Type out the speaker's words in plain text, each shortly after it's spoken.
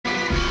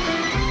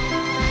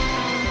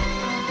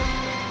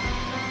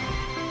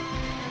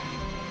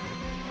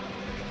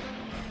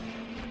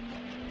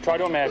Try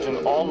to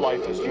imagine all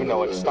life as you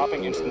know it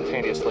stopping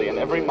instantaneously and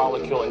every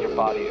molecule in your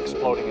body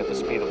exploding at the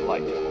speed of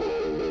light.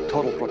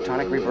 Total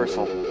protonic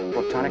reversal.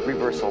 Protonic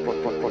reversal.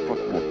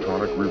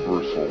 Protonic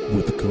reversal.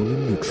 With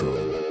Conan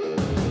Neutron.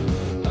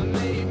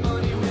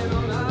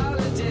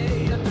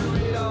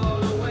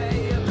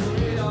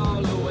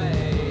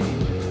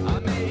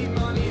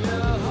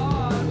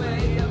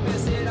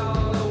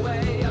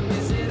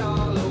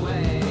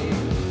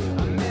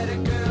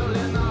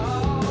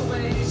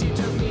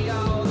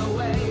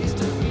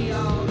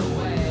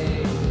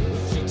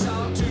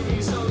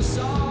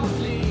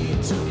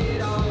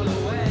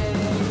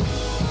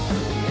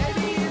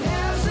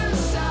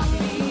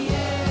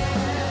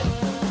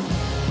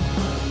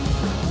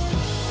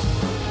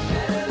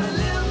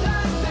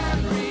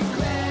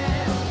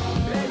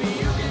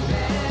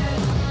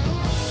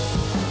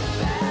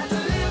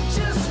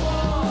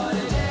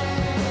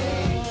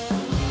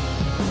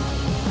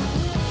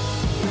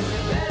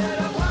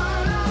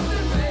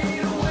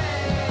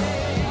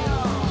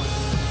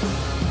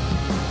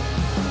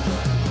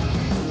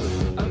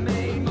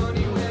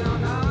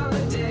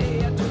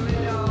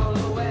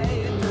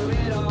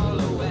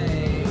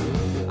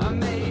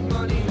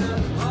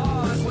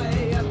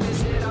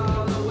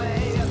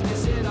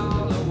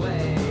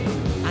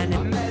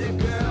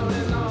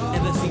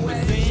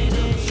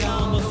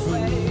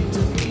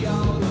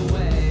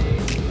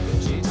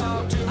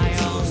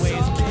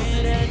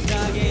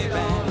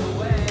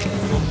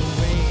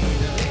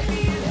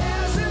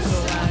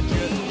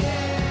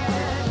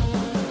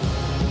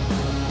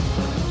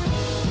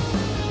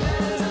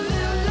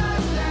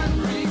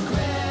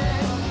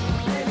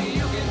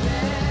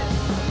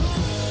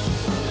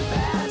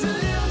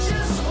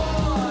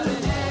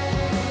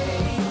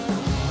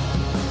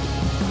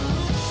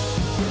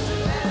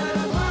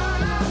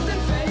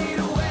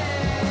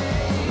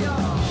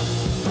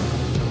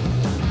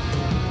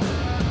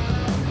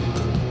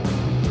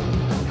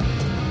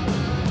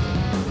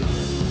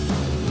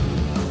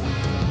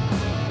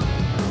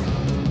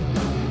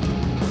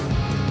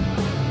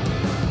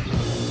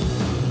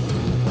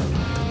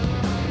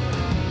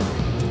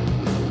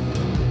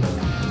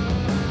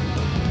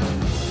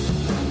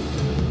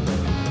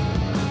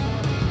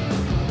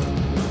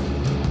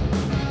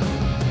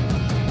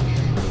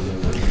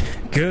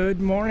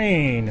 Good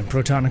morning,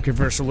 Protonic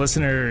Reversal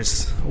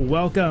listeners.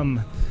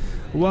 Welcome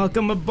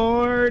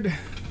aboard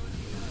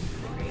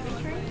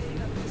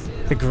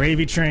the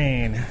Gravy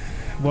Train.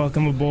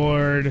 Welcome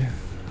aboard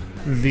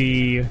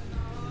the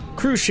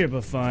cruise ship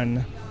of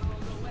fun.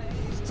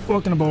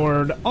 Welcome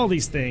aboard all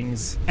these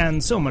things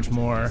and so much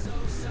more.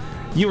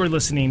 You are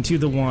listening to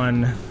the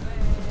one,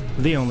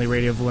 the only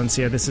Radio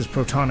Valencia. This is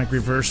Protonic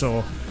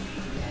Reversal.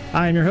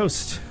 I am your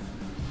host,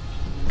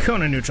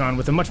 Conan Neutron,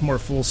 with a much more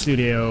full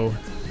studio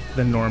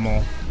than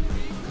normal,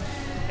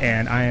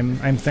 and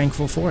I'm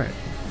thankful for it.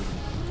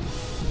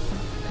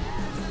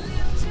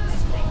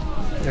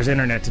 There's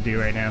internet to do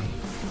right now.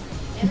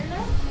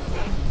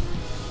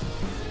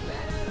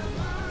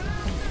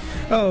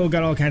 Oh,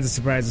 got all kinds of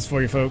surprises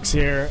for you folks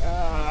here.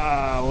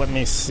 Let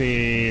me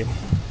see.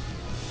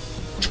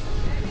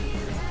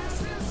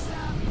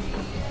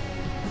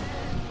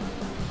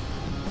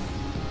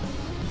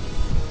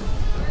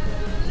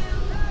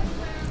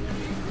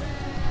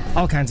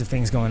 All kinds of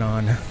things going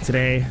on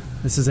today.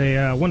 This is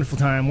a wonderful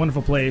time,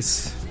 wonderful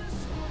place.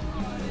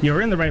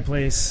 You're in the right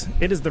place.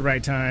 It is the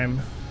right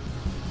time.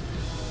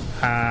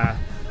 Yeah,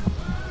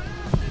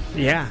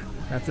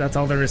 that's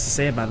all there is to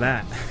say about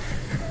that.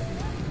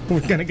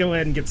 We're gonna go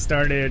ahead and get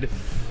started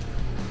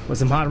with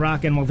some hot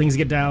rockin' while things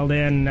get dialed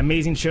in.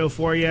 Amazing show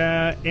for you.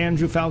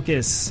 Andrew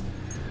Falkous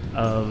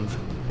of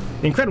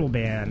the incredible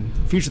band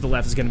Future of the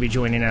Left is going to be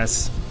joining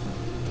us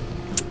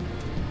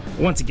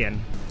once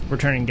again,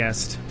 returning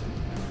guest.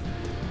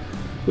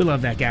 We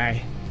love that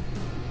guy.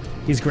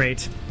 He's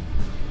great.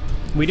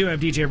 We do have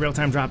DJ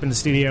Realtime Drop in the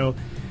studio.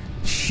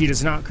 She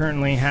does not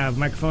currently have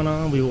microphone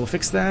on. We will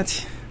fix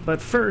that.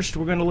 But first,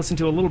 we're going to listen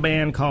to a little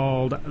band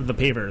called The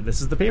Paver.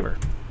 This is The Paver.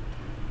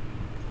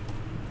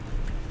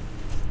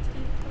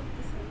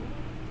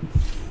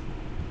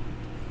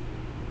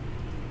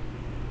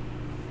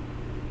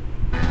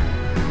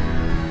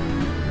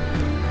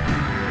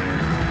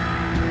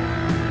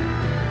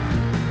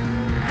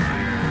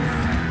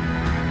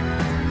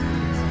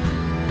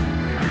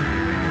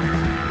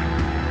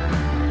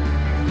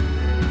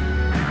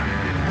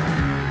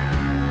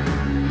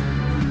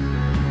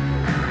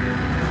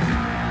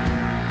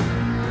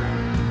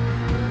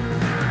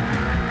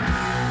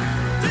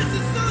 This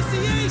is so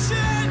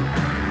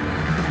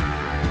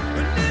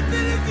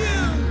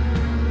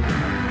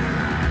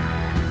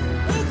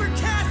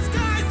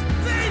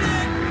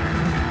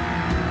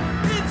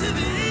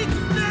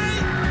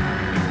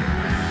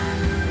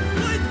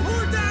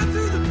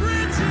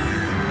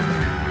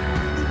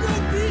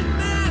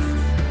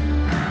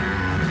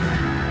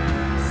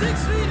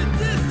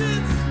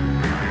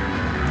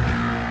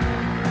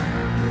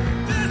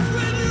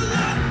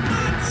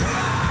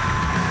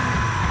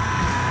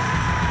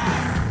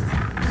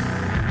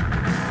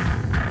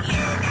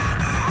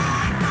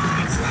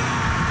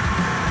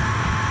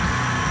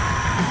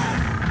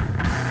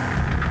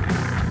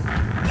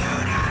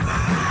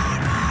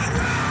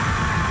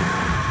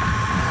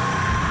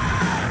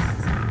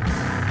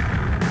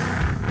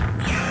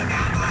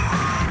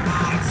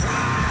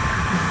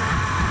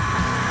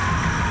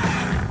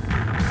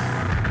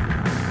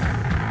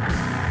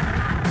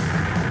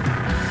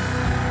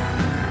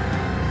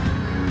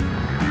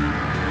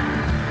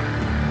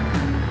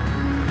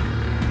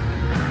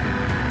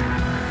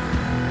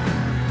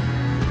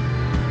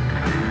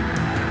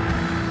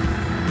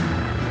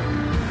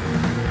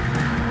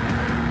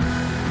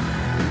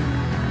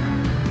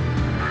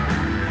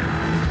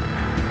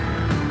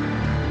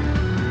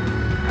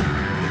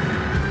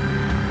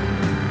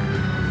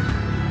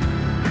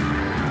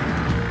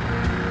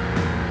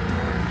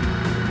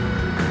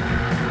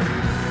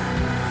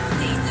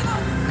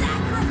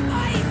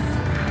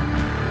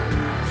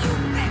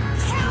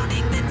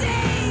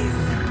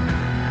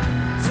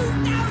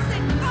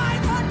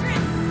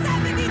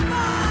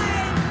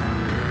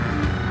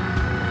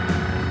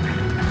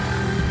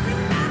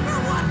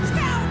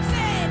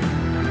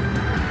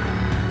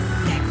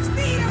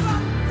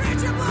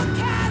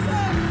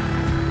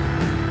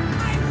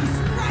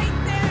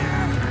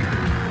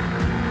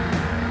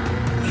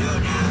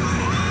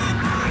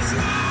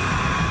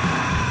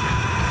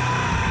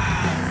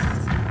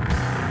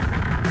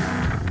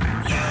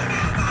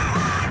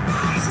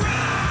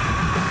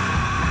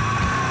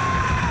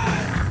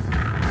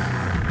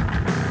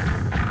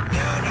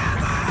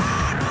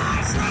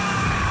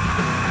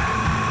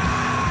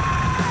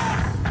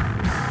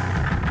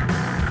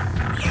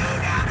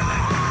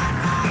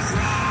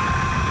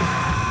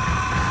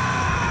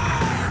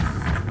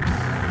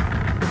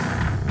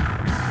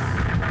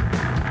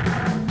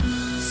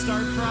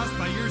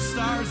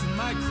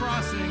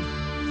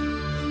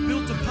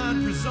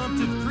upon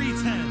presumptive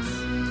pretense.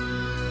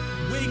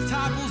 Wake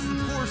topples the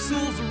poor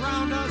souls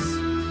around us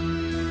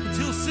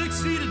until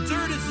 6 feet of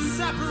dirt is the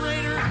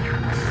separator. I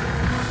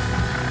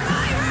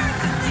heard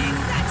the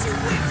things that you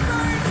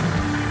whispered,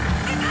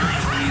 and I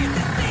heard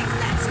the things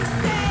that you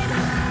said.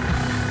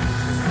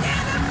 So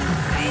stand up and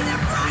say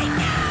them right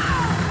now.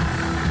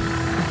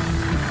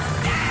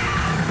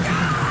 Stand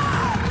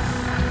up!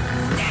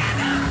 Stand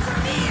up for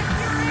me if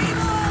you're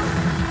able.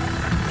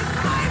 If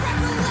my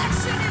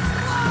recollection is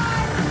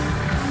flawed,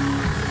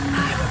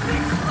 I would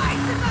pick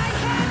fights if I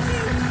had to,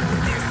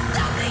 but there's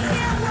nothing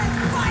here worth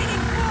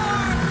fighting for.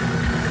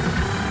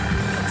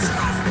 You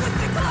trust with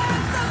the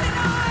glance of an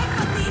eye,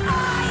 but the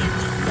eye is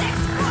a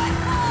 6-foot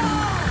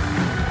hole.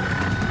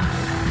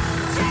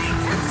 Take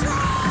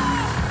control.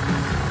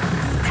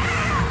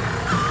 Stand up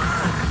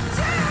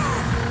to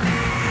me.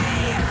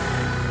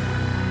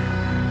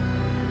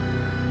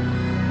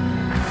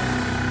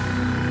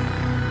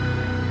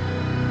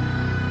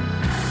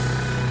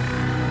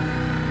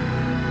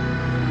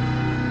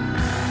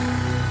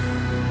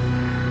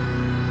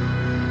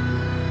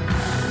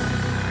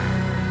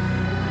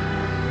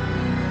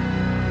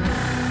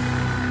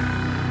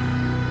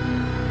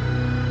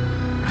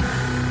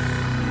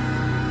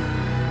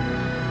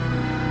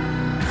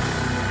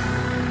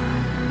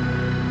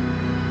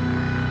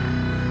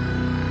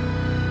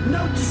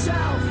 Note to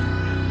self,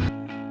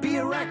 be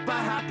erect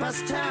by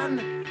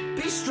 10:30.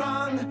 Be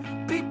strong,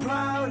 be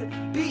proud,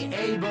 be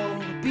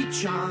able, be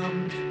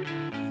charmed.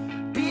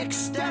 Be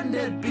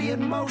extended, be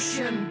in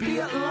motion, be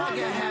at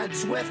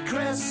loggerheads with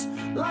Chris,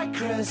 like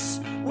Chris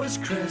was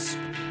crisp,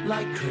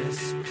 like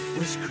Chris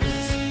was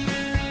crisp.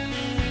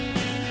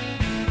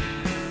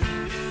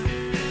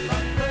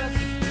 Like Chris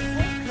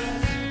was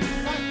crisp,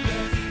 like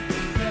Chris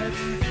was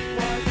crisp.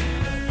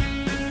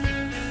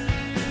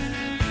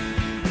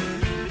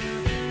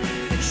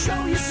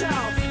 Show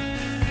yourself.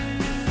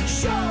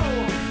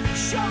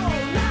 Show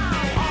now.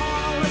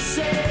 All I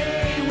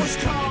say was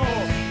call.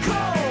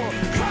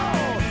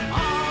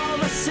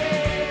 All I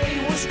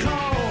say was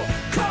call.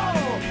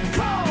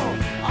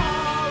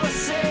 All I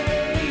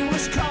say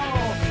was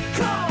call.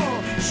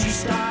 She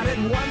started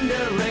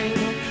wondering,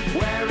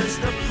 where is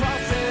the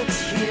prophet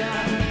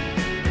here?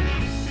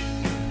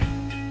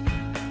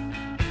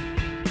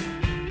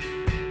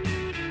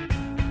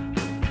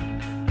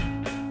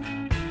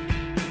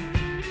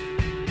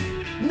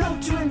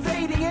 Note to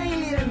invading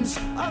aliens,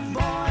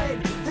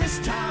 avoid this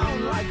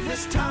town like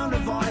this town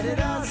avoided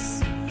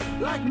us.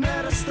 Like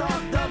murder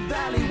stalked the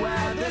valley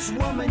where this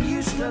woman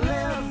used to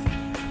live.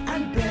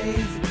 And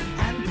bathe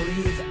and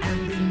breathe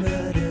and be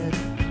murdered.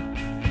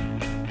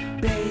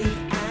 Bathe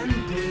and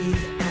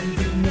breathe and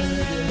be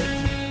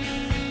murdered.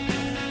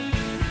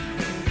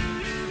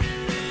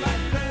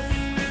 Like this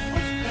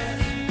was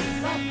Chris,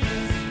 like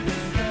this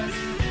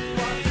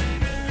was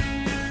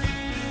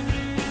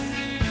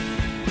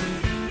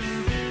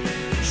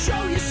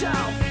Show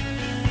yourself.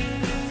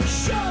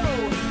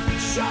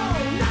 Show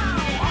now.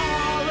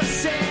 All I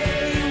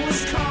say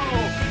was call.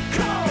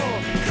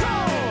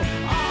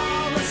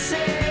 All I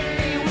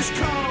say was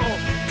call.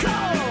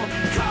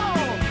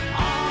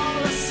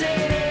 All I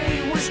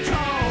say was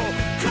call.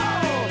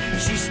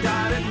 She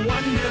started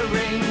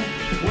wondering,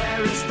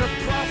 where is the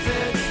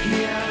prophet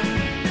here?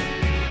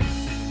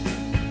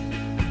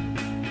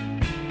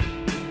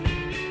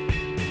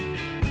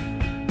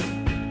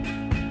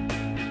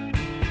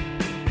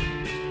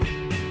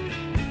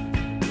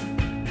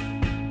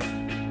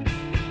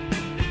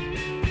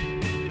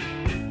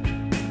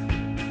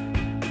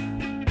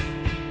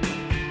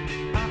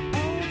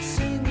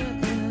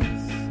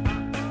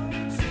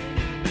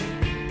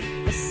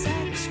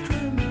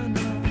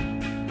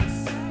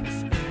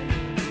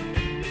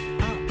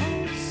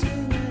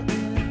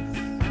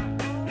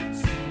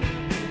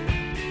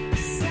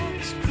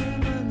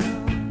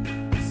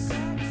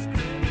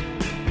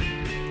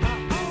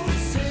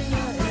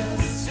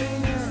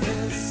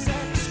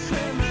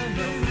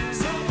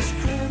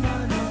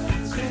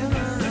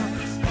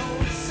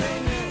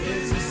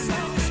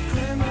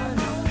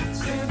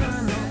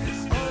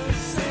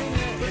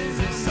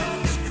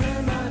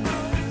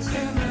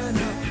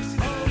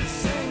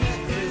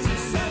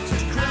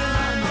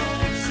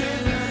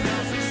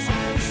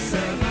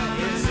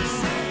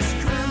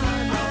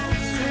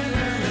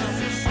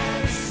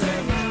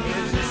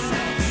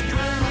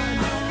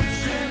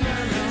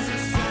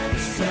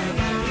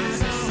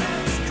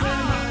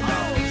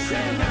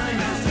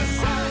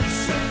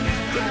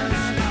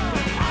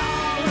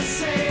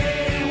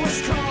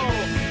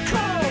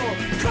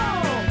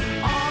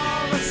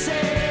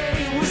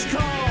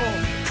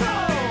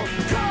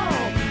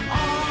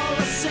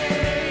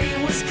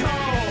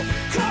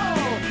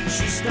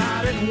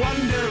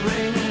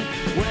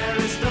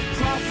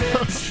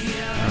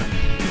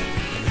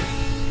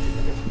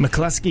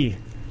 McCluskey,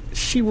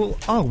 she will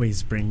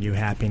always bring you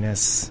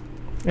happiness.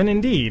 And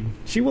indeed,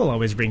 she will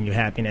always bring you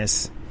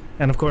happiness.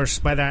 And of course,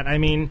 by that I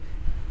mean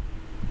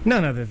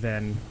none other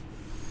than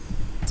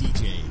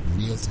DJ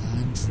Real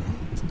Time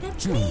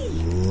Drop.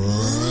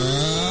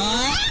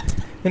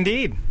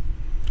 Indeed.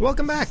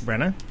 Welcome back,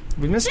 Brenna.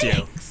 We missed you.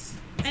 Thanks.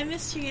 I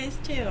missed you guys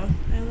too.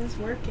 I was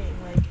working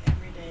like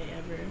every day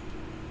ever.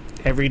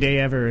 Every day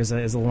ever is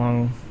a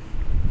long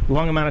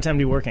amount of time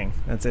to be working.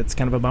 It's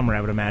kind of a bummer,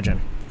 I would imagine.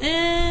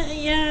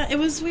 Yeah, it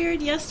was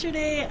weird.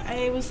 Yesterday,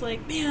 I was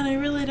like, man, I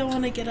really don't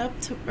want to get up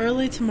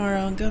early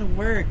tomorrow and go to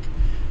work.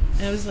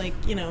 And I was like,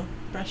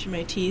 brushing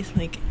my teeth,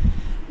 like,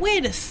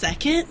 wait a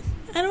second,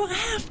 I don't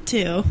have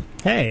to.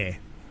 Hey,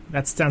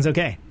 that sounds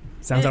okay.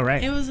 Sounds all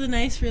right. It was a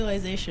nice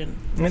realization.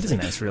 It is a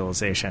nice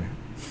realization.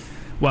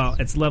 Well,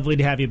 it's lovely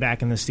to have you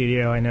back in the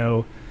studio. I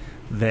know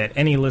that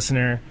any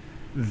listener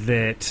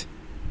that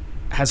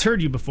has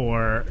heard you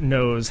before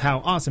knows how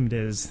awesome it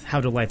is, how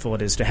delightful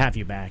it is to have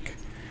you back.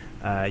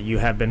 You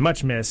have been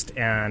much missed,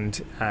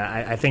 and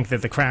I think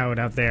that the crowd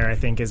out there, I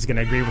think, is going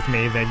to agree with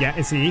me that,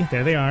 yeah, see,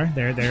 there they are.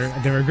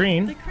 They're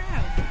agreeing.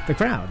 The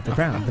crowd.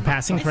 The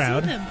passing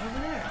crowd. I see them over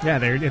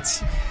there. Yeah,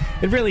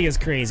 it really is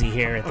crazy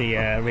here at the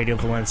Radio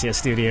Valencia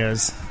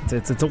studios.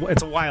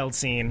 It's a wild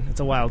scene. It's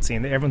a wild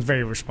scene. Everyone's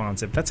very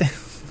responsive. That's a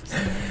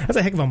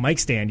heck of a mic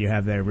stand you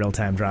have there, Real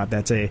Time Drop.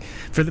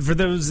 For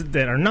those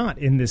that are not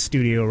in this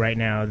studio right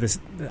now.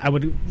 I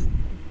would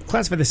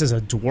classify this as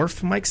a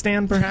dwarf mic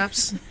stand,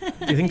 perhaps. Do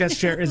you think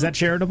is that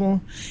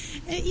charitable?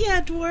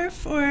 Yeah,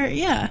 dwarf or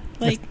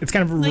like it's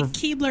kind of like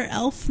Keebler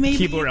Elf,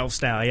 maybe. Keebler Elf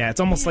style. Yeah, it's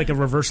almost like a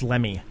reverse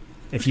Lemmy,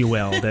 if you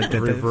will.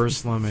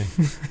 Reverse Lemmy.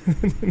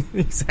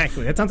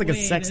 Exactly. That sounds like a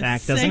sex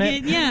act, doesn't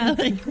it? Yeah,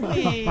 like,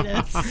 wait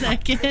a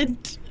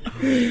second.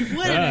 What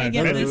did I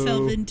get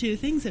myself into?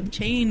 Things have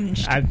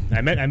changed. I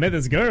met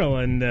this girl,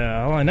 and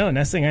all I know,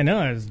 next thing I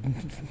know,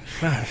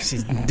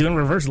 she's doing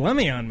reverse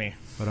Lemmy on me.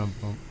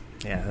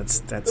 Yeah,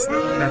 that's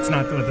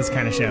not what this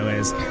kind of show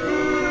is.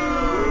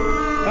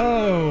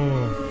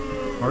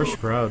 Oh, harsh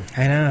crowd.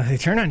 I know. They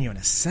turn on you in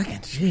a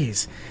second.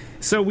 Jeez.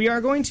 So we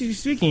are going to be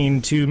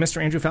speaking to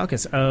Mr. Andrew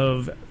Falkous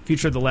of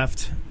Future of the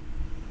Left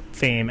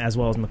fame, as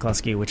well as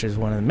McCluskey, which is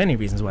one of the many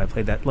reasons why I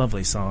played that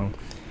lovely song.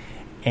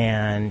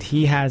 And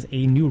he has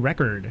a new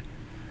record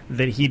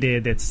that he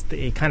did that's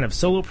a kind of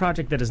solo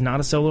project that is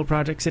not a solo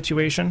project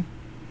situation.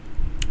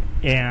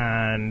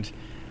 And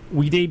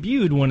we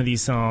debuted one of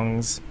these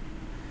songs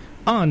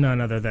on none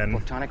other than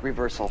Protonic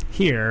Reversal.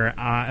 Here,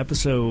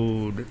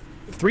 episode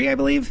 3, I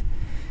believe.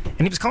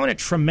 And he was calling it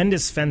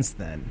Tremendous Fence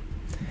then.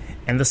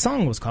 And the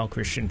song was called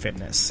Christian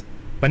Fitness.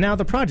 But now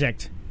the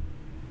project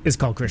is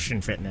called Christian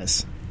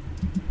Fitness.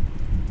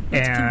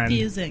 It's and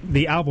confusing.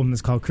 The album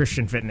is called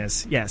Christian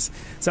Fitness, yes.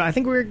 So I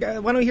think why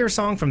don't we hear a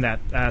song from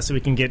that so we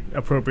can get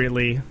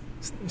appropriately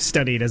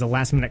studied as a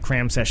last-minute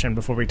cram session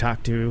before we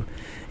talk to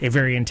a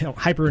very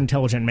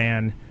hyper-intelligent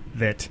man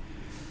that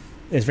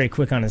is very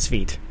quick on his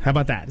feet. How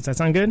about that? Does that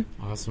sound good?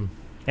 Awesome.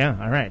 Yeah,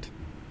 all right.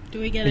 Do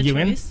we get a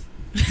choice?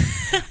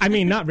 I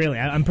mean, not really.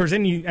 I'm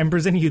presenting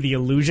you the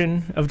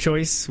illusion of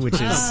choice,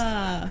 which is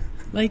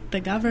like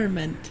the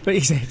government. But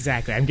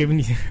exactly. I'm giving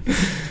you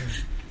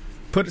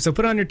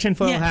put on your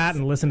tinfoil hat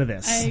and listen to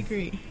this. I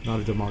agree. Not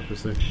a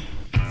democracy.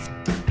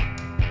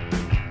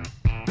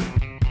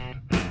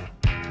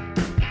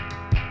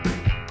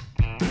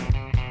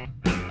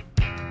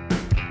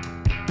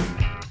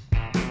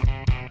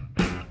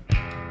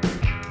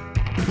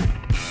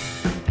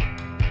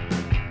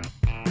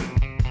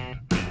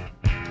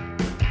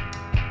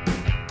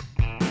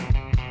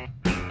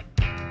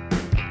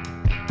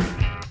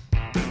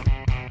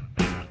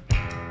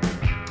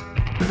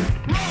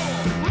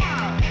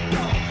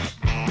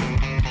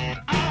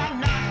 All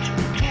night to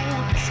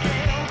the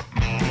scale.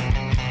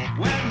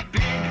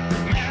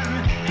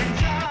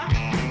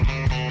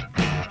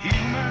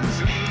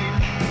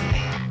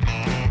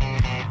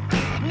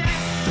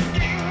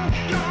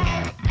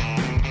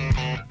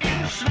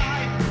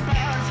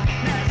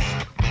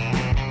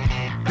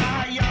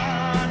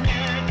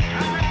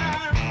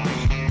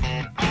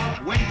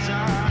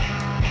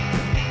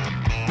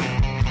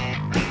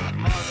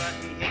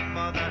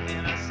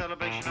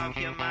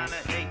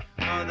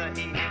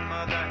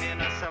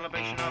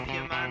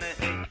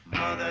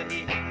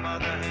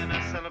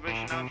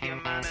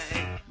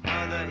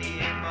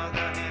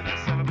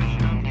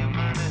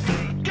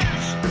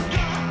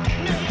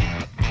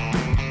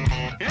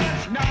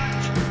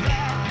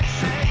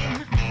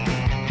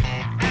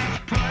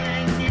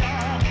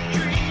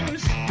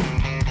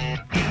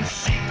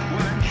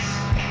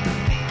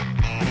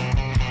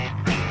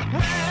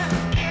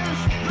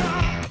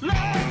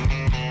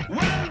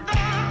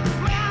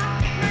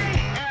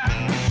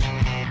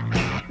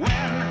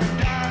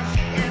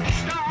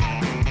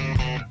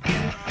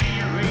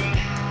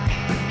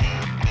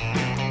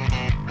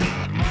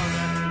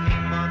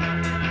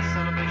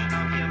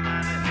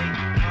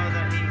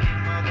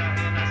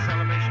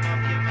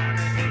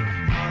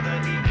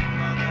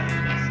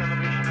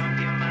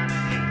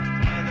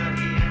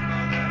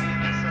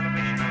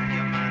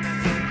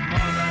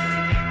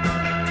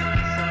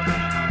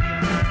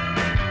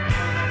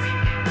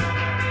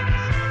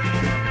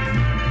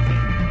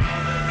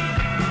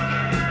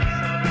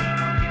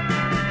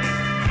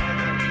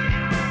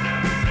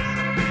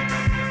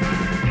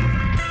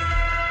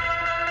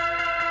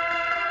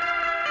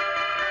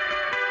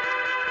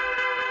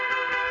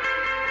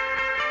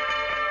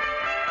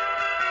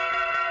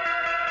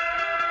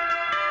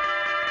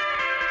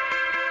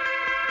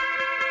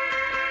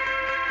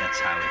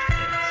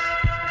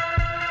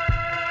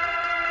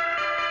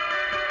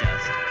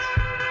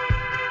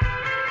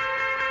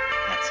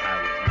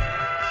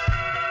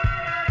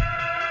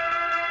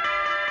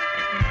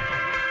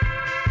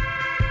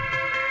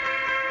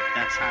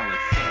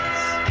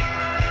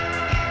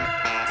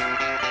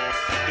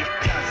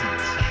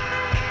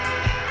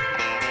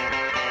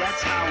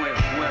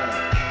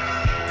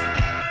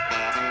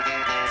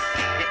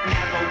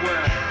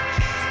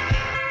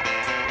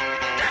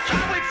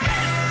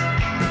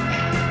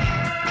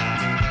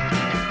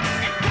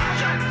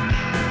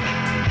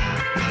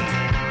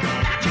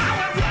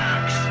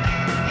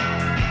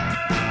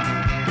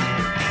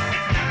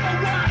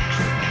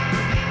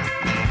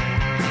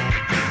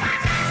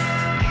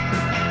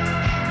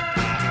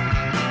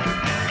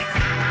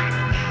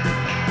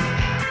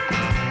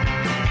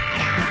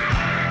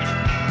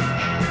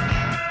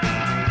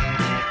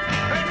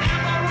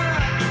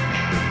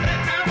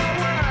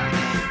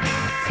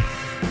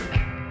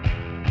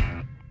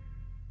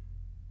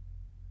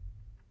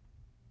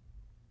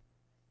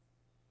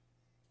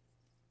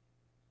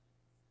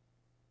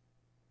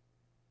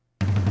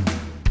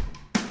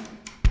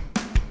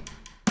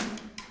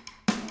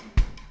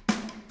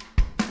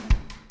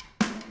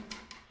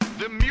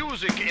 The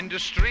music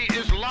industry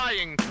is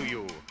lying to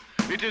you.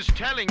 It is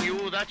telling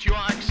you that you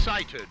are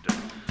excited.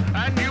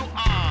 And you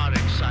are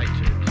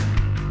excited.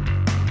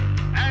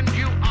 And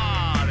you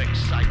are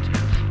excited.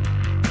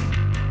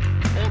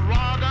 Or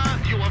rather,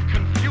 you have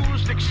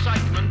confused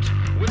excitement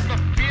with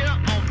the fear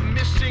of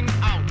missing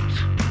out,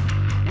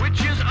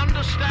 which is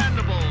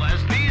understandable as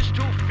these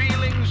two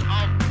feelings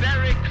are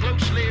very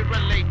closely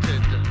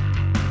related,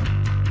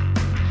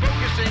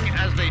 focusing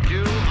as they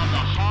do on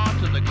the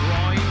heart and the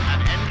groin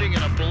and ending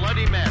in a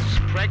bloody mess,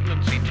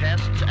 pregnancy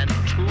tests, and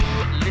too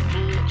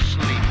little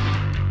sleep.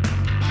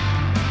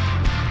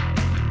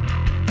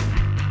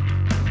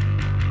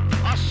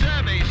 Our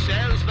survey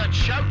says that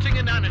shouting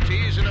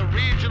inanities in a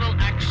regional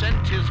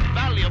accent is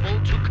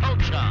valuable to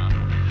culture.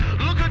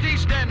 Look at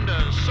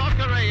EastEnders,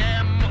 Soccer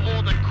AM,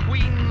 or the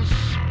Queen's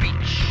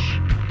Speech.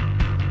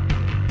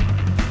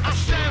 Our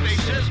survey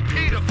says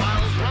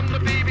pedophiles run the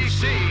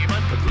BBC,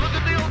 but look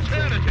at the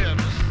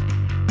alternatives.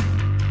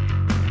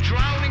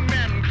 Drowning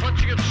men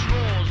clutching at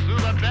straws through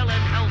their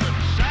bell-end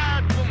helmets,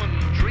 sad woman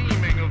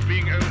dreaming of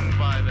being owned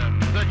by them,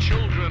 their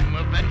children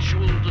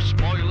eventual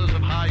despoilers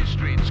of high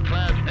streets,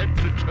 clad head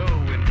to toe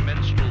in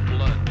menstrual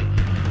blood,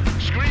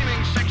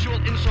 screaming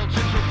sexual insults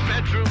into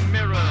bedroom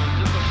mirrors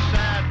in the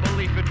sad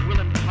belief it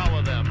will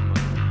empower them.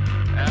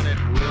 And it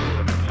will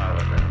empower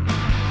them.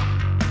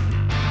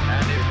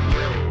 And it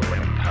will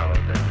empower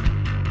them.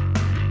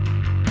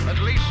 At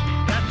least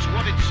that's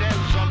what it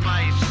says on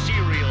my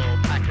cereal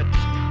packet.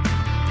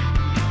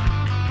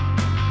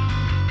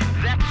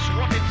 That's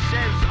what it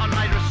says on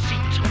my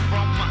receipt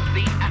from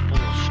the Apple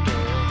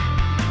Store.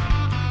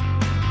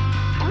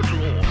 Good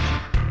Lord.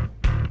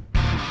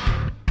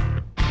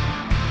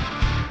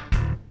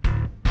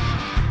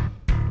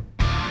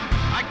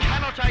 I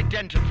cannot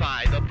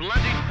identify the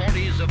bloodied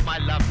bodies of my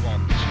loved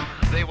ones.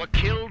 They were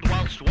killed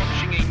whilst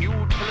watching a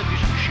new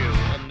television show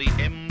on the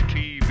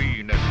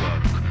MTV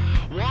network.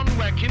 One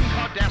where Kim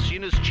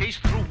Kardashian is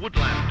chased through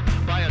woodland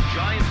by a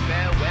giant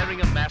bear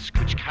wearing a mask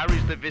which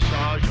carries the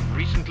visage of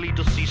recently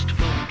deceased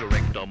film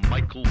director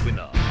Michael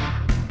Winner.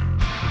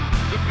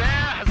 The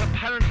bear has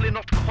apparently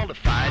not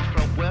qualified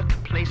for a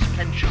workplace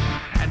pension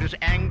and is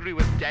angry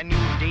with Daniel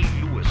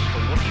Day-Lewis for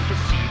what he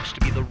perceives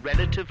to be the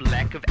relative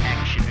lack of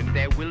action in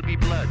There Will Be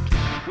Blood,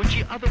 which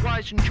he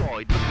otherwise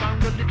enjoyed but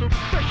found a little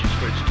precious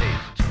for its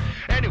taste.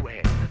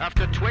 Anyway,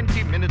 after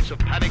 20 minutes of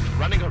panicked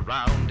running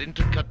around,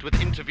 intercut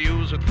with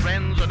interviews with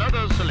friends and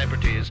other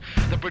celebrities,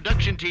 the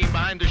production team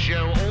behind the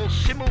show all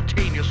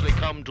simultaneously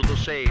come to the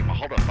same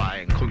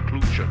horrifying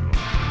conclusion.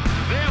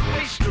 They have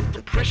wasted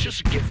the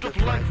precious gift of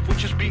life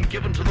which has been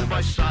given to them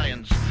by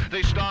science.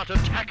 They start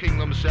attacking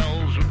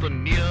themselves with the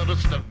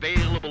nearest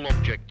available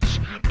objects,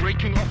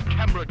 breaking off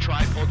camera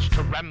tripods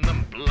to ram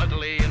them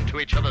bloodily into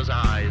each other's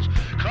eyes,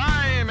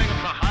 climbing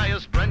up the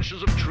highest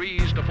branches of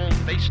trees to fall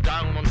face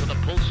down onto the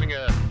pulsing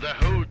earth, the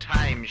whole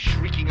time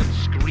shrieking and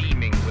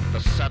screaming with the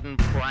sudden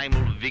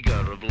primal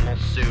vigor of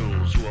lost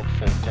souls who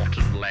have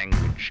forgotten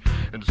language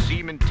and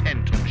seem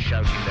intent on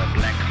shouting their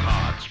black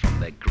hearts from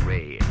their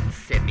grey,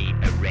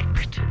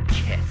 semi-erect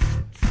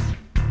chests.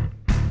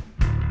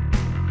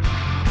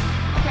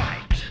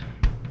 Quite.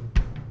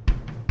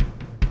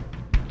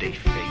 They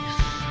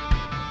face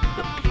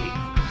the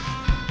pigs.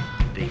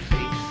 They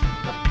face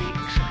the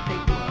pigs they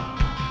were.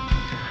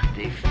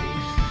 They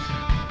face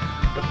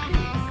the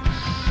pigs.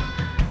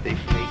 They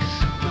face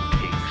the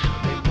pigs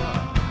they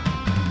were.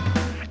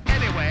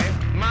 Anyway,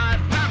 my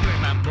family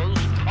members,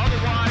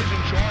 otherwise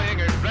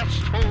enjoying a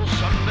restful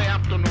Sunday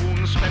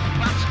afternoon spent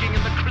basking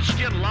in the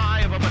Christian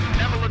lie of a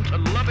benevolent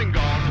and loving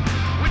God,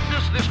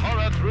 witnessed this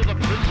horror through the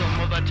prism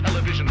of their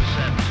television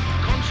set.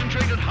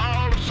 Concentrated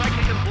howl of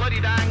psychic and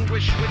bloodied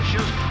anguish which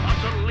is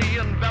utterly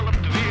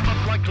enveloped the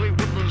unlikely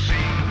woodland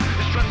scene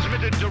is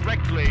transmitted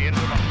directly into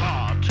the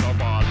heart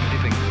of our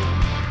living room.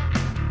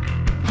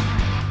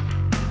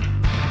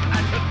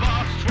 And it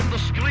bursts from the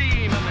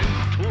screen and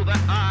into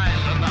their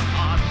eyes and their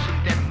hearts and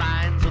their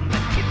minds and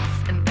their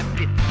tits and their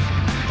bits.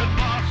 It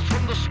bursts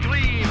from the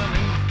screen and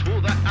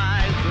into their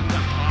eyes and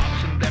their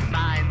hearts and their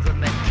minds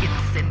and their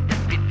tits and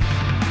their bits.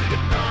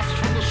 It bursts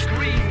from the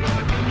screen and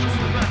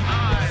into their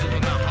eyes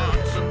and their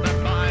hearts and their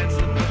minds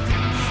and their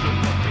tits and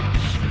their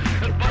bits.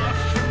 It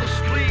bursts from the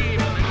screen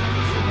and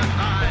into their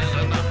eyes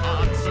and their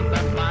hearts and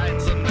their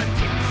minds and their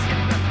tits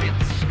and their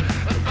bits.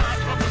 It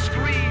bursts from the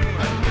screen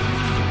and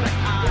into their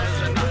eyes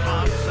and their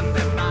hearts and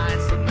their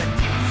minds and their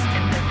tits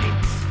and their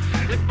bits.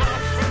 It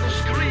bursts from the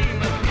screen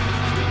and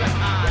into their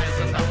eyes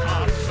and their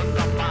hearts and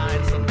their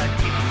minds and their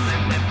tits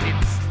and their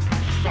bits.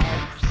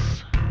 Sobs.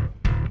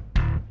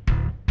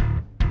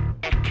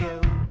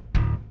 Echo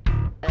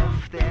of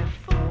their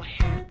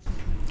foreheads.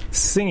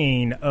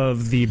 Singing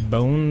of the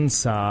Bone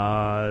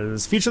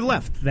Saws. Feature to the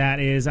left. That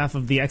is off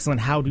of the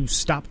excellent How to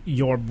Stop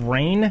Your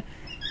Brain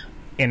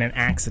in an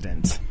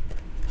Accident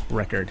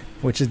record,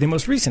 which is the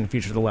most recent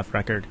Feature to the Left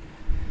record.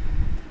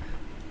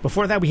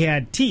 Before that, we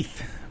had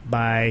Teeth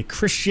by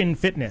Christian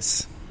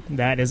Fitness.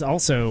 That is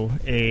also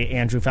a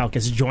Andrew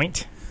Falkous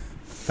joint.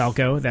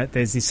 Falco. That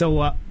is the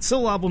solo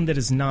album that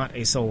is not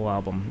a solo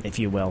album, if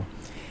you will.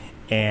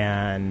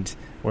 and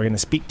we're going to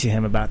speak to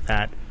him about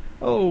that,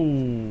 by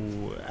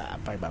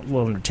about a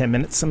little under 10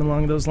 minutes, something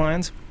along those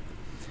lines.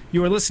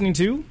 You are listening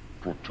to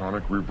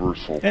Protonic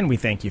Reversal. And we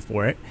thank you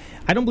for it.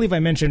 I don't believe I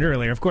mentioned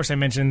earlier, of course I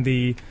mentioned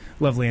the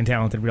lovely and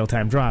talented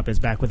Real-Time Drop is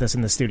back with us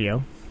in the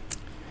studio.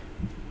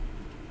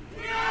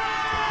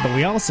 But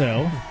we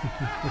also...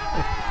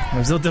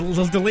 There's a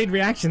little delayed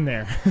reaction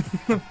there.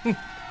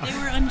 They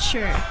were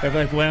unsure. They're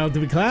like, well, do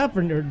we clap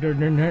or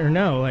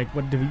no? Like,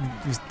 what do we...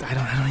 I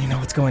don't even know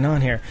what's going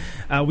on here.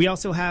 We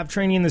also have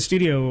training in the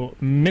studio,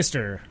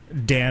 Mr.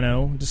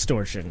 Dano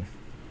Distortion.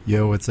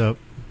 Yo, what's up?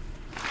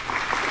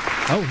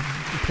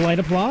 Oh, polite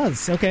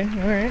applause. Okay,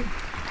 all right.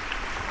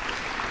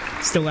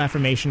 Still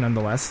affirmation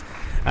nonetheless.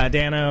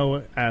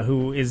 Dano,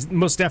 who is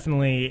most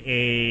definitely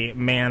a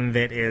man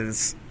that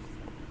is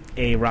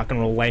a rock and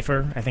roll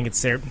lifer. I think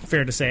it's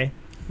fair to say.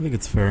 I think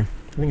it's fair.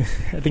 I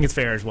think it's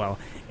fair as well.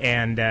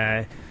 And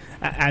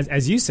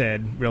as you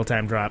said,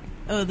 Real-Time Drop.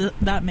 Oh,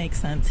 that makes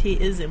sense. He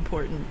is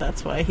important.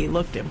 That's why he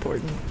looked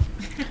important.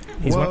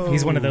 He's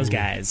one of those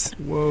guys.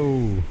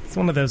 Whoa. He's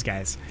one of those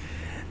guys.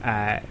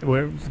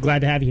 We're glad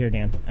to have you here,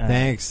 Dan.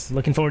 Thanks.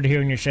 Looking forward to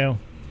hearing your show.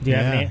 Do you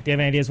have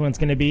any ideas when it's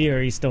going to be, or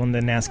are you still in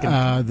the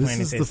NASCAR? This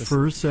is the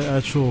first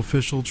actual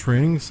official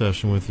training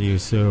session with you,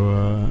 so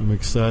I'm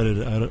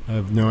excited. I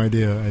have no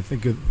idea. I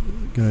think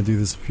I'm going to do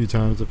this a few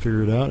times to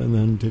figure it out, and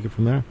then take it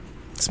from there.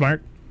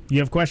 Smart. You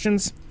have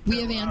questions?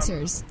 We have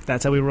answers.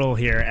 That's how we roll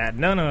here at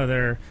none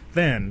other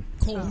than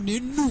Conan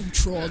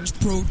Neutron's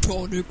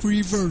Protonic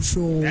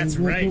Reversal. That's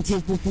right.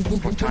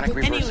 Protonic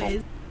Reversal.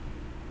 Anyways.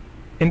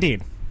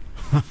 Indeed.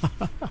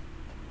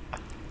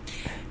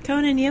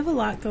 Conan, you have a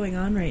lot going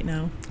on right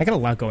now. I got a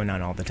lot going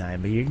on all the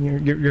time, but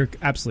you're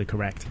absolutely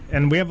correct.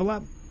 And we have a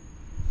lot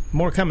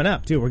more coming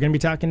up, too. We're going to be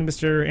talking to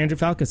Mr. Andrew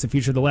Falkous, the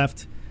Future of the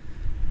Left,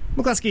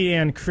 McCluskey,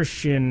 and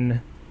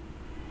Christian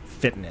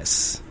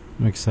Fitness.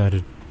 I'm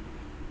excited.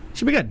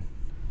 Should be good.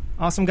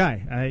 Awesome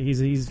guy. He's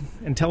an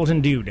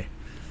intelligent dude.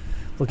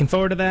 Looking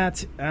forward to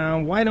that.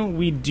 Why don't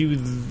we do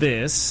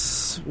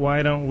this?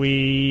 Why don't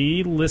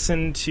we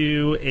listen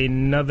to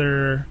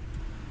another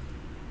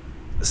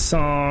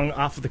song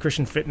off of the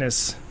Christian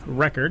Fitness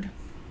record,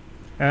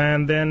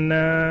 and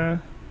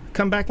then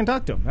come back and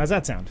talk to him. How's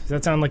that sound? Does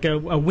that sound like a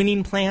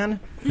winning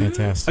plan?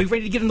 Fantastic. Are you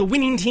ready to get in the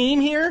winning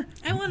team here?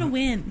 I want to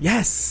win.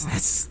 Yes,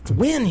 that's the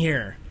win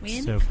here.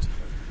 Win? Stoked.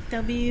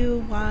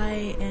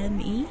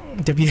 W-Y-N-E?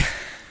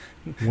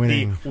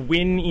 Winning. The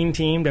winning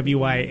team,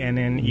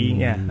 W-Y-N-N-E.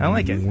 Yeah, I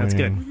like it. That's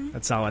good. Mm-hmm.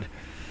 That's solid.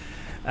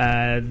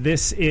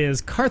 This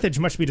is Carthage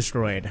Must Be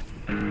Destroyed.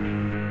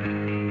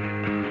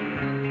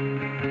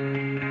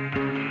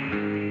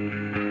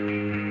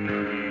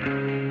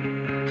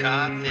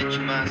 Carthage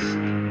must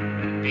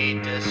be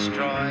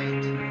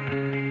destroyed.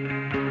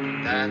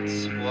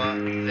 That's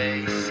what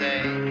they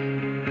say.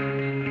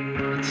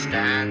 It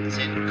stands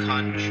in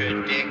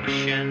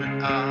contradiction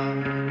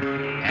of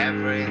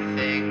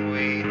everything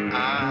we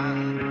are.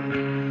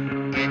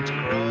 It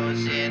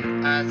grows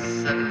in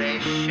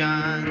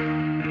isolation,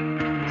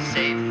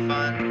 safe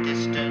on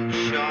distant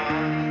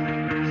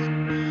shores.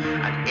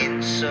 An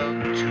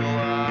insult to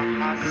our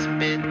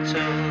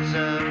hospitals,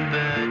 a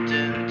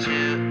burden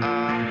to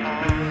our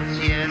halls.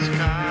 Yes,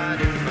 God,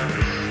 it must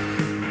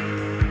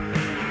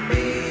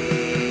be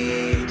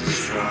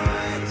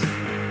destroyed.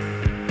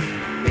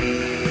 Be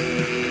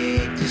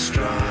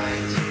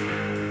destroyed.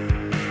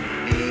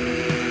 Be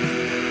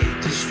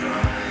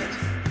destroyed.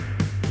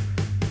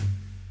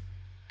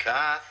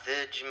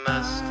 Carthage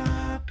must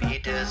be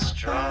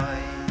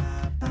destroyed.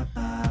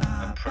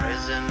 A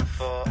prison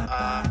for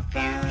our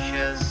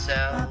future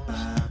selves,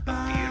 a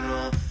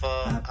funeral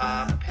for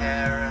our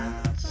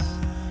parents.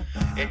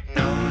 It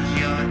knows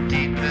your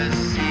deepest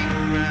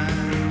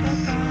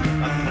secrets,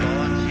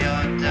 applauds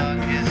your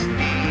darkest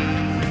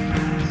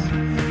needs.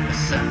 A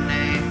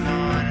Sunday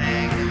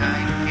morning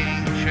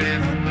hiking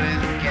trip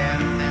with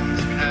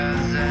Gavin's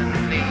cousin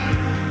Lee.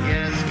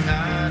 Yes,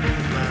 God, it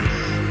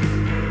must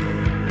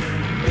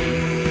be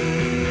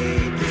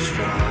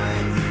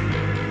destroyed.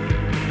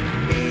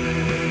 Be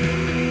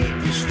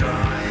destroyed.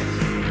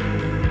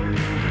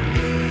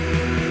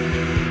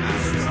 I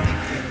was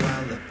thinking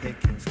while the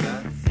pickings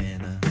got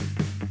thinner,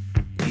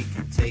 we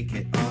could take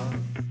it all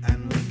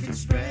and we could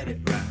spread it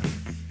round.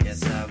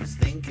 Yes, I was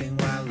thinking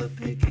while the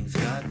pickings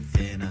got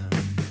thinner,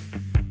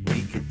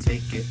 we could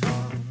take it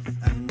all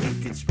and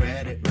we could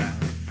spread it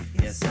round.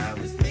 Yes, I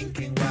was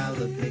thinking while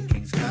the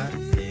pickings got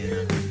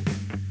thinner,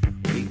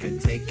 we could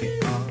take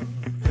it all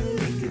and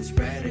we could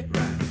spread it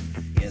round.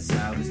 Yes,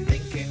 I was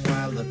thinking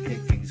while the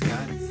pickings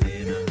got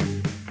thinner,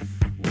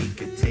 we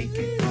could take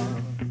it all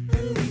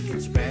and we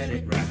could spread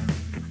it round.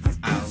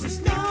 I was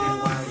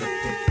thinking while the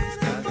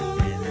pickings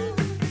got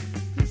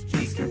thinner,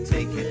 we could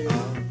take it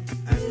all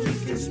and we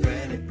could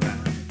spread it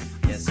round.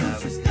 Yes, I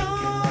was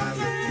thinking while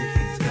the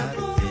pickings got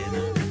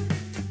thinner,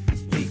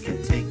 we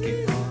could take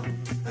it all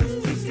and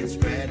we could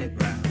spread it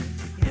round.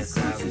 Yes, I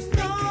was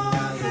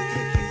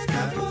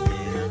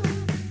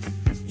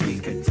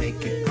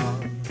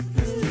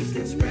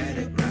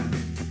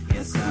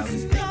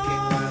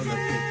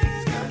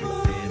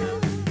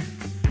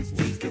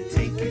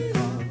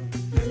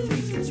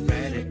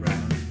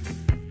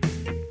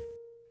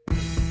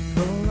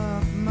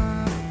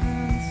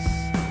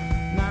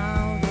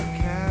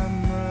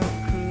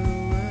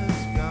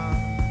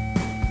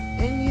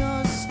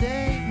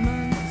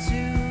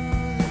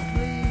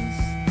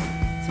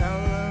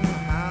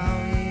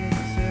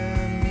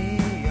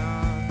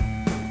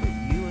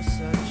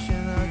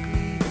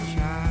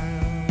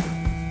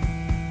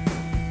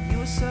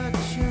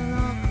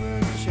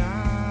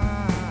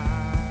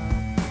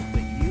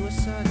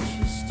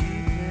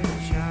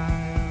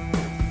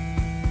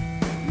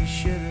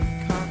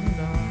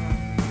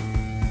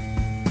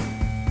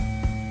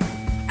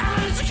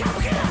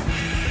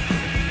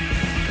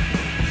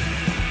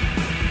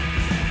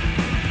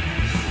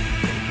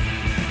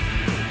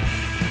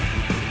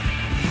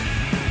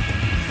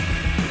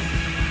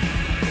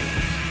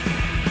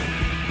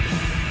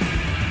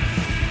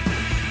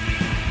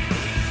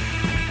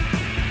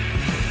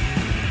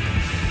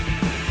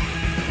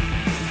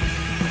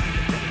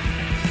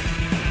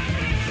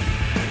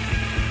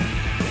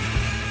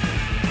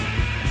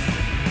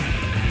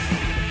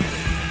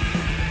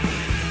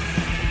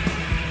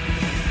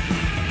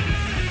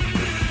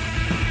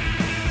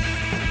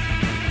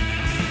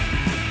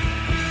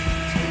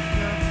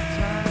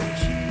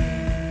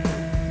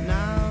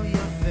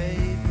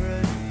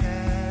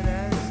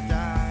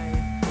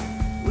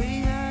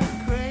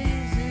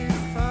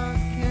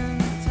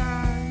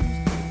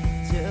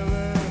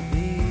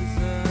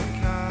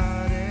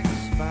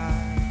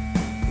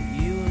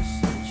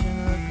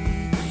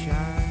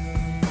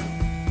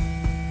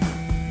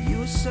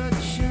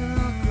such an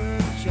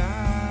awkward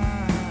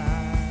child.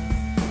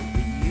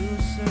 You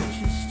were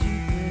such a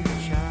stupid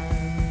child.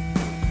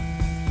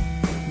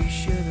 We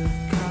should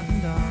have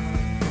cottoned on.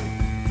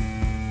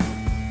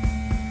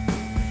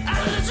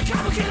 Alan's a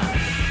cowboy killer!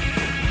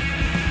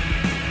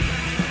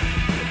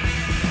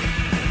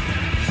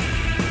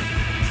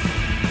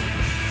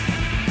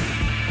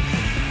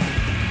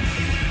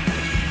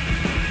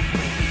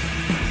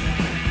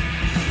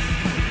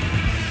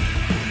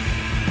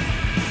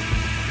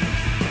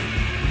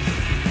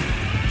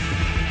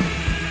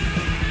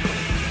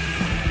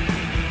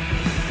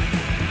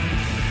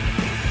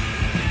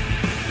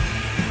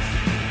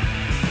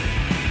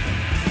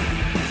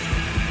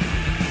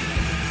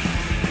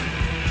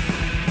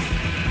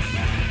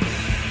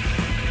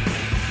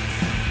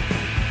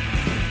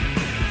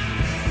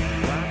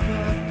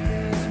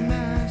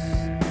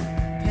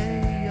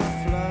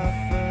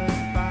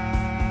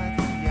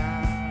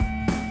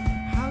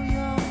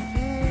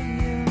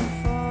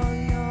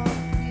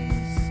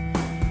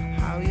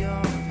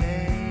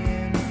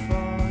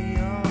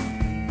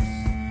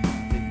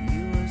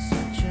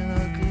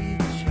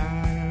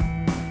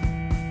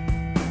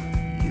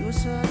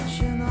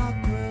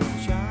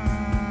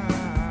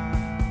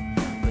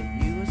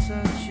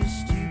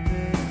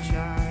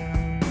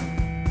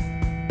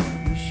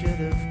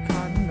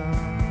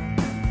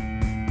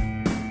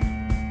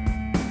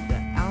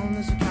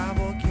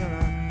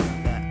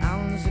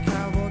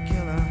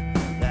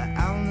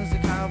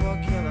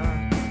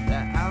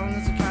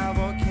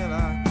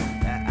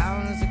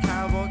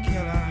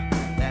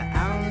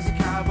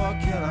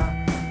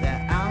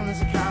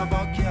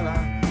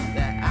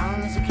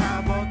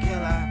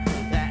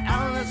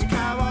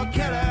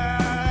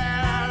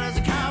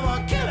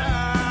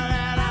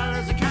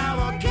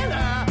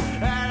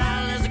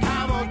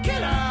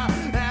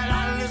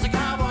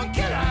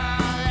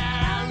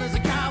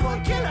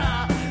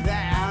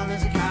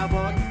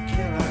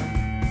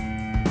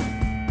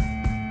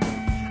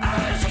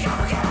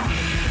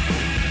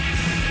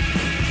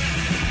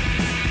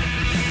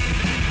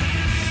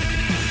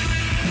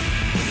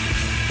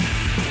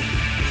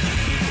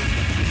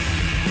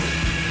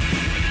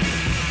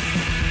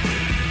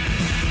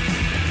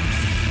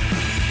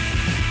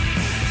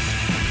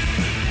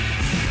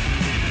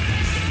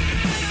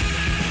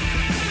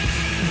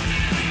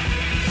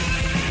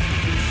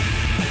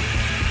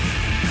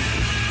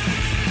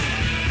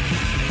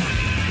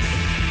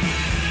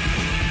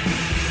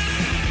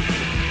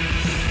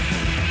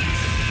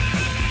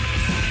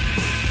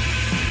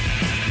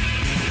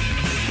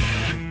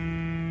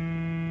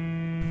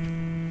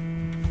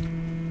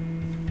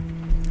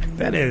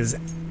 That is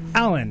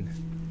Alan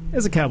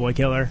is a Cowboy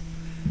Killer.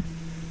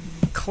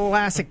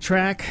 Classic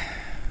track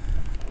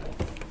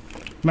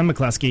by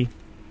McCluskey.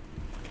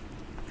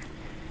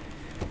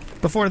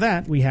 Before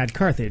that, we had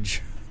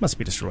Carthage, Must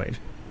Be Destroyed.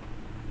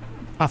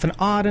 Off an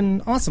odd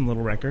and awesome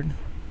little record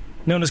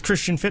known as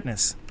Christian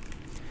Fitness.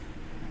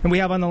 And we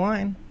have on the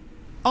line,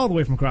 all the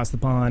way from across the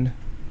pond,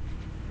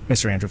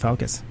 Mr. Andrew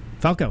Falkous.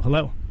 Falco,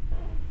 hello.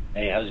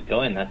 Hey, how's it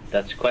going?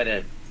 That's quite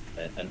an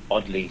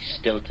oddly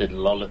stilted,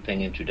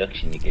 lolloping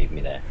introduction you gave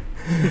me there.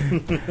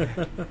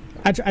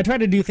 I try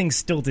to do things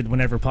stilted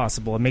whenever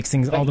possible. It makes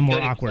things all the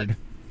more awkward. It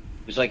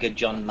was like a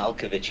John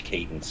Malkovich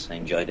cadence. I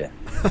enjoyed it.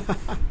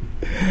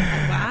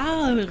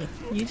 Wow,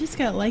 you just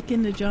got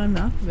likened to John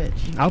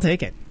Malkovich. I'll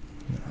take it.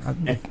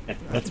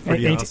 That's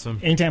pretty awesome.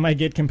 Anytime I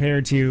get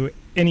compared to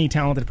any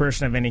talented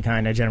person of any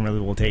kind, I generally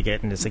will take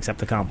it and just accept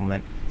the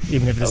compliment,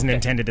 even if it isn't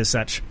intended as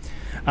such.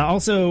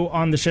 Also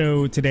on the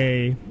show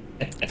today,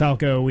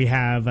 Falco, we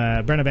have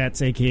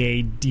Brenabets,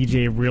 a.k.a.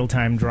 DJ Real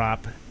Time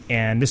Drop,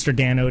 and Mr.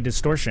 Dano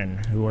Distortion,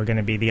 who are going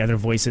to be the other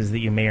voices that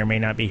you may or may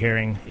not be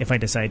hearing if I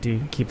decide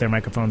to keep their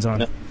microphones on.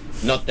 No,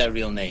 not their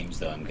real names,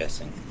 though, I'm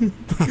guessing.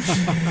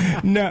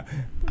 No,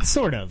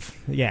 sort of.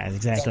 Yeah,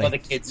 exactly.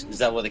 Is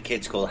that what the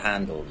kids call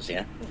handles,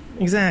 yeah?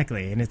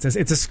 Exactly, and it's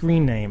a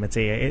screen name. It's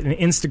an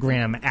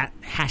Instagram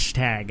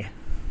 @hashtag.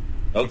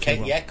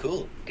 Okay, yeah,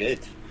 cool, good.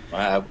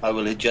 I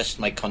will adjust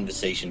my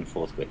conversation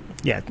forthwith.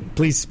 Yeah,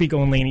 please speak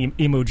only in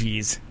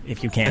emojis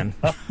if you can.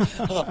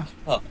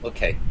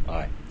 Okay, all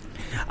right.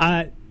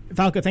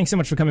 Falco, thanks so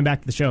much for coming back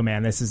to the show,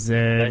 man. This is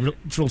a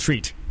real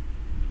treat.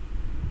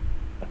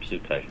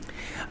 Absolute pleasure.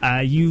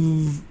 I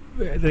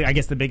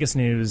guess the biggest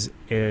news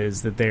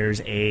is that there's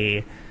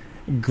a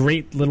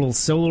great little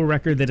solo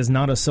record that is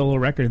not a solo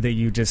record that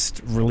you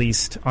just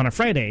released on a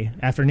Friday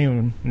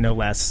afternoon, no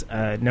less,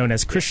 known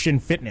as Christian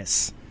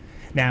Fitness.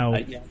 Now...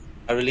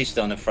 I released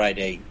it on a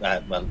Friday,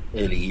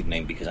 early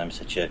evening, because I'm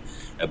such a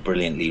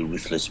brilliantly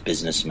ruthless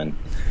businessman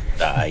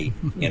that I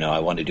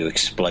wanted to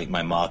exploit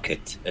my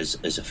market as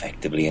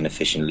effectively and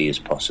efficiently as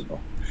possible.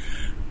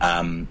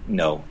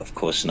 No, of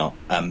course not.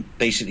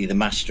 Basically, the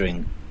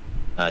mastering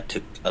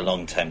took a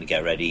long time to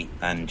get ready,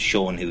 and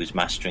Sean, who was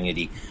mastering it,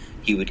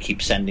 he would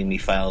keep sending me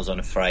files on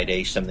a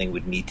Friday. Something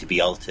would need to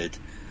be altered.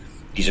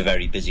 He's a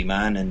very busy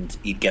man, and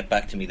he'd get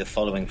back to me the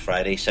following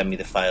Friday, send me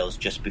the files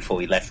just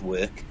before he left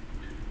work.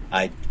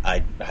 I'd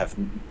have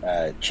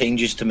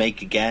changes to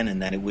make again,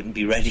 and then it wouldn't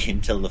be ready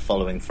until the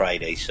following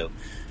Friday. So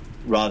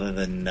rather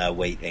than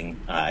waiting,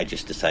 I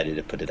just decided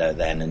to put it out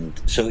then. And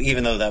so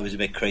even though that was a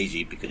bit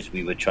crazy because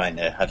we were trying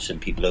to have some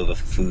people over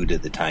for food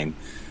at the time.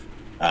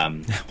 Wow,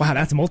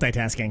 that's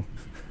multitasking.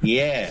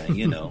 Yeah,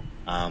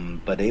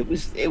 but it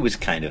was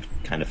kind of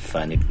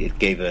fun. It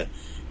gave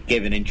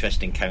an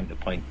interesting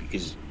counterpoint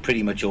because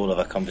pretty much all of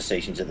our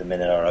conversations at the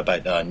minute are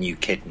about our new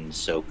kittens.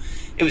 So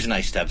it was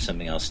nice to have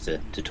something else to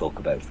talk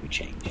about for a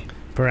change.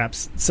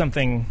 Perhaps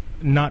something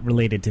not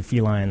related to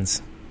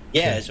felines.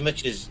 Yeah, as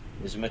much as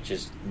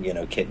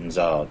kittens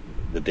are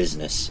the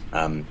business.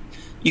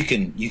 You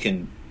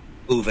can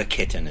over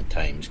kitten at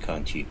times,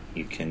 can't you?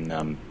 You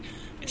can.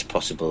 It's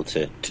possible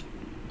to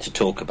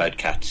talk about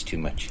cats too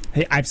much.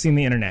 Hey, I've seen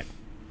the internet.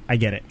 I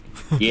get it.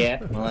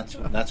 Yeah, well,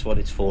 that's what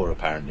it's for,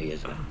 apparently,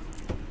 isn't it?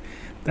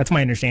 That's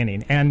my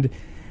understanding. And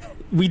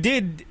we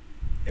did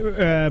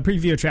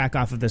preview a track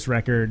off of this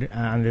record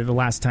the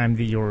last time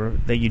that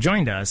you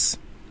joined us.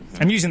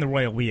 I'm using the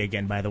royal we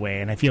again, by the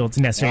way, and I feel it's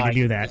necessary to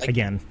do that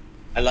again.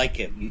 I like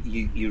it.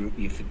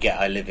 You forget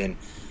I live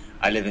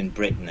in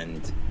Britain,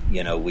 and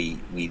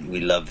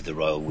we love the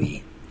royal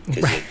we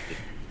because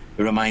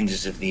it reminds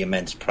us of the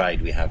immense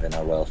pride we have in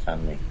our royal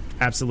family.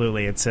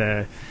 Absolutely, it's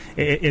a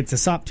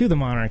sop to the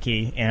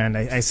monarchy, and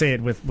I say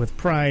it with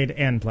pride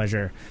and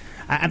pleasure.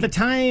 At the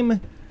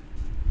time,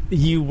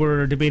 you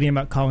were debating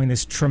about calling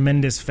this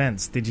Tremendous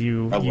Fence. Did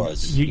you? I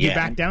was. You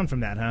backed down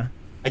from that, huh?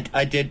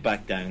 I did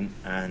back down,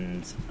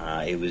 and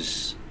it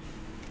was.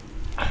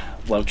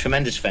 Well,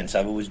 Tremendous Fence,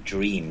 I've always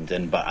dreamed,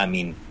 but I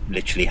mean,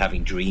 literally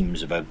having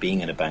dreams about being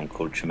in a band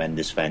called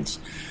Tremendous Fence.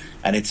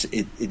 And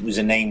it was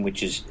a name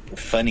which is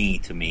funny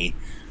to me,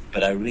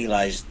 but I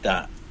realized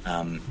that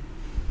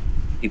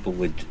people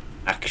would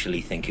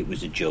actually think it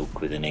was a joke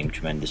with the name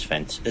Tremendous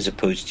Fence, as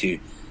opposed to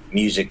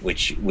music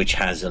which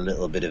has a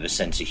little bit of a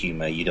sense of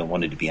humor. You don't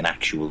want it to be an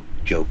actual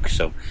joke.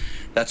 So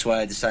that's why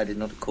I decided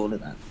not to call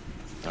it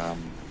that.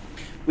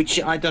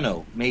 Which, I don't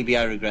know. Maybe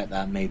I regret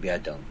that, maybe I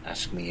don't.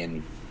 Ask me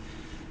in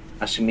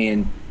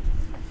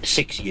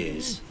 6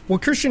 years. Well,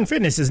 Christian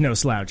fitness is no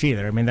slouch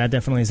either. I mean, that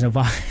definitely is an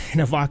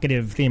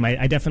evocative theme.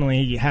 I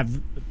definitely have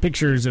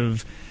pictures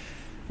of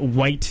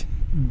white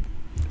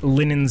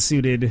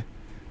linen-suited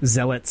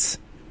zealots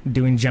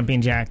doing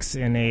jumping jacks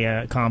in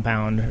a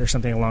compound or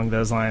something along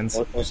those lines.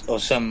 Or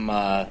some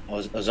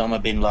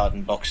Osama bin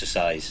Laden boxer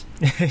size.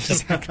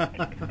 Exactly.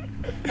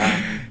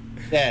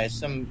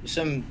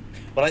 Some.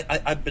 But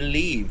I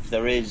believe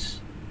there is.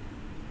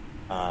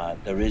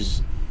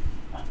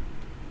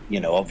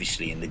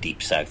 Obviously in the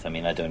deep south. I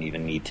mean, I don't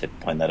even need to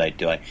point that out,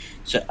 do I?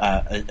 So,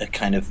 a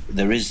kind of,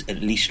 there is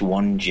at least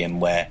one gym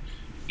where,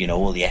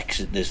 all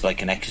there's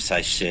like an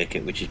exercise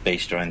circuit which is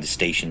based around the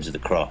Stations of the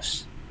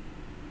Cross.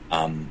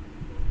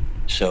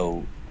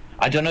 So,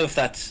 I don't know if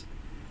that's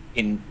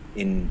in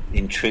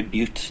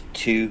tribute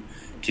to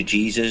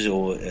Jesus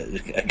or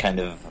a kind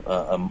of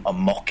a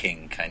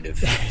mocking kind of.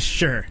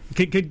 Sure,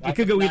 it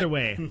could go either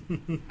way.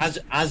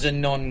 As a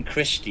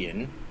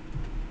non-Christian.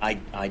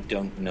 I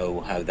don't know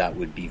how that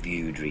would be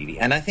viewed, really.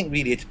 And I think,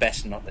 really, it's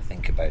best not to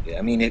think about it.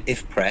 I mean,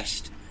 if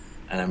pressed,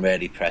 and I'm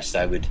rarely pressed,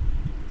 I would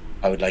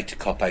like to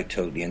cop out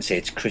totally and say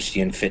it's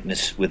Christian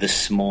fitness with a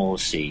small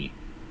c.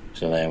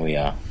 So there we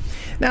are.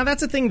 Now,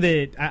 that's a thing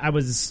that I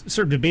was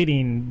sort of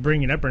debating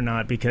bringing up or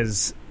not,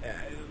 because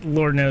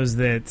Lord knows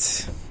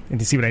that... And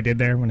you see what I did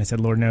there when I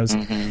said Lord knows?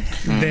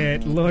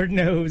 That Lord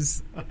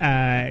knows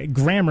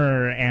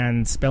grammar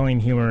and spelling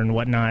humor and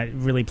whatnot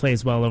really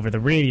plays well over the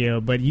radio,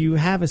 but you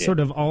have a sort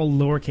of all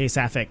lowercase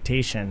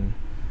affectation.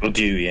 I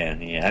do, yeah.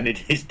 And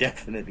it is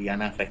definitely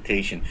an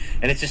affectation.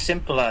 And it's as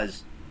simple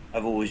as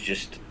I've always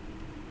just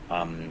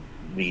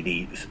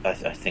really, I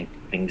think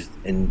things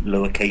in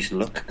lowercase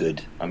look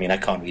good. I mean, I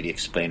can't really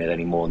explain it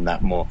any more than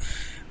that. More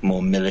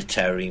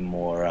military,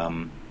 more...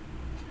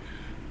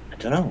 I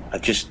don't know.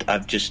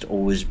 I've just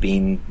always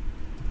been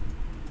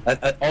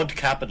odd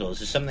capitals.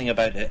 There's something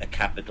about a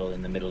capital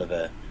in the middle of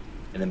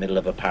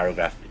a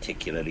paragraph,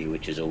 particularly,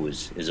 which is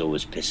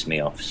always pissed me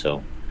off.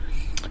 So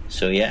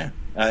yeah,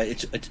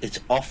 it's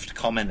oft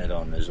commented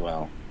on as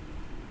well.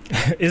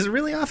 Is it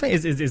really often?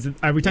 Is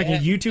are we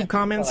talking YouTube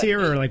comments here,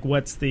 or like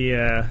what's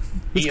the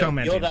who's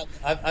commenting?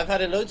 I've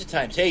had it loads of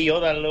times. Hey,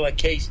 you're that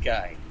lowercase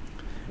guy.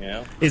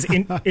 Is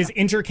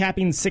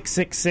intercapping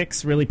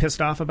 666 really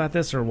pissed off about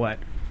this, or what?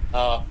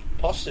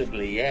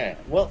 Possibly, yeah.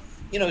 Well,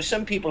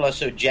 some people are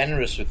so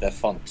generous with their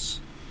fonts,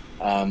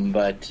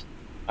 but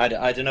I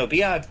don't know. But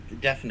yeah,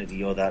 definitely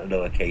you're that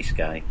lowercase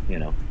guy,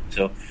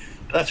 So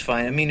that's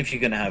fine. I mean, if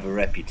you're going to have a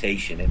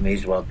reputation, it may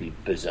as well be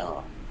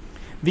bizarre.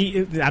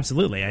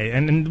 Absolutely.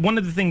 And one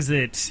of the things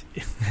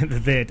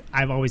that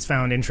I've always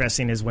found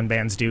interesting is when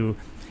bands do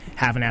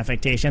have an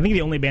affectation. I think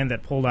the only band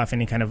that pulled off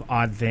any kind of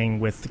odd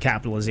thing with the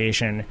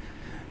capitalization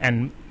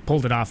and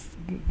pulled it off,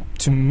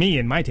 to me,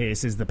 in my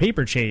taste, is the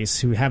Paper Chase,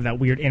 who have that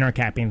weird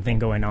intercapping thing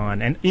going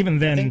on. And even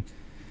then...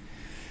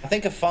 I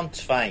think a font's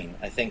fine.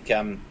 I think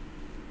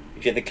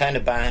if you're the kind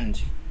of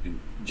band who,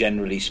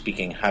 generally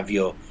speaking, have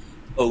your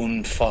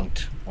own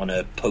font on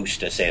a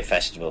poster, say a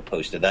festival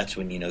poster, that's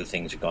when you know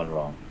things have gone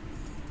wrong.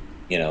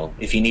 You know,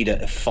 if you need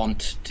a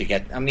font to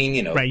get, I mean,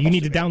 you know, right? You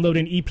need to download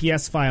an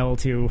EPS file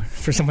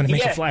for someone to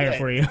make a flyer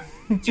for you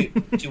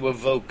to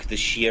evoke the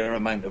sheer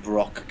amount of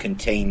rock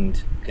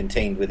contained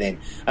within.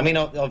 I mean,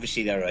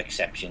 obviously there are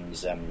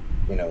exceptions.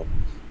 You know,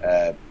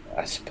 I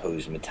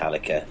suppose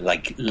Metallica,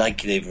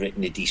 like they've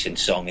written a decent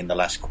song in the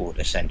last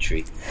quarter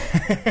century.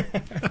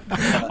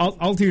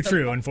 all too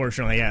true,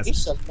 unfortunately. Yes,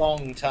 it's a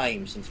long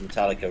time since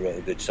Metallica wrote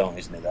a good song,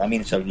 isn't it? I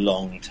mean, it's a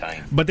long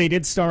time. But they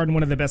did star in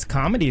one of the best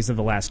comedies of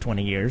the last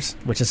 20 years,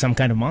 which is Some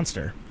Kind of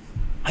Monster.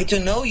 I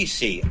don't know. You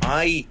see,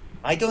 I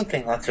don't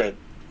think that's a.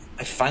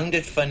 I found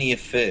it funny at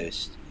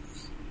first,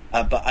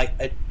 but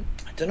I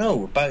don't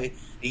know. About a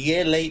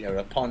year later,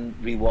 upon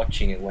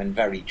rewatching it when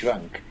very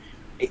drunk,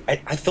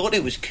 I thought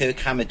it was Kirk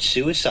Hammett's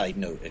suicide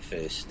note at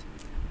first.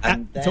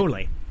 And then,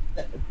 totally.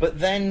 But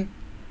then,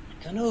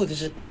 I don't know,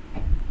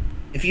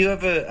 if you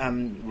ever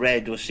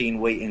read or seen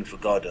Waiting for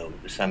Godot,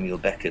 the Samuel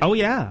Beckett. Oh,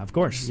 yeah, of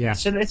course. Yeah.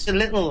 So it's a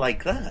little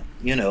like that.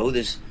 You know,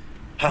 there's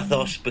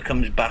pathos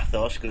becomes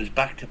bathos, goes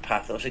back to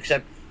pathos,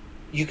 except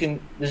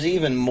there's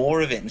even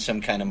more of it in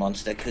Some Kind of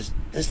Monster, because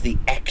there's the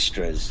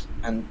extras,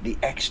 and the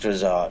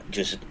extras are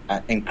just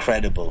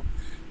incredible.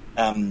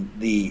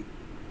 The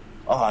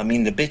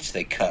bits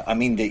they cut. I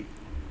mean, the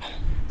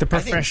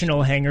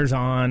professional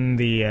hangers-on,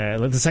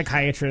 the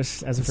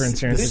psychiatrist, as for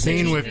instance. The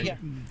scene with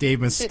Dave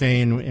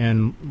Mustaine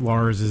and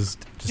Lars is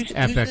just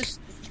epic.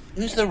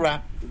 Who's the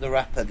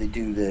rapper they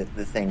do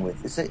the thing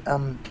with? Is it? I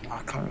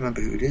can't remember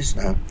who it is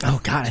now.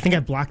 Oh God, I think I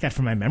blocked that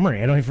from my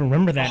memory. I don't even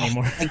remember that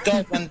anymore. My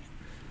God,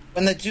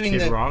 when they're doing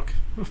Kid Rock,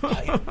 it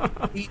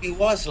really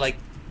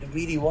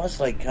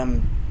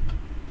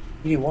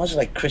was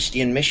like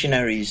Christian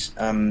missionaries.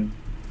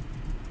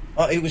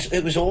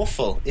 It was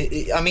awful.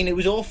 I mean, it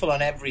was awful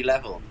on every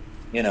level.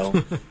 You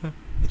know,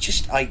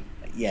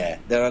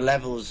 there are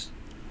levels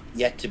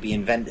yet to be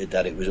invented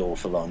that it was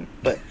awful on,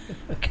 but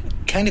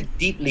kind of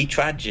deeply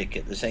tragic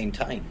at the same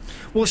time.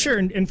 Well, sure,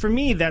 and for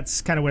me,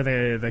 that's kind of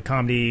where the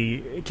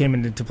comedy came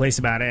into place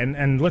about it.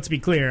 And let's be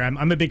clear,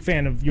 I'm a big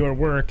fan of your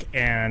work,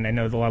 and I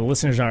know that a lot of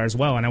listeners are as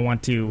well, and I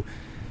want to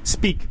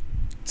speak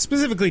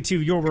specifically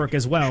to your work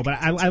as well.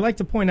 But I like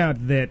to point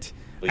out that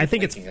I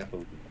think it's...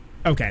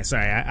 Okay,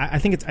 sorry. I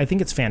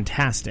think it's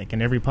fantastic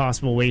in every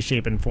possible way,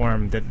 shape, and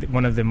form. That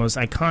one of the most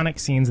iconic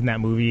scenes in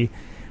that movie,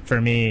 for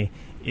me,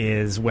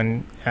 is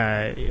when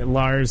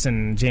Lars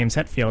and James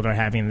Hetfield are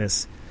having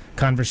this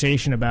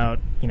conversation about,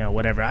 you know,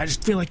 whatever. I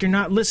just feel like you're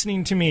not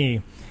listening to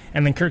me,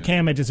 and then Kirk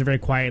Hammett just very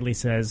quietly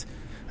says,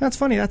 "That's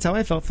funny. That's how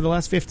I felt for the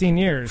last 15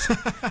 years,"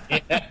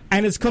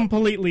 and it's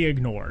completely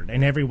ignored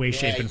in every way,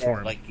 shape, and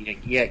form.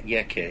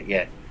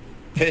 Kurt.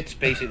 Kurt's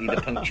basically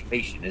the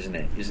punctuation,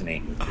 isn't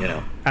he? You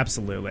know.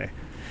 Absolutely.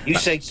 You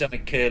say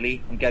something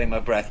curly, I'm getting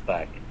my breath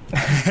back.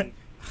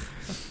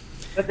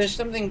 But there's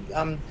something.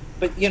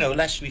 But you know,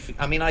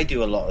 I mean, I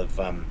do a lot of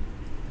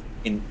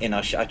in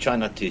our. I try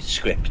not to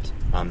script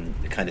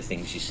the kind of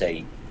things you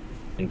say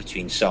in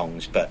between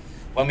songs, but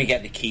when we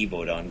get the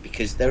keyboard on,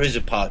 because there is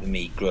a part of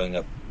me growing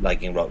up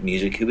liking rock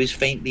music who is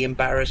faintly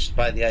embarrassed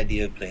by the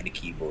idea of playing a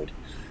keyboard.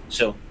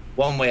 So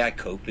one way I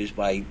cope is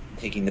by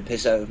taking the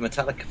piss out of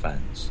Metallica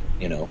fans.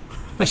 You know,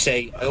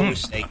 I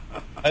always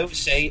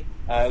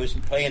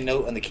play a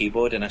note on the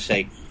keyboard, and I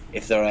say,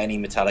 if there are any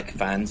Metallica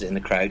fans in the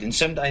crowd, and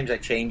sometimes I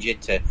change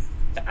it to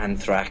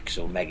Anthrax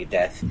or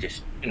Megadeth,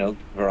 just, you know,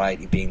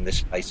 variety being the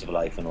spice of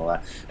life and all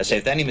that. I say,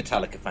 if there are any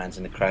Metallica fans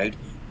in the crowd,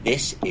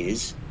 this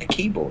is a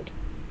keyboard.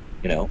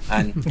 You know,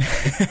 and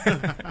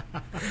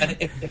and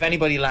if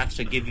anybody laughs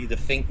or give you the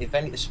finger,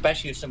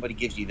 especially if somebody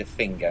gives you the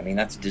finger, I mean,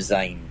 that's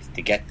designed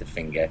to get the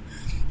finger.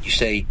 You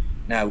say,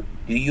 now,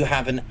 do you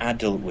have an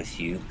adult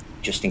with you,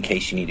 just in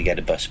case you need to get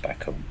a bus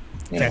back home?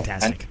 You know?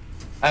 Fantastic.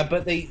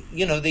 But they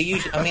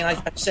usually, I mean,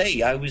 I'd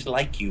say I was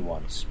like you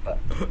once, but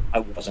I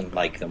wasn't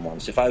like them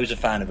once. If I was a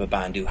fan of a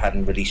band who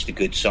hadn't released a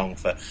good song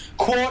for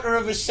quarter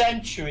of a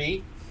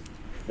century,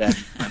 then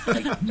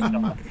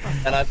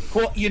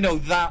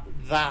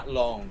that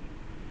long.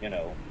 You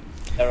know,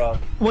 there are.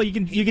 Well,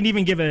 you can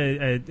even give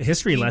a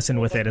history lesson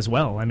with it as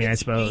well. I mean, I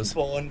suppose.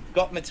 Born,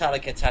 got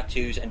Metallica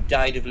tattoos, and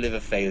died of liver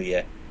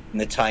failure in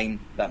the time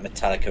that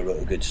Metallica wrote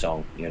a good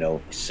song. You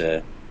know, it's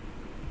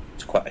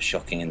quite a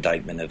shocking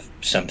indictment of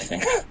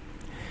something.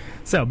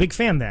 So, big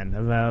fan then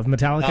of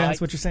Metallica. That's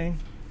what you're saying.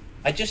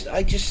 I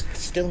just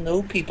still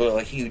know people who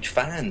are huge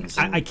fans.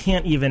 I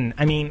can't even.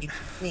 I mean,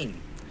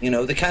 you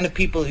know, the kind of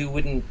people who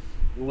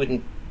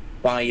wouldn't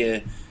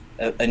buy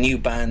a new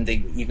band,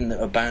 even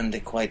a band they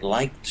quite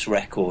liked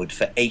record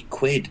for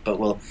 £8, but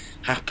will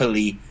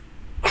happily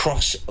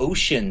cross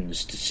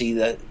oceans to see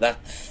that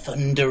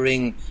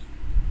thundering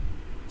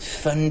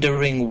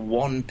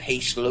one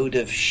pace load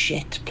of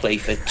shit play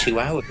for 2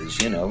 hours.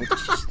 You know.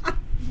 Just...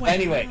 Wow.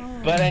 Anyway,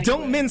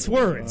 don't mince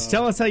words.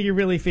 Tell us how you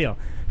really feel.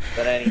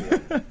 But anyway,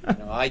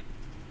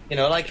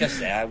 like I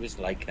say, I was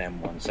like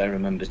them once. I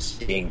remember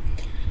seeing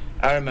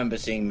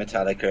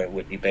Metallica at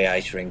Whitney Bay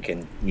Ice Rink,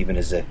 and even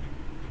as a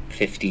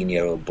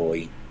 15-year-old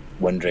boy,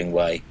 wondering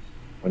why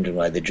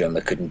the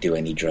drummer couldn't do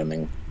any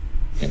drumming.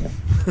 You know?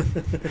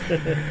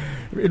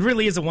 It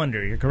really is a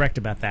wonder. You're correct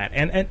about that.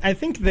 And I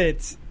think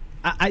that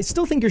I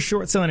still think you're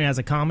short-selling it as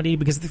a comedy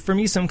because for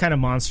me, Some Kind of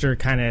Monster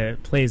kind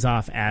of plays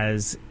off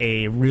as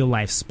a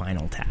real-life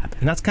Spinal Tap.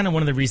 And that's kind of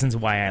one of the reasons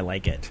why I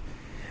like it.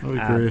 I would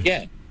agree.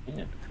 Yeah.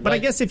 But I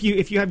guess if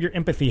you have your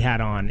empathy hat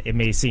on, it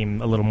may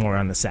seem a little more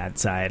on the sad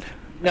side.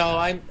 No,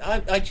 I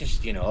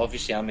just,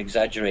 obviously I'm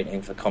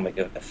exaggerating for comic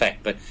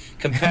effect, but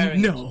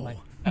comparing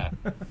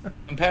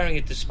comparing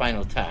it to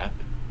Spinal Tap,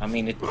 I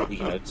mean,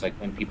 it's like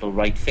when people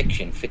write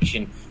fiction.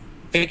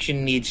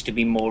 Fiction needs to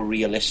be more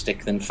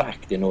realistic than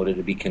fact in order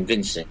to be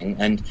convincing,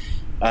 and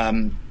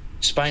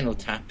Spinal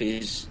Tap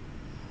is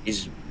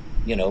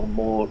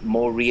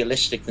more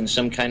realistic than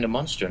Some Kind of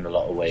Monster in a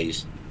lot of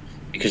ways,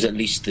 because at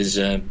least there's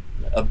a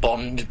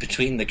bond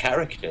between the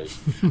characters.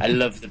 I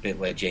love the bit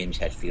where James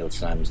Hetfield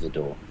slams the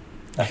door.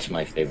 That's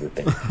my favourite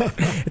bit.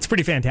 It's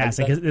pretty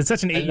fantastic. It's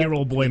such an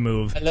 8-year-old boy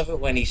move. I love it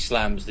when he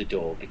slams the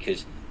door,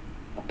 because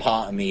a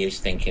part of me is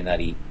thinking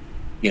that he's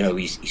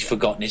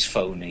forgotten his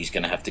phone and he's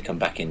going to have to come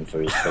back in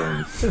for his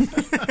phone.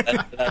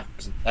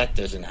 that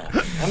doesn't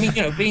happen. I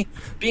mean,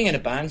 being in a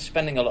band,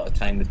 spending a lot of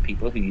time with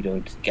people who you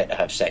don't get to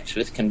have sex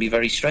with can be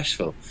very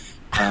stressful.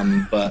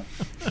 To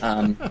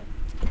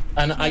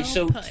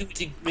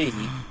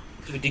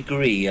a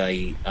degree,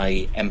 I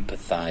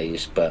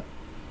empathise, but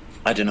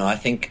I don't know. I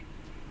think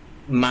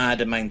mad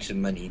amounts of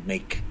money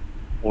make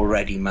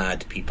already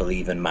mad people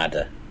even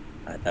madder.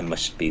 That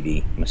must be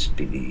the.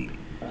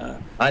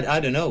 I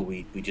don't know.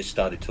 We just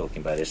started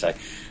talking about this.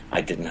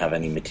 I didn't have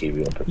any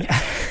material prepared.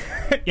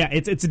 Yeah,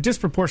 it's a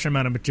disproportionate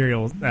amount of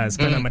material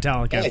spent on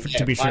Metallica,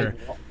 to be sure.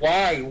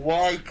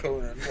 Why,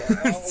 Conan?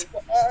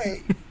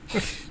 Why?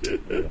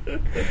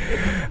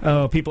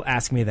 Oh, people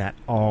ask me that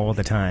all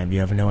the time. You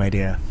have no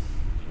idea.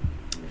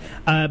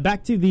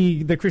 Back to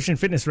the Christian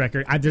fitness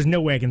record. There's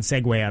no way I can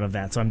segue out of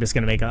that, so I'm just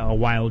going to make a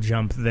wild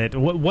jump. That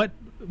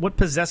what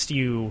possessed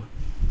you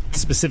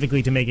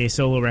specifically to make a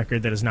solo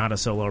record that is not a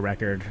solo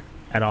record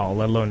at all,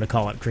 let alone to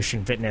call it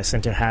Christian fitness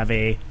and to have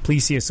a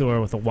plesiosaur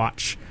with a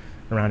watch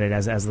around it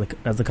as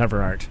the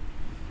cover art?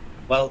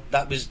 Well,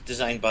 that was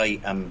designed by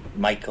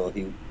Michael,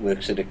 who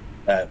works at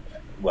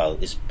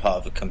is part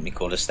of a company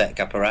called Aesthetic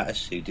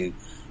Apparatus, who do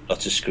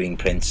lots of screen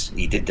prints.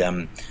 He did.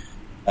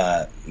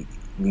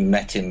 We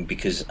met him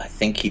because I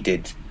think he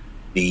did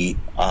the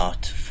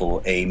art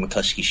for a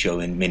McCluskey show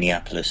in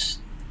Minneapolis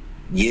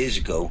years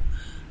ago,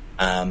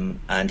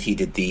 and he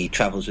did the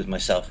Travels with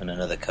Myself and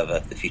another cover,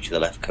 the Future of the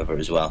Left cover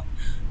as well.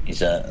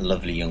 He's a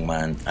lovely young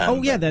man.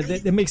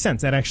 That makes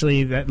sense.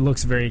 That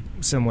looks very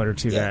similar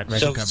to that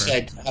record cover. So he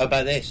said, "How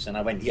about this?" And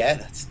I went, "Yeah,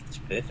 that's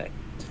perfect."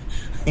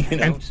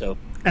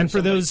 And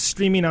for those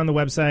streaming on the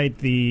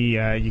website,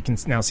 you can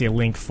now see a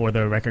link for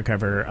the record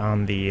cover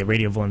on the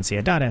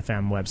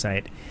RadioValencia.fm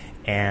website,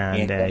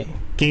 and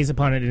gaze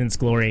upon it in its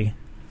glory.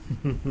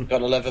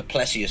 Gotta love a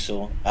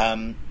plesiosaur.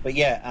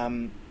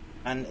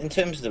 And in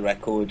terms of the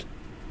record,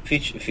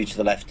 Future of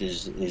the Left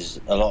is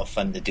a lot of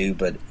fun to do,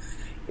 but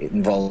it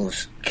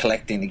involves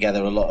collecting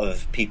together a lot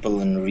of people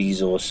and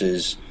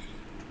resources,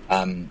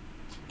 and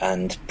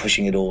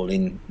pushing it all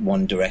in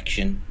one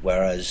direction.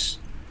 Whereas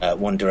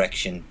One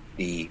Direction,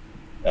 in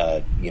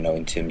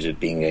terms of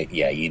being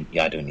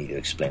I don't need to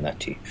explain that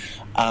to you.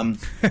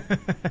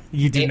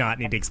 You do not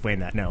need to explain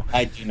that, no.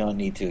 I do not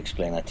need to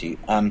explain that to you.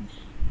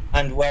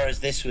 And whereas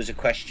this was a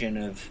question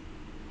of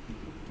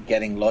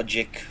getting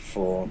Logic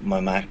for my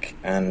Mac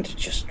and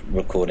just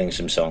recording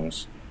some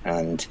songs,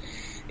 and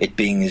it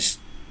being as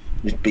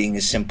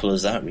simple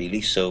as that,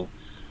 really. So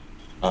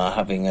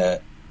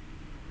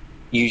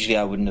usually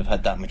I wouldn't have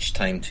had that much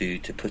time to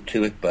put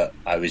to it, but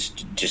I was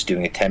just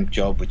doing a temp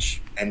job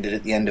which ended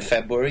at the end of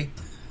February.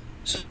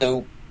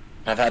 So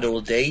I've had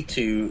all day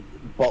to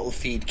bottle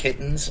feed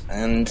kittens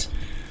and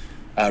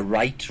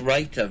write.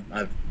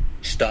 I've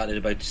started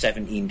about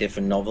 17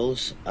 different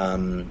novels,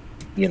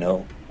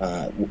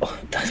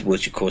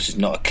 which of course is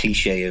not a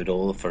cliche at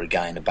all for a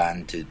guy in a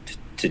band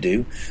to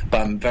do.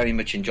 But I'm very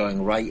much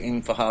enjoying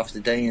writing for half the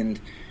day and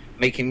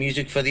making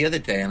music for the other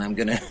day, and I'm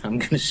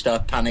gonna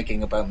start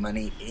panicking about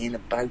money in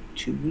about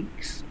 2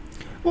 weeks.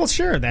 Well,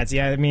 sure.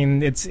 I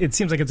mean, it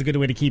seems like it's a good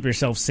way to keep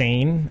yourself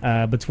sane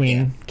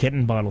between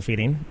kitten bottle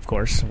feeding, of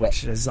course,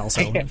 which is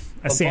also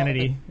a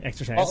sanity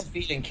exercise. Bottle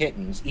feeding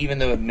kittens, even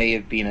though it may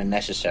have been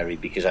unnecessary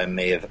because I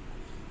may have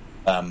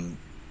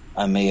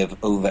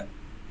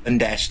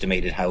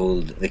underestimated how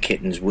old the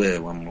kittens were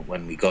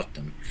when we got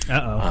them.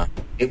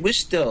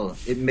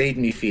 It made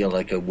me feel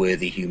like a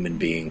worthy human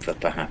being for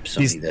perhaps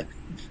only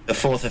the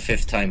fourth or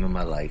fifth time in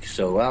my life.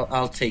 So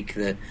I'll take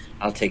that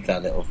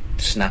little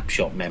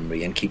snapshot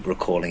memory and keep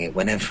recalling it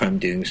whenever I'm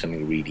doing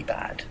something really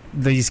bad.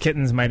 These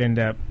kittens might end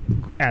up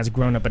as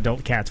grown-up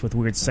adult cats with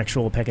weird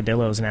sexual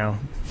peccadillos now.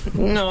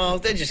 No,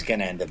 they're just going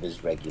to end up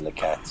as regular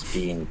cats,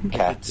 being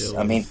cats.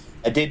 I mean,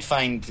 I did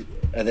find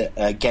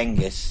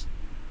Genghis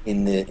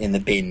in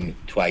the bin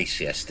twice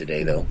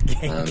yesterday, though.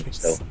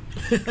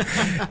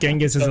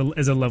 Genghis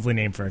is a lovely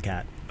name for a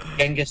cat.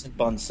 Genghis and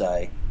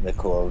Bonsai, they're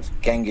called.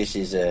 Genghis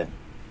is a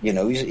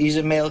he's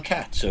a male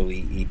cat, so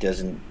he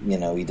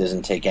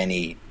doesn't take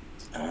any,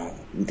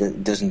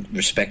 doesn't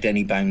respect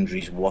any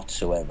boundaries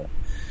whatsoever.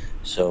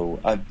 So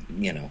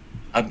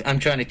I'm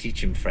trying to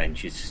teach him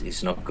French.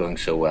 It's not going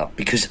so well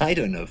because I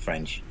don't know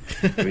French.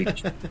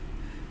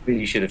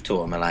 Really should have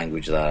taught him a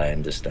language that I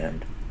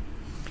understand.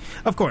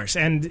 Of course,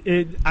 and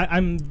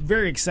I'm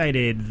very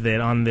excited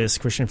that on this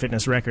Christian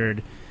Fitness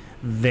record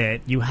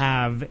that you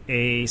have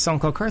a song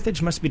called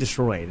Carthage Must Be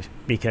Destroyed,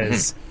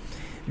 because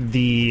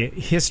the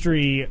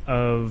history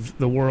of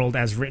the world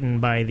as written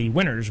by the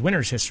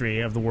winner's history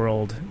of the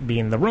world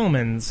being the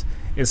Romans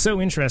is so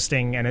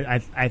interesting, and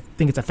I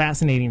think it's a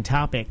fascinating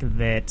topic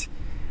that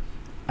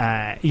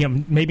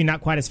maybe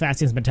not quite as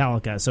fast as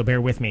Metallica, so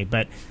bear with me,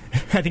 but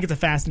I think it's a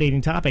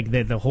fascinating topic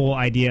that the whole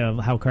idea of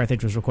how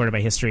Carthage was recorded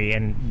by history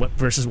and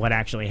versus what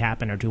actually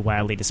happened are two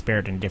wildly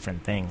disparate and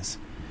different things.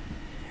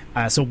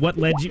 So what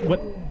led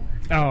you...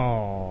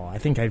 Oh, I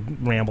think I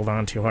rambled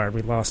on too hard.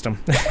 We lost him.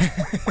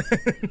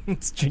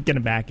 Let's get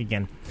him back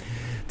again.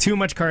 Too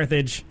much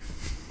Carthage.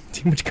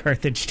 Too much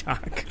Carthage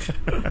talk.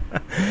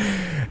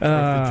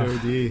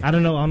 I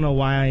don't know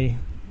why...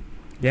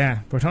 Yeah,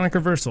 Protonic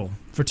reversal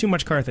for too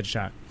much Carthage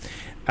talk.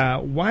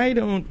 Why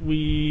don't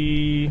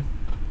we...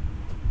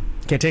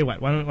 Okay, tell you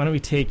what. Why don't we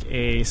take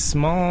a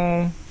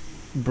small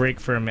break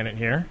for a minute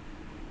here,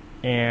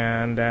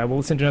 and we'll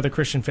listen to another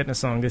Christian Fitness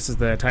song. This is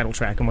the title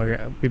track, and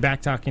we'll be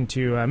back talking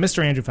to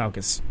Mr. Andrew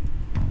Falkous.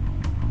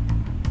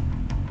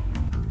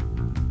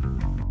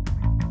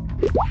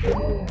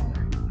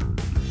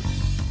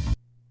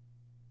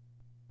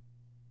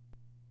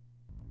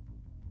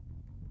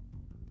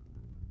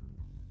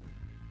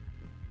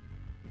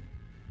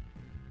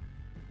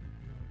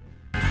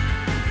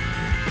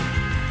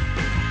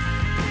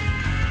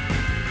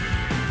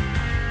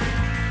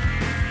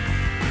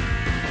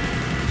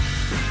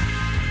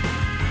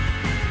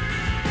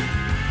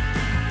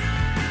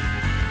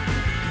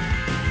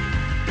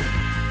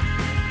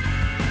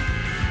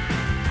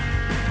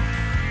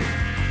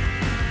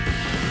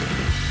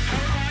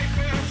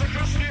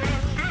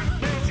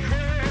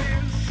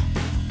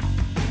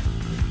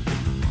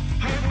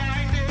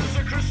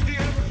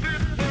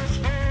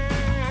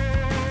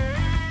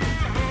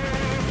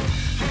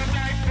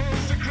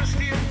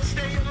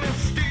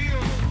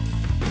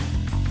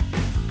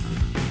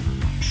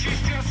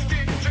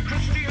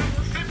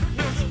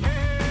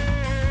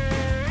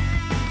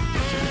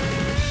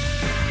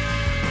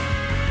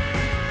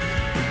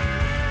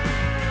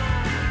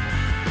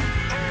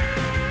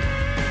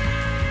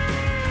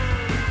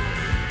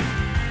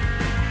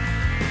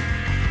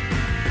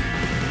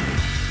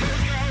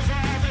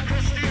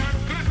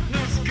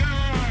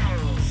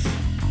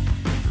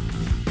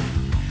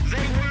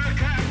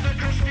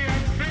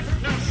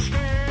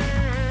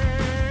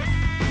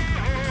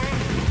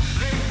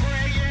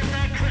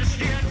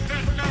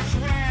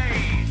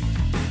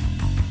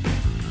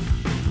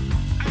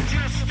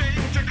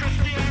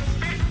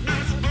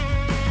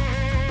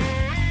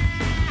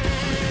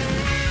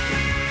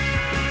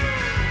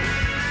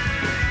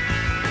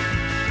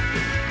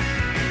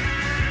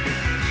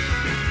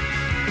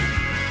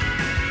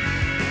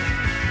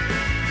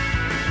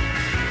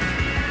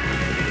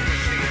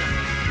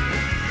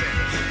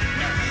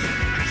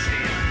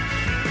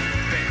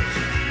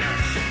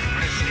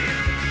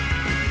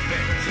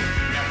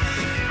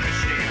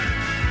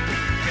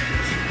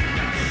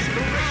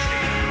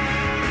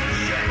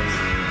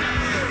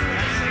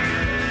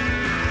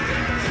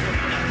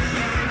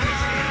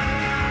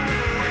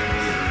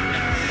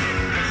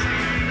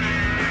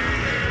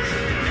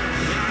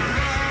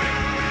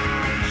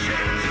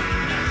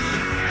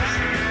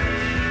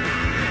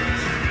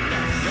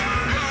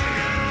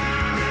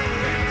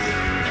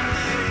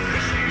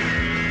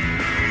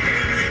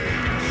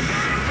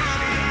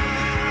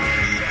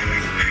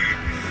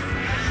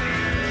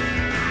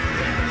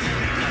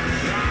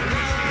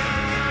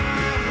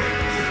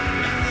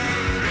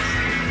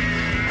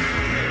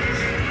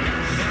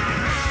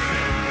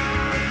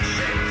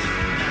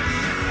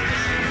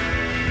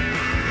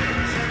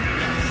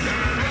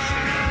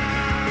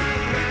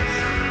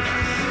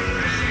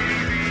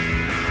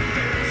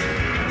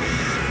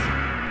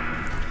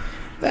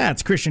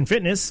 That's Christian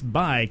Fitness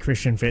by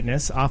Christian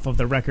Fitness off of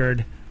the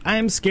record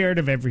I'm Scared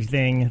of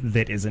Everything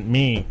That Isn't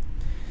Me.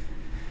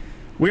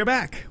 We're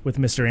back with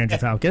Mr. Andrew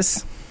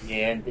Falkous.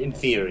 Yeah, in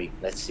theory.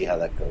 Let's see how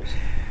that goes.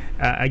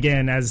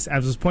 Again, as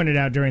was pointed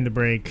out during the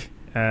break,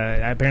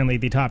 apparently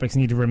the topics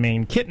need to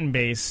remain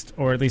kitten-based,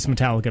 or at least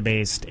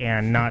Metallica-based,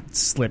 and not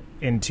slip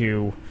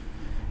into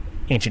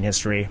ancient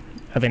history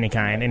of any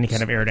kind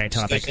of erudite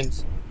topic.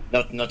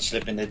 Not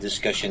slip into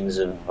discussions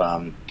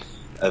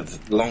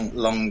of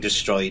long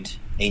destroyed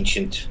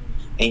ancient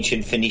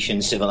Phoenician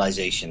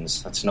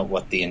civilizations. That's not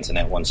what the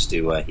internet wants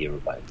to hear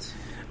about.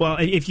 Well,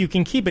 if you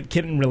can keep it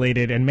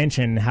kitten-related and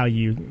mention how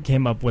you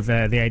came up with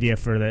the idea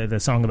for the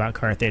song about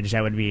Carthage,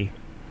 that would be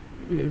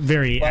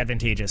very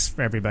advantageous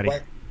for everybody.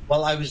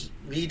 Well, I was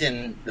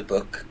reading the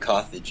book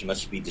Carthage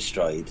Must Be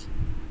Destroyed,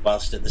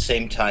 whilst at the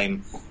same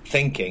time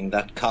thinking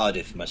that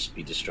Cardiff must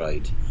be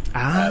destroyed.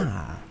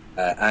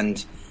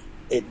 And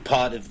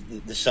part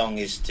of the song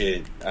is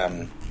to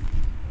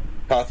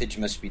Carthage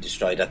must be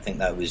destroyed. I think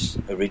that was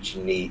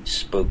originally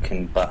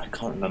spoken, but I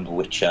can't remember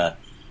which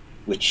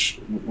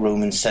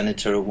Roman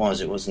senator it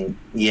was. It wasn't.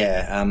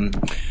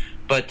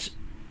 But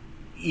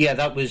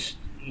that was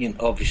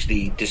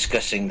obviously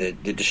discussing the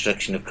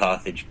destruction of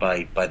Carthage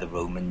by the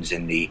Romans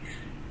in the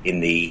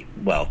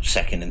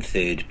Second and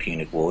Third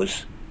Punic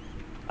Wars.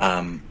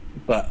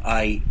 But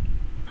I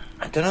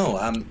don't know.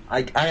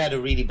 I had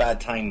a really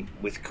bad time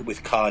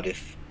with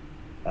Cardiff,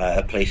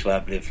 a place where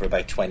I've lived for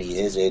about 20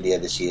 years. Earlier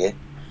this year,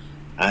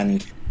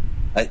 and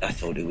I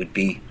thought it would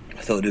be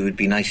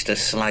nice to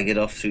slag it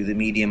off through the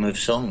medium of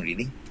song.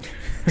 Really,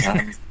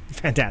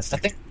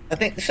 fantastic. I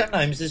think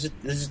sometimes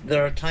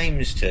there are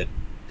times to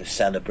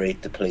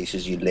celebrate the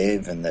places you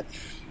live and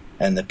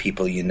the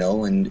people you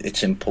know, and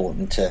it's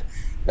important to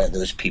let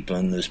those people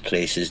and those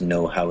places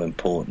know how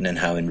important and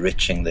how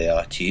enriching they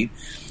are to you.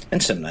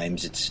 And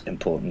sometimes it's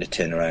important to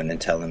turn around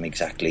and tell them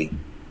exactly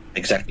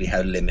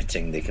how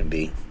limiting they can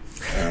be.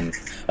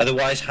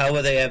 Otherwise, how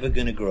are they ever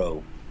going to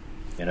grow?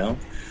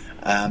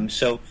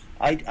 So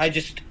I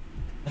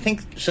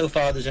think so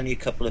far there's only a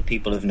couple of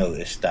people have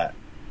noticed that,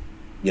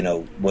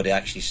 what they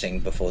actually sing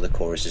before the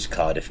chorus is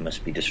Cardiff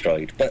must be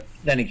destroyed. But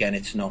then again,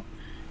 it's not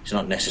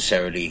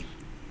necessarily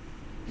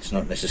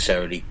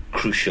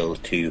crucial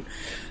to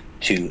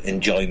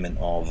enjoyment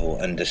of or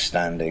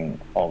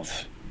understanding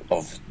of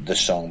the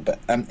song. But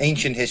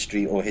ancient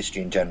history or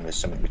history in general is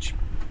something which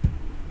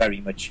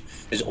very much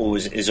is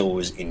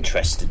always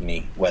interested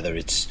me, whether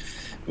it's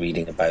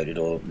reading about it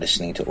or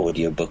listening to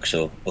audiobooks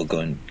or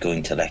going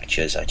to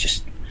lectures. I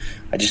just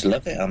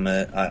love it.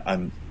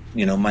 I'm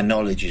my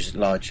knowledge is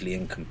largely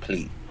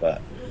incomplete, but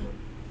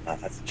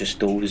I've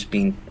just always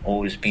been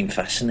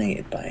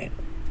fascinated by it.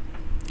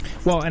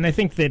 Well, and I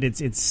think that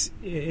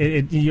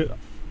you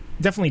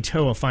definitely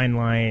toe a fine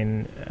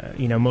line.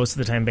 Most of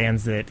the time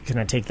bands that kind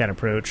of take that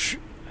approach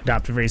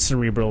adopt a very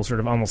cerebral, sort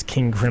of almost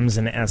King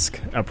Crimson-esque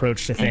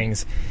approach to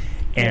things,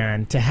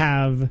 and to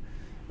have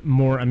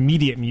more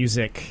immediate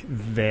music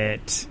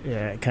that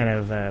kind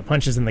of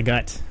punches in the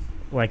gut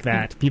like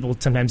that. People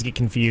sometimes get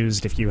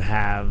confused if you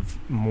have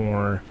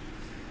more,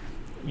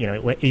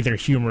 either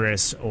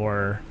humorous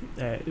or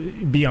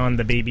beyond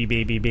the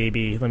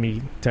baby, let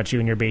me touch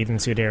you in your bathing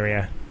suit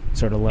area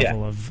sort of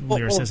level of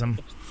lyricism.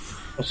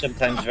 Or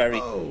sometimes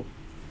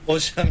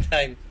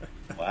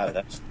wow,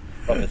 that's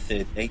proper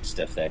third date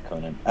stuff there,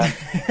 Conan.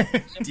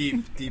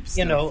 Deep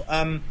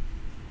stuff.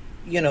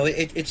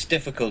 It's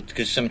difficult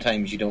because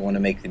sometimes you don't want to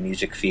make the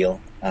music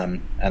feel,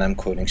 and I'm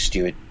quoting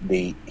Stuart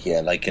Lee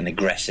here, like an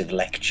aggressive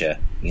lecture,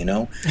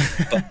 but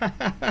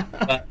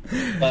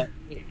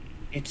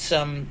it's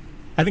I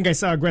think I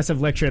saw aggressive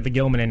lecture at the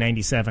Gilman in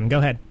 '97. Go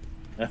ahead.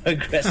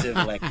 Aggressive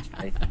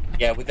lecture,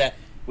 yeah, with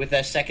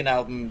their second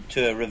album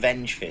to a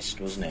Revenge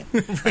Fist, wasn't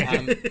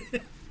it?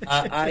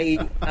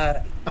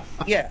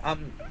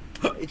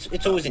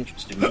 It's always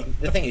interested me.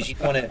 The thing is, you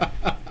don't want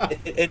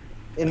to.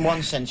 In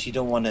one sense, you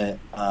don't want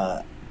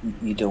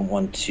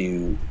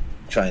to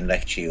try and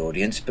lecture your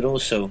audience, but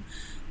also,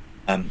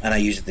 and I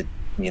use the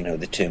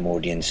term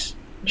audience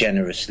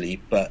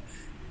generously, but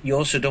you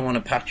also don't want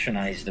to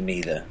patronize them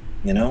either.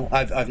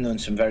 I've known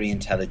some very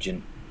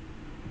intelligent,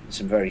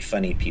 some very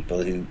funny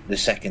people who, the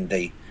second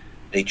they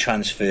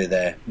transfer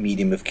their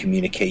medium of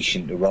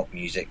communication to rock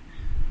music,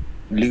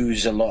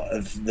 lose a lot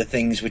of the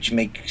things which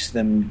makes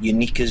them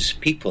unique as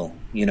people.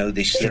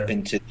 They slip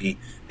into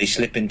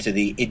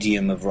the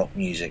idiom of rock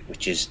music,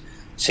 which is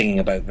singing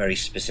about very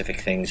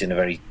specific things in a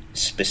very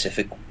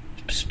specific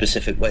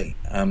way.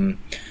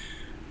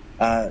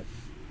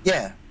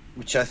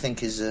 Which I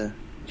think is a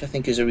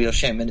real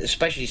shame, and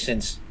especially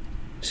since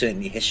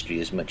certainly history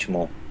is much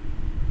more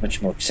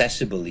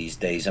accessible these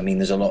days. I mean,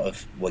 there's a lot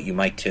of what you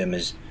might term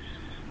as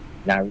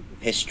narrative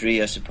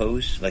history, I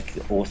suppose, like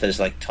authors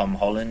like Tom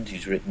Holland,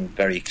 who's written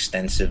very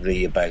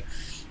extensively about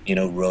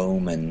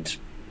Rome and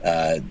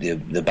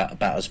the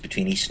battles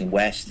between East and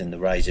West and the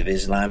rise of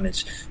Islam.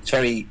 It's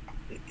very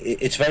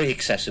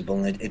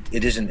accessible, and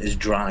it isn't as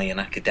dry and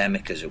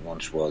academic as it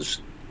once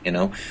was.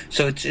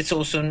 So it's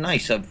also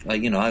nice.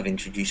 I've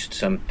introduced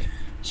some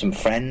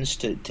friends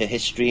to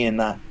history in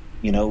that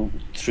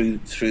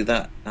through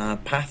that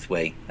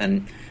pathway,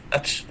 and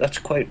that's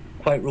quite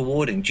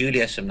rewarding.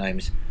 Julia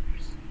sometimes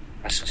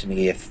asks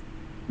me if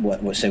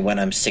when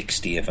I'm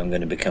 60 if I'm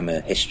going to become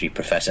a history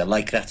professor.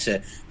 Like that's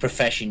a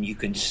profession you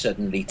can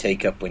suddenly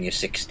take up when you're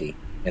 60.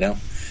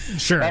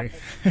 Sure. I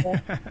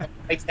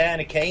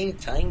came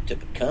time to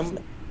become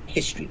a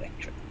history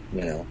lecturer.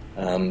 No,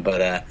 I'm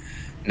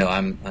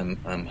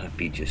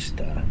happy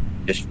just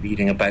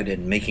reading about it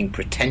and making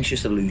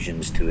pretentious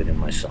allusions to it in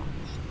my songs.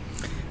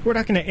 We're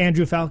talking to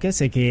Andrew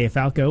Falkous, a.k.a.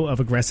 Falco of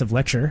Aggressive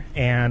Lecture,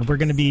 and we're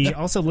going to be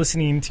also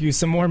listening to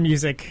some more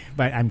music,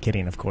 but I'm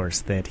kidding, of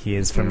course, that he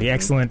is from the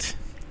excellent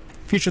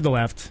Future of the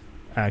Left.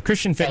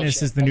 Christian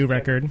Fitness is the new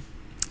record.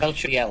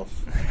 Culture Elf.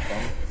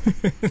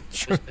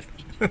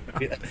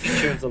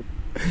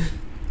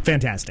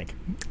 Fantastic.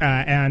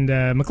 And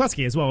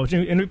McCluskey as well.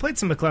 And we played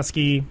some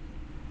McCluskey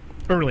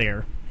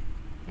earlier.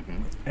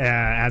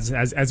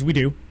 as we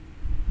do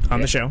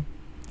on the show,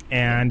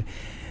 and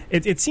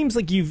it seems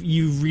like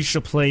you've reached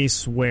a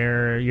place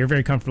where you're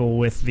very comfortable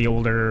with the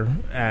older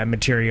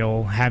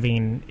material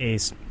having a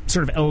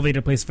sort of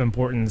elevated place of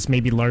importance,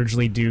 maybe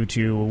largely due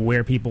to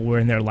where people were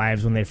in their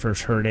lives when they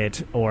first heard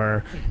it,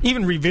 or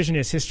even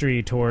revisionist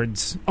history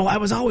towards, I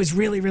was always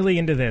really, really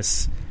into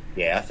this.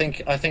 Yeah, I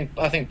think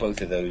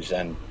both of those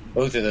and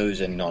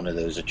none of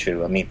those are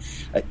true. I mean,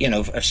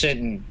 a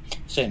certain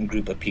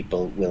group of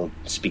people will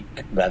speak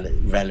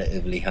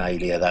relatively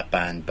highly of that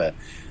band, but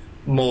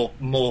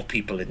more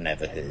people had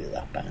never heard of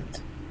that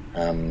band.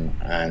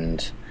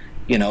 And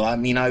I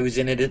mean, I was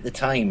in it at the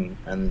time,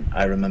 and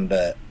I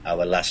remember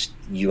our last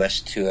US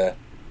tour.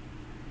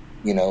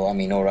 I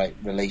mean, all right,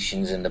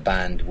 relations in the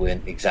band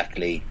weren't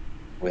exactly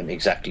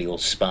all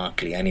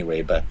sparkly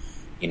anyway, but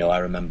I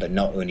remember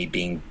not only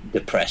being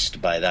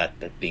depressed by that,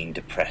 but being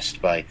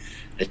depressed by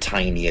the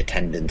tiny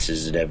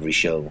attendances at every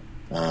show.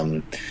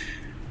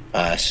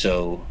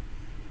 So,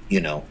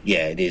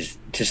 it is,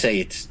 to say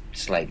it's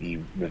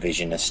slightly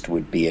revisionist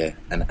would be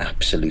an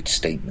absolute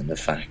statement of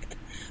fact.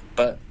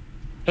 But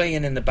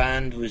playing in the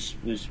band was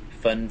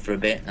fun for a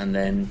bit, and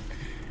then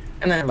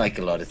like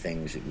a lot of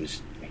things, it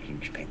was a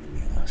huge pain in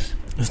the ass.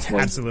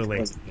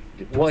 Absolutely.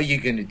 What are you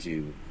going to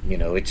do?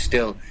 It's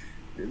still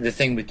the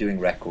thing with doing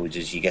records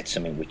is you get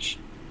something which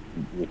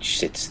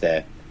sits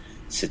there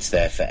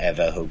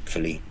forever,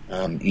 hopefully.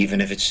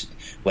 Even if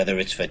whether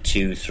it's for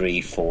 2,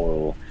 3, 4,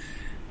 or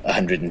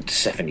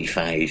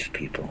 175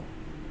 people.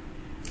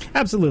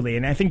 Absolutely,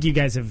 and I think you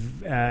guys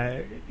have,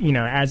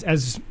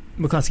 as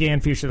McCluskey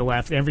and Future to the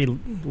Left, every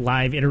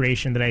live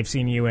iteration that I've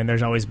seen you in,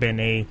 there's always been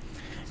a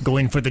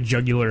going for the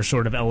jugular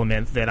sort of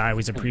element that I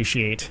always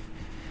appreciate.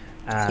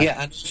 And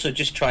also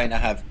just trying to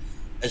have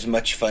as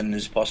much fun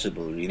as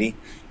possible. Really,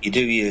 you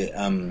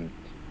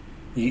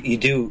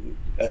do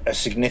a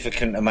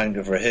significant amount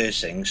of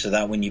rehearsing so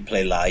that when you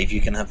play live,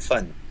 you can have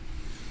fun.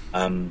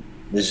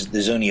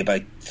 There's only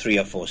about 3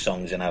 or 4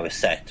 songs in our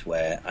set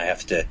where I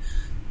have to,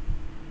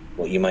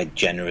 what you might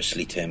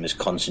generously term as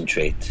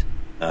concentrate,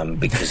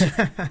 because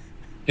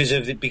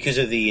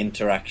of the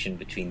interaction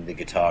between the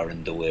guitar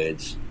and the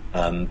words.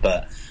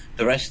 But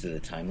the rest of the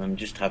time, I'm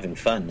just having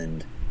fun.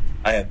 And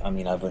I've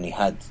only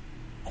had,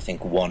 I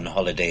think, 1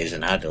 holiday as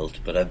an adult,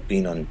 but I've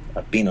been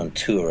on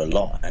tour a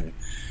lot, and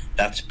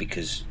that's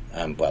because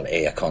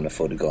A, I can't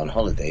afford to go on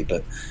holiday,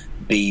 but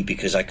B,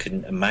 because I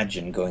couldn't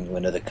imagine going to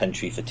another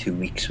country for 2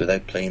 weeks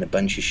without playing a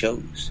bunch of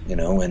shows,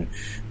 and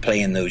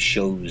playing those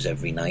shows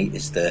every night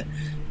is the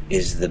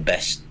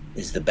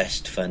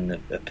best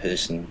fun a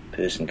person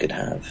could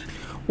have.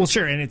 Well,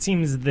 sure, and it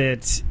seems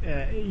that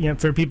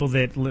for people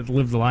that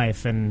live the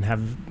life and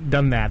have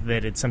done that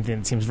it's something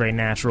that seems very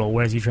natural.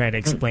 Whereas you try to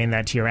explain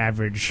that to your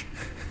average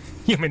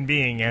human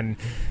being, and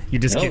you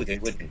just they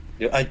wouldn't.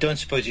 I don't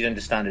suppose you'd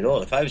understand it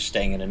all. If I was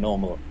staying in a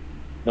normal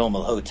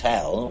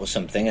hotel or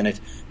something, and at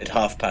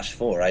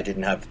 4:30 I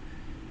didn't have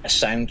a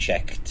sound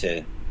check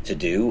to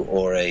do,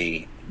 or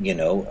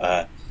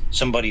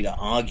somebody to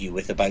argue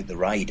with about the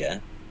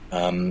rider,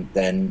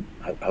 then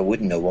I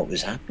wouldn't know what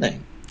was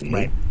happening.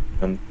 Right.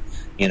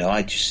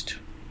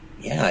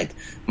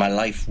 My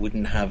life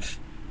wouldn't have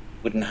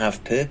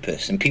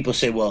purpose. And people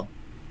say, well,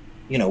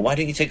 why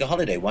don't you take a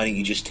holiday? Why don't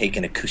you just take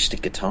an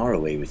acoustic guitar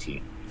away with you?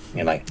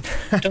 You're like,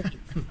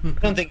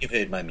 don't think you've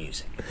heard my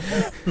music.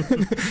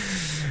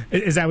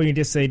 Is that what you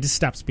just say? Just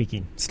stop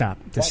speaking. Stop.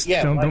 Just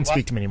don't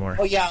speak to me anymore.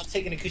 Oh yeah, I'll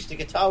take an acoustic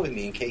guitar with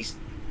me in case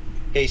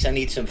I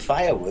need some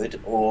firewood,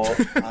 or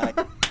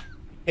in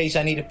case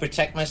I need to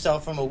protect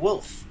myself from a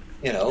wolf.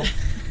 In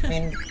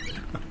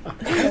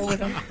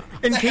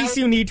case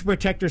you need to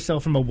protect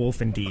yourself from a wolf,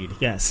 indeed.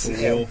 Yes.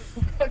 Wolf.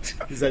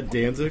 Is that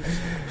Danzig?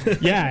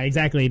 Yeah,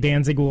 exactly.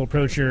 Danzig will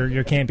approach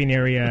your camping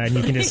area, and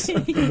you can just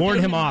ward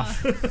him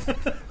off.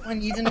 I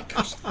need an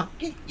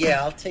acoustic.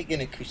 Yeah, I'll take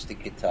an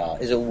acoustic guitar.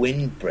 Is a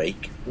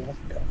windbreak? What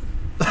the?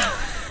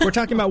 We're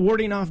talking about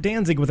warding off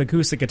Danzig with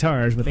acoustic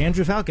guitars with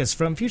Andrew Falkous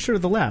from Future to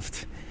the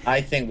Left. I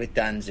think with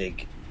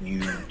Danzig,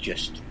 you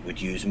just would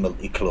use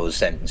multi-clause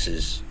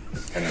sentences,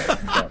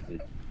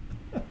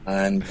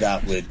 and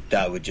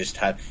that would just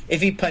have.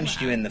 If he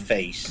punched you in the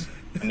face,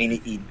 I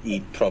mean,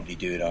 he'd probably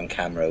do it on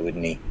camera,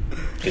 wouldn't he?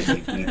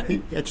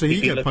 Actually,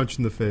 he got punched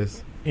in the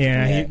face.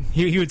 Yeah.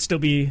 He would still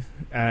be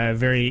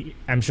very,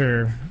 I'm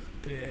sure,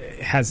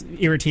 has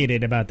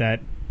irritated about that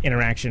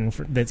interaction.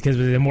 That's because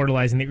it was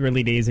immortalizing the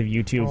early days of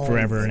YouTube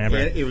forever and ever.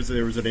 Yeah,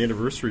 there was an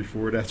anniversary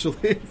for it,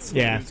 actually.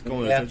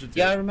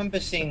 I remember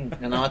seeing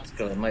an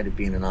article. It might have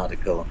been an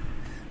article.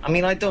 I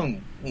mean, I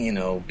don't,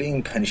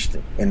 being punched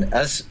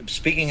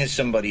speaking as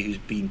somebody who's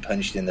been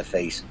punched in the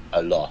face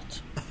a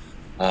lot,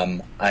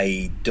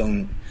 I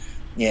don't,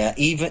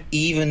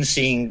 even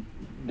seeing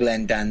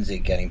Glenn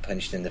Danzig getting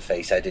punched in the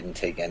face, I didn't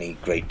take any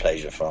great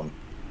pleasure from,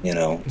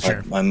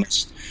 Sure.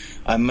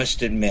 I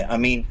must admit, I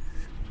mean,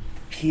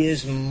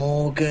 Piers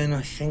Morgan,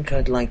 I think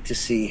I'd like to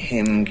see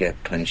him get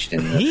punched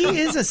in the face. He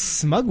is a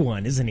smug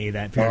one, isn't he,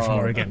 that Piers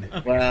Morgan?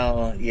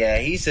 Well, yeah,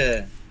 he's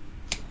a...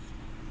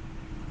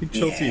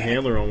 Chelsea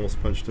Handler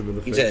almost punched him in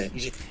the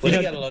face. He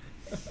got a lot.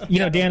 You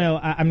know, Dano,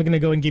 I'm going to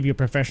go and give you a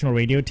professional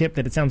radio tip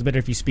that it sounds better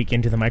if you speak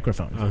into the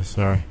microphone. Oh,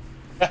 sorry.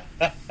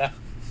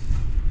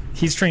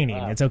 He's training.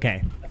 It's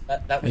okay.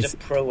 That was a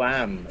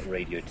pro-am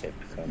radio tip,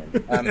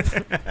 Conan.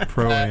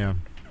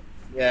 Pro-am.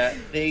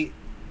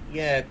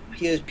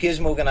 Piers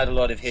Morgan had a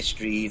lot of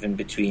history even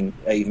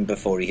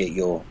before he hit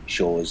your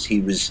shores.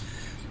 He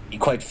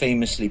quite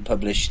famously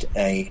published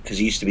because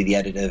he used to be the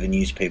editor of a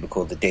newspaper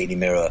called the Daily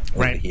Mirror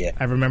over here.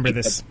 I remember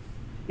this.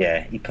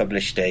 He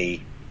published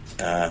a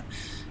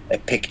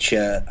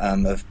picture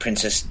of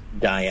Princess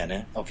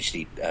Diana,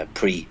 obviously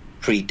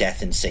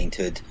pre-death and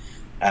sainthood,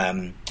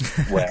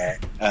 where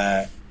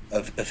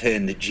of her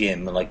in the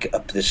gym, like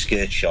up the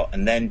skirt shot,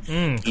 and then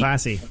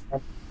classy.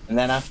 And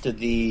then after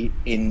the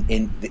in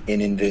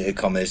inverted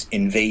commas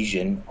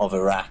invasion of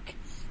Iraq,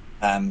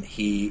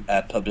 he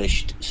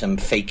published some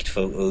faked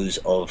photos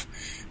of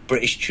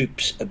British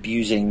troops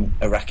abusing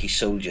Iraqi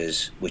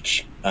soldiers,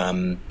 which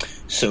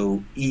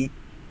so he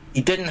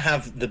didn't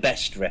have the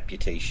best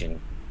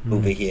reputation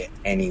over here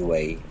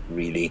anyway,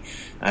 really,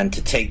 and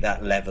to take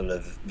that level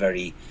of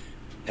very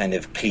kind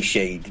of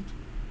cliched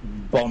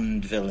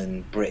Bond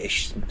villain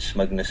British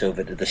smugness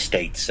over to the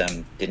States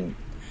didn't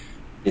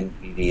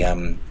really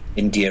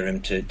endear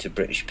him to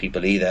British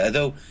people either.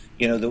 Although,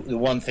 you know, the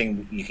one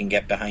thing you can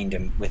get behind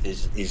him with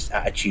his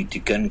attitude to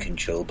gun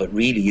control, but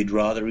really you'd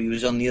rather he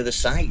was on the other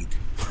side.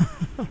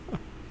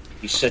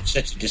 He's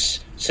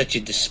such a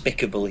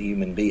despicable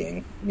human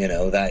being, you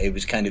know, that it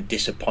was kind of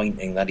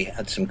disappointing that he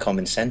had some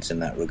common sense in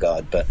that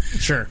regard. But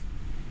sure,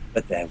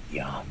 but there we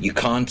are. You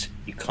can't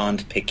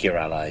pick your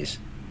allies.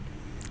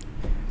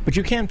 But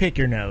you can pick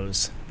your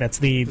nose. That's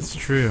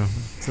true.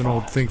 It's an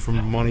old thing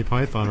from Monty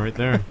Python right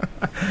there.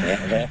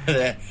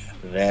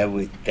 There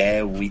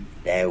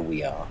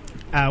we are.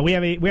 We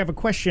have a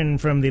question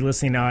from the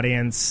listening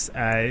audience.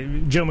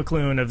 Joe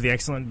McClune of the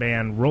excellent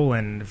band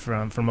Roland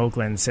from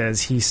Oakland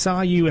says he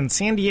saw you in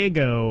San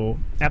Diego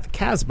at the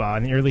Casbah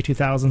in the early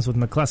 2000s with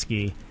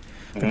McClusky.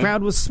 The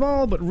crowd was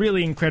small but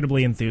really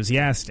incredibly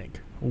enthusiastic.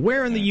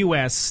 Where in the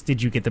U.S.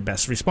 did you get the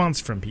best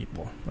response from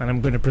people? And I'm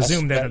going to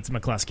presume that it's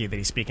McClusky that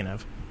he's speaking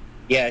of.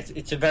 Yeah,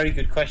 it's a very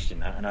good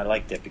question, and I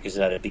liked it because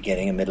it had a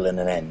beginning, a middle, and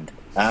an end.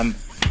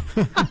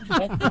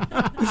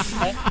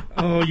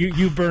 Oh,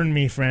 you burned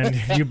me, friend.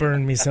 You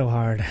burned me so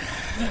hard.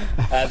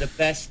 The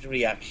best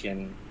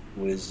reaction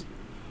was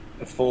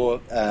for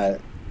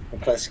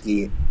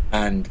McClusky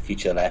and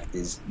Future Left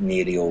is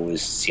nearly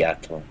always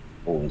Seattle.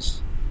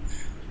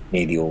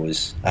 Nearly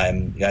always.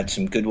 You had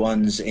some good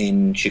ones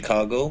in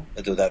Chicago,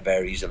 although that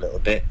varies a little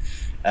bit.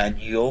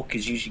 New York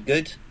is usually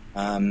good,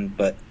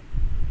 but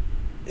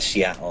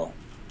Seattle,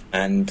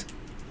 and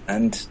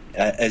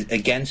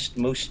against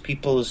most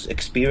people's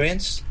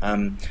experience,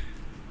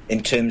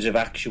 in terms of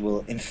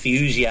actual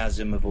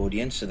enthusiasm of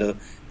audience, although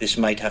this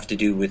might have to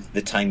do with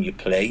the time you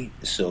play,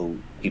 so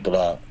people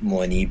are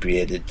more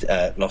inebriated.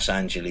 Los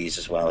Angeles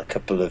as well, a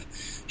couple of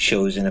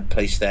shows in a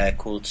place there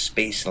called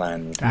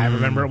Spaceland. I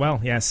remember it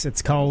well, yes.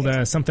 It's called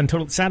something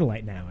total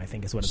Satellite now, I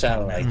think is what it's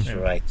Satellite, called.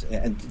 Satellite,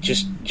 right. And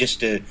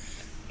just a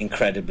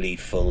incredibly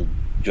full,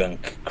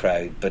 drunk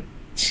crowd, but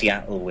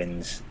Seattle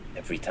wins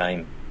every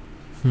time.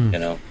 You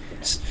know,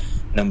 it's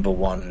number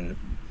one,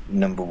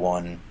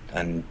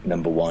 and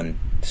number one.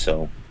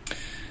 So,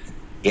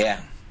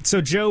 yeah. So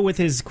Joe, with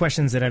his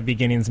questions that have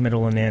beginnings,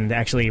 middle, and end,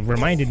 actually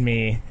reminded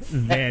me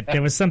that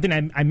there was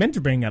something I meant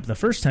to bring up the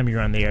first time you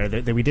were on the air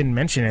that we didn't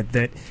mention it.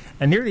 That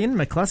near the end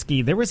of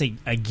McClusky, there was a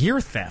gear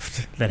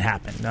theft that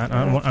happened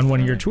on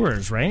one of your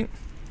tours, right?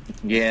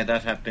 Yeah,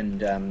 that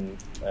happened.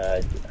 I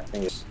think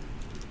it was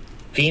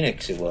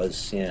Phoenix. It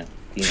was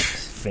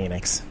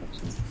Phoenix.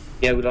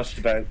 Yeah, we lost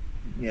about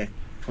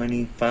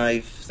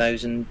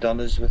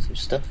 $25,000 worth of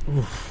stuff.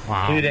 Oof,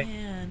 wow.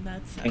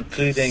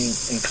 Including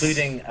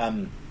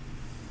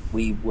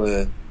we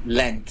were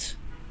lent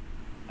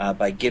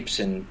by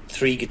Gibson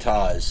 3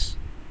 guitars,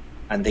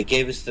 and they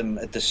gave us them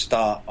at the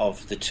start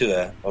of the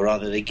tour, or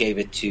rather they gave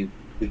it to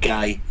the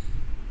guy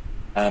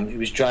who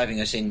was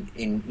driving us in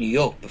New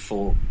York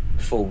before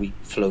we'd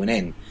flown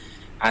in.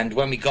 And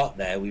when we got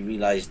there, we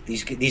realized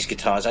these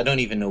guitars, I don't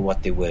even know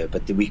what they were,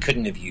 but we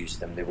couldn't have used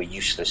them. They were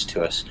useless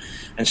to us.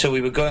 And so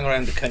we were going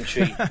around the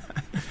country,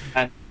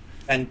 and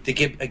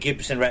a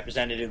Gibson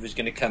representative was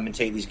going to come and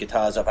take these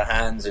guitars off our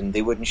hands, and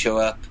they wouldn't show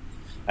up.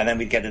 And then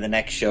we'd get to the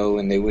next show,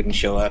 and they wouldn't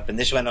show up. And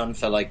this went on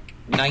for like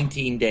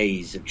 19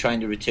 days of trying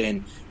to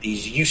return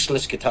these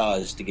useless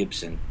guitars to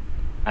Gibson.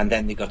 And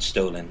then they got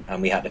stolen,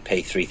 and we had to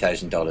pay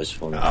 $3,000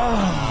 for them.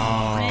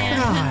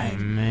 Oh,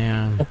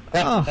 man.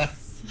 Oh.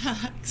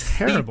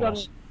 Terrible.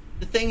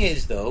 The thing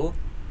is, though,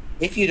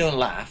 if you don't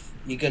laugh,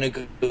 you're going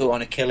to go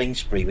on a killing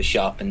spree with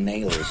sharpened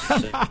nails.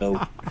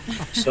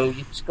 So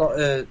you just got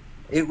to.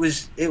 It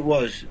was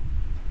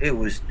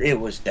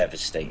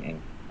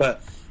devastating.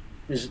 But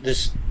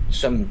there's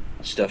some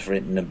stuff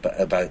written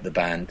about the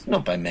band,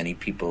 not by many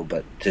people,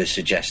 but to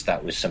suggest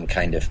that was some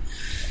kind of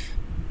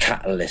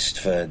catalyst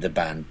for the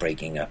band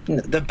breaking up.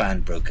 The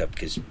band broke up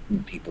because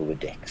people were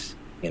dicks.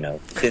 You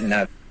know,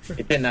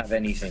 it didn't have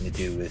anything to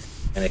do with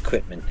an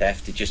equipment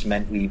theft. It just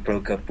meant we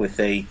broke up with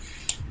a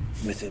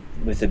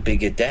with a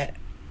bigger debt.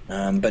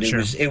 But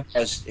Sure.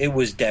 it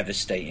was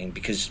devastating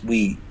because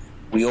we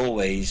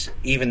always,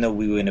 even though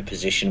we were in a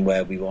position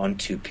where we were on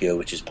 2PO,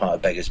 which is part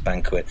of Beggar's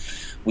Banquet,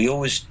 we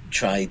always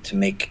tried to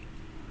make,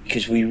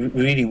 because we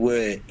really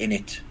were in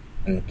it,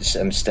 and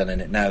I'm still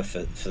in it now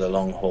for the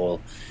long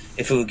haul.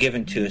 If we were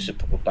given to us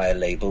by a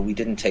label, we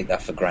didn't take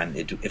that for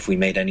granted. If we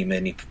made any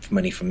money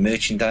from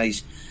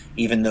merchandise,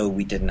 even though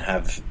we didn't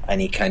have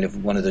any kind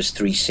of one of those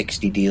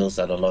 360 deals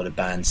that a lot of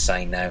bands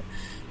sign now,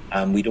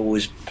 we'd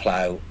always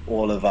plough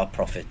all of our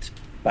profit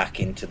back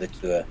into the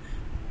tour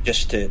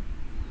just to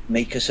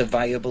make us a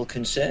viable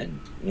concern,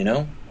 you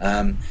know?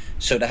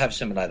 So to have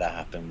something like that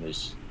happen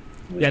was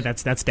yeah,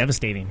 that's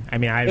devastating. I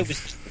mean, it was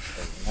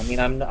devastating.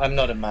 I mean, I'm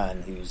not a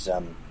man who's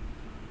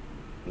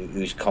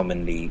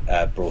commonly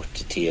brought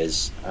to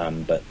tears,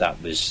 but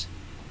that was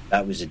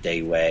a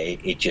day where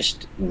it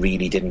just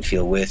really didn't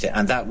feel worth it,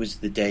 and that was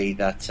the day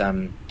that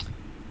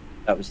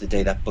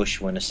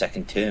Bush won a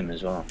second term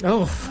as well.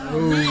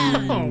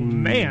 Oh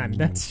man,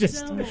 that's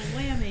just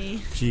whammy.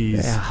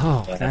 Jeez.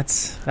 Yeah,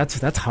 that's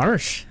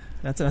harsh.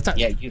 That's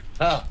yeah.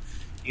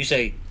 You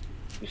say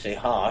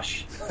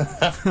harsh.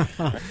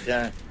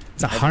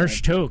 It's a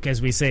harsh toke,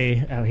 as we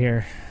say out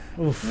here.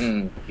 Oof.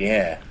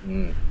 Yeah.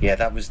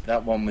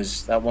 That one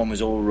was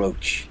all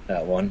roach.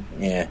 That one.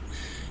 Yeah.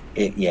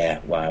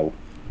 Wow.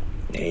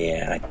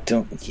 Yeah. I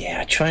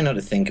try not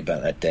to think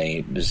about that day.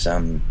 It was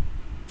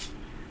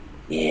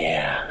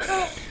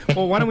yeah.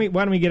 Well, why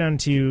don't we get on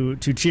to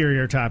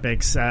cheerier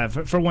topics?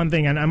 For one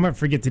thing, and I'm gonna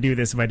forget to do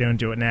this if I don't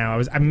do it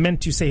now. I meant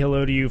to say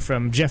hello to you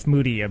from Jeff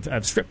Moody of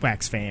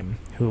Stripwax fame,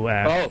 who.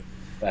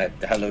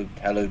 Hello,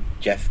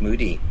 Jeff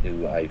Moody,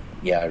 who I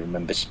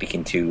remember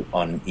speaking to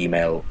on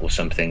email or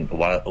something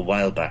a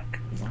while back.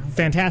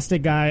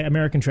 Fantastic guy,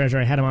 American treasure.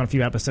 I had him on a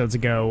few episodes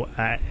ago,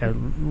 a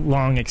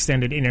long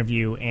extended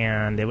interview,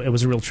 and it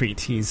was a real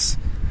treat. He's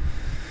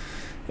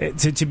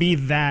to be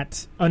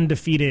that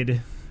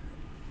undefeated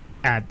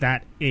at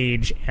that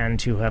age and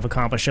to have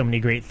accomplished so many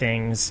great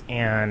things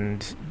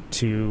and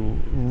to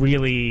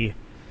really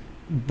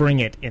bring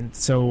it in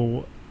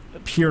so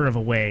pure of a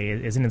way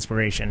is an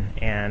inspiration,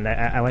 and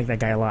I like that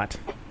guy a lot.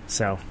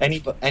 So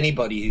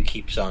anybody who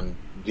keeps on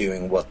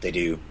doing what they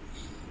do,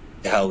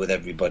 the hell with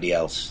everybody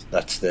else.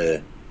 That's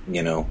the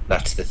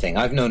thing.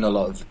 I've known a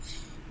lot of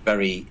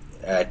very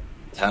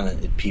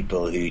talented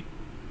people who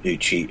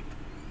treat,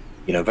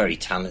 very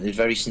talented,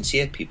 very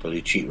sincere people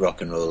who treat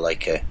rock and roll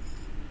like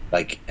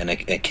an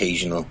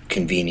occasional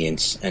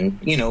convenience. And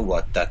you know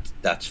what,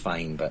 that's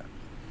fine. But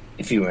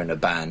if you were in a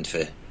band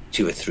for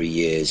 2 or 3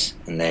 years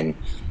and then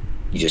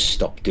you just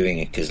stop doing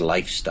it because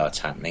life starts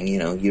happening,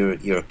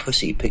 you're a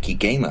pussy. Pick your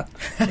game up.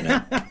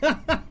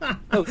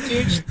 No,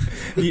 dude.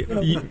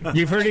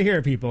 You've heard it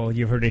here, people.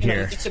 You've heard it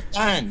here. It's a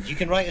band. You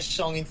can write a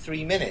song in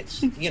 3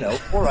 minutes.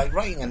 All right,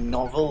 writing a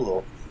novel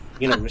or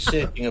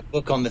researching a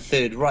book on the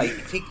Third Reich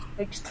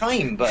takes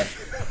time, but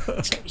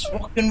it's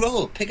rock and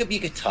roll. Pick up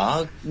your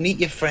guitar, meet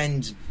your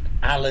friends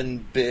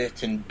Alan,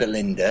 Bert, and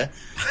Belinda.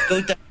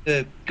 Go down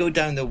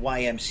the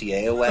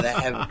YMCA or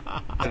wherever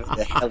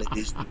the hell it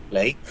is to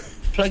play.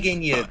 Plug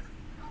in your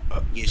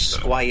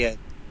Squire,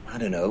 I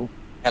don't know,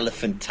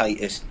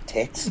 elephantitis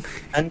tits,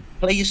 and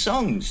play your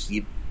songs.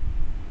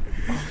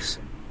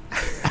 Awesome.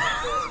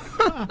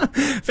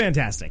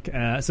 Fantastic.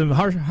 Some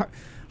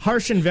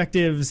harsh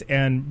invectives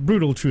and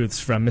brutal truths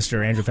from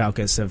Mr. Andrew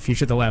Falkous of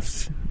Future the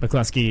Left,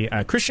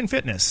 McCluskey, Christian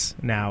Fitness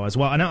now as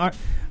well. Now,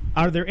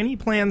 are there any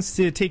plans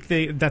to take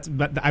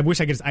but I wish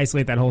I could just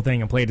isolate that whole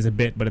thing and play it as a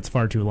bit, but it's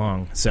far too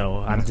long. So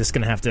I'm just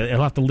going to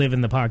it'll have to live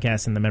in the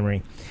podcast in the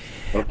memory.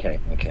 Okay.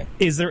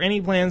 Is there any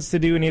plans to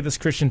do any of this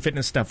Christian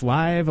Fitness stuff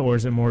live, or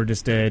is it more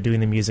just doing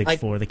the music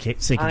for the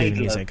sake of doing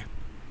music?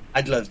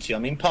 I'd love to. I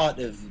mean, part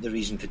of the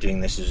reason for doing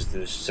this is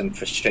there's some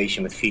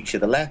frustration with Future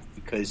the Left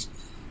because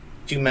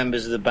 2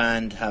 members of the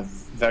band have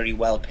very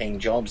well-paying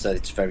jobs that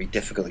it's very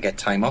difficult to get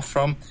time off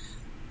from.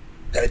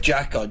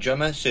 Jack, our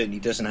drummer, certainly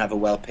doesn't have a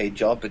well-paid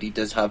job, but he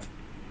does have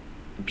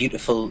a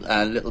beautiful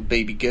little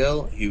baby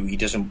girl who he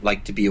doesn't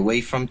like to be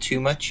away from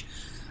too much.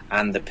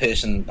 And the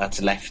person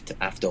that's left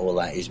after all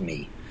that is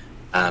me,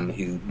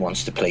 who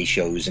wants to play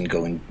shows and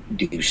go and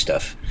do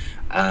stuff.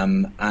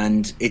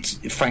 And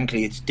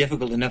it's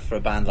difficult enough for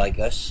a band like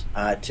us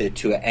to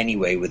tour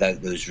anyway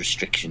without those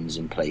restrictions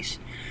in place.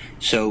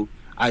 So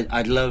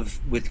I'd love,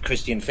 with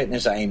Christian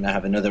Fitness, I aim to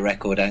have another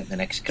record out in the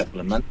next couple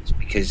of months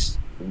because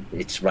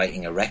it's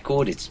writing a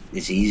record. It's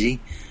easy.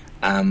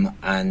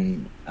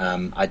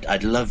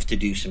 I'd love to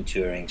do some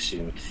touring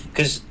soon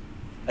because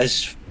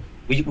as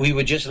we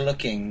were just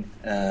looking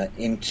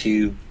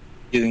into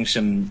doing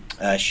some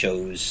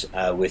shows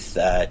with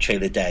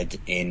Trailer Dead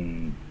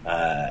in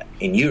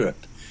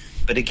Europe,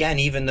 but again,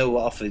 even though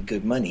we're offered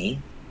good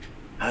money,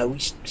 we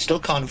still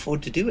can't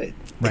afford to do it.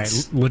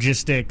 Right,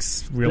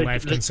 logistics, real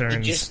life concerns.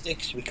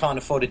 Logistics, we can't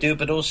afford to do it,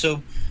 but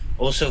also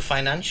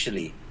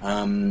financially,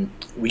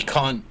 we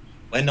can't.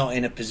 We're not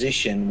in a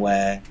position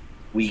where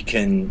we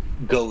can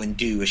go and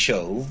do a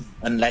show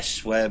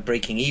unless we're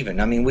breaking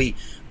even. I mean, we'd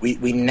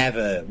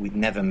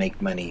never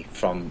make money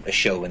from a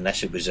show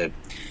unless it was a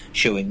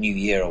show at New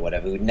Year or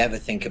whatever. We'd never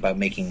think about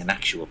making an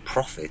actual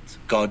profit.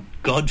 God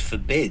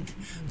forbid.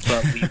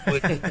 But we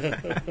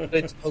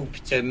would hope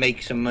to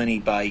make some money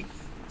by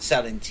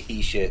selling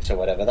T-shirts or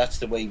whatever. That's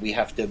the way we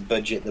have to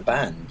budget the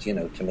band,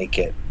 to make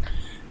it,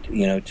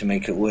 to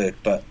make it work.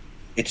 But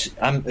it's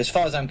as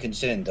far as I'm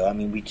concerned, though. I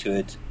mean, we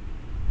toured.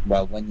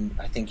 Well, when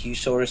I think you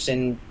saw us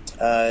in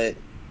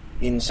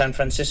San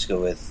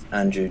Francisco with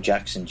Andrew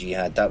Jackson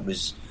Jihad, that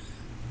was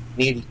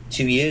nearly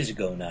 2 years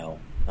ago now.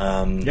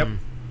 Yep.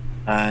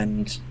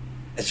 And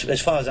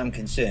as far as I'm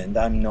concerned,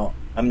 I'm not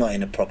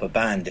in a proper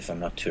band if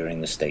I'm not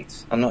touring the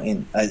States. I'm not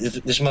in at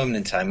this moment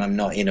in time. I'm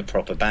not in a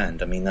proper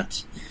band. I mean,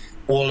 that's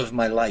all of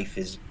my life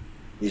is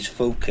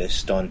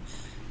focused on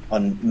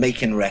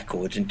making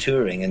records and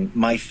touring. And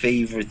my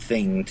favorite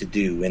thing to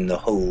do in the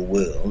whole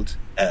world,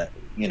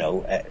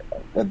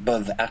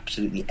 above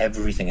absolutely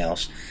everything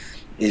else,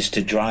 is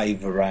to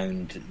drive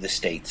around the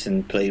States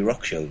and play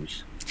rock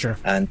shows. Sure.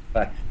 And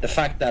the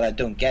fact that I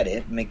don't get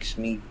it makes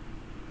me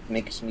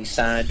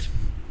sad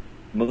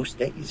most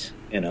days,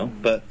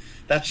 But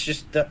that's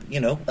just a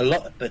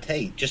lot. But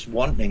hey, just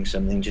wanting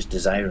something, just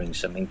desiring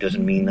something,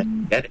 doesn't mean that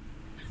you get it.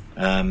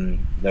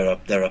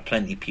 There are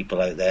plenty of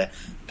people out there,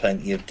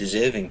 plenty of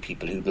deserving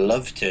people who'd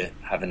love to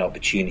have an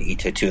opportunity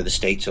to tour the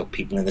States, or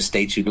people in the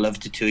States who'd love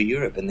to tour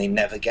Europe, and they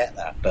never get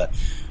that. But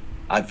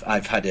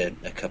I've had a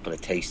couple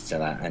of tastes of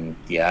that, and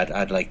yeah,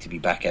 I'd like to be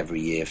back every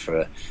year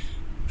for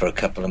a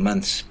couple of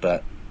months.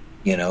 But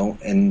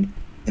in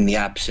the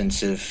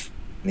absence of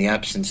having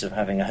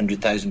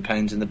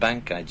 £100,000 in the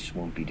bank, I just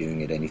won't be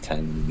doing it anytime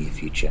in the near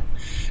future.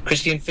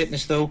 Christian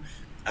Fitness, though,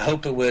 I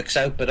hope it works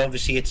out, but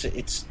obviously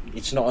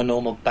it's not a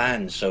normal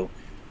band, so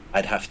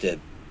I'd have to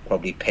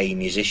probably pay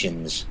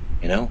musicians,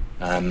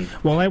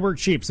 Well, I work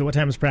cheap, so what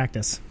time is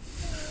practice?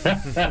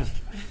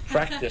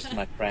 Practice,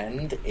 my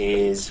friend,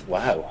 is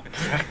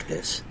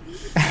practice.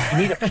 You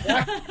need a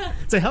practice.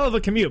 It's a hell of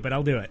a commute, but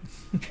I'll do it.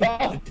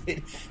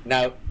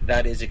 Now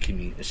that is a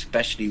commute,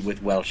 especially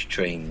with Welsh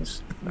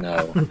trains.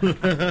 No,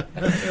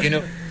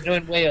 in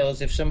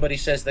Wales, if somebody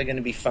says they're going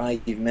to be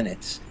 5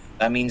 minutes,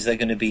 that means they're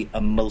going to be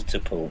a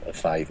multiple of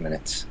 5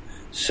 minutes.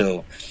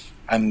 So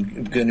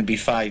I'm going to be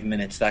 5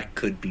 minutes. That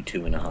could be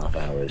 2.5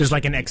 hours. There's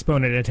like an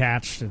exponent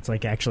attached. It's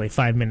like actually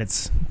 5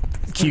 minutes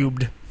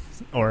cubed.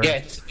 Or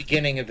it's the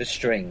beginning of a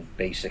string,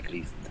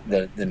 basically.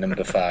 The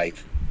number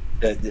 5.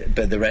 But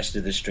the rest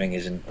of the string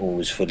isn't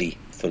always fully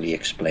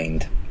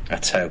explained.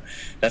 That's how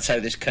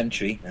this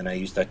country, and I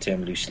use that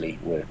term loosely,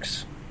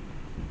 works.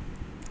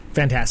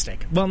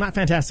 Fantastic. Well, not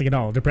fantastic at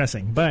all.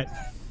 Depressing, but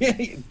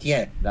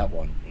yeah, that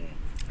one.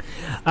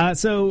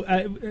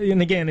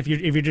 And again, if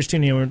you're just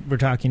tuning in, we're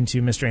talking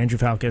to Mr. Andrew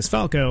Falkous,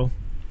 Falco,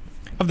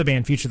 of the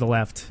band Future the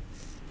Left,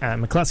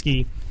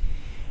 McCluskey,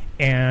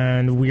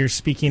 and we're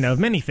speaking of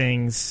many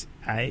things.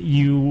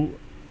 You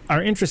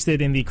are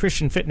interested in the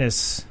Christian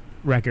Fitness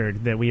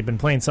record that we have been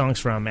playing songs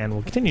from and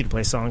will continue to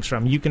play songs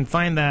from. You can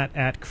find that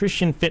at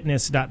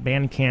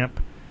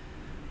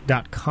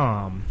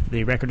christianfitness.bandcamp.com.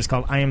 The record is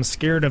called I Am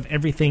Scared of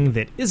Everything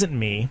That Isn't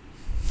Me,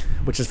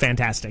 which is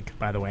fantastic,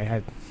 by the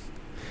way.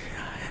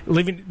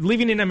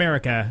 Living in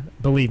America,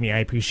 believe me, I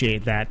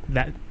appreciate that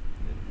the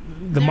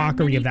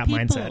mockery of that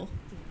mindset.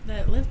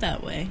 That live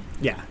that way.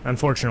 Yeah,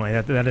 unfortunately,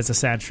 that is a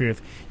sad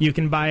truth. You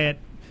can buy it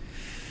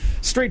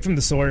straight from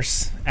the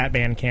source at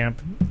Bandcamp,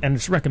 and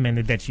it's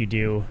recommended that you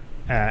do,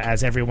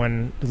 as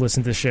everyone who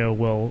listens to the show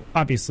will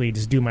obviously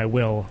just do my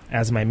will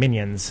as my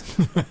minions.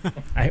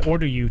 I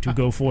order you to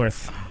go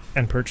forth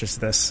and purchase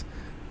this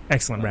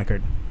excellent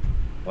record.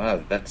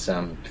 Wow, that's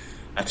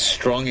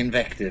strong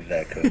invective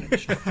there, Conan.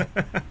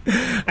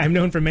 I'm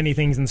known for many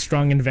things, and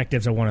strong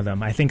invectives are one of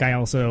them. I think I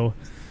would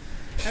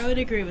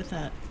agree with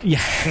that.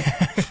 Yeah.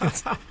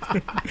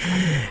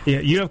 Yeah.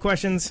 You have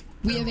questions?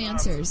 We have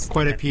answers.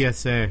 Quite a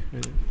PSA.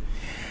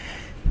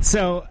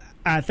 So,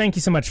 thank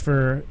you so much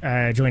for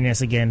joining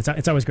us again.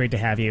 It's always great to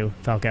have you,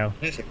 Falco.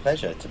 It's a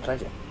pleasure.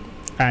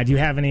 Do you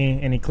have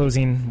any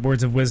closing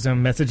words of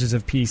wisdom, messages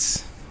of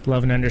peace,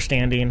 love, and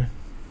understanding?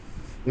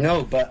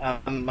 No, but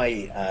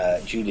my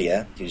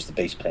Julia, who's the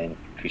bass player in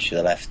Creature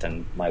of the Left,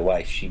 and my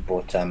wife, she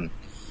bought a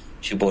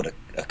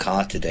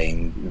car today,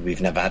 and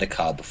we've never had a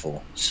car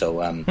before.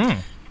 So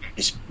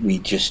we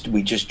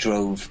just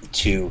drove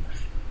to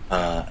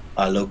our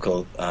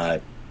local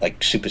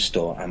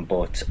superstore and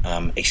bought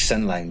a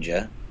sun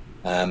lounger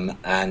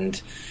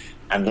and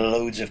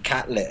loads of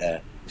cat litter.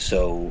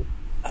 So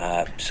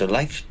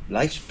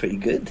life's pretty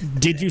good.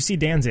 Did you see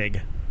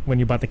Danzig when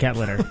you bought the cat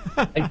litter?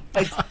 I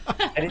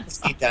didn't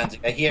see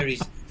Danzig. I hear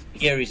he's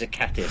a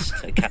catist,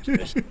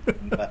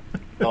 but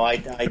no, I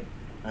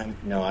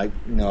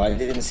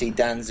didn't see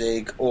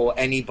Danzig or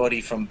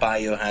anybody from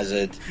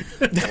Biohazard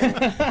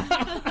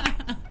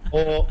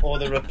or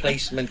the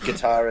replacement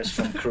guitarist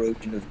from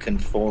Corrosion of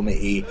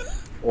Conformity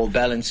or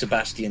Bell and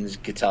Sebastian's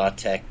guitar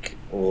tech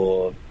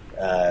or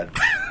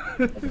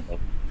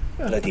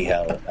bloody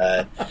hell.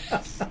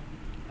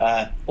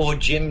 Or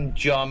Jim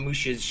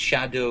Jarmusch's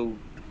shadow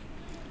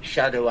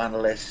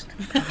analyst.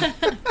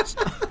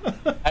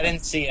 I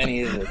didn't see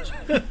any of it.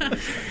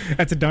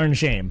 That's a darn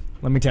shame,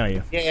 let me tell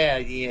you.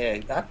 Yeah,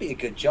 that'd be a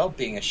good job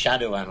being a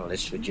shadow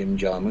analyst for Jim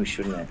Jarmusch,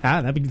 wouldn't it?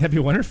 That'd be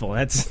wonderful.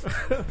 That's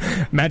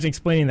imagine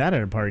explaining that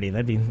at a party.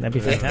 That'd be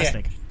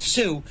fantastic. Yeah.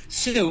 So,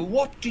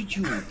 what do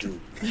you do?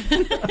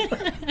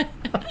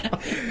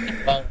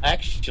 Well,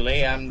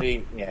 actually, I'm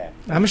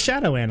a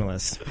shadow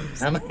analyst.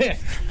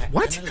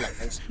 What?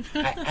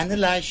 I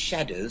analyze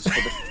shadows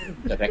for the film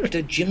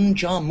director Jim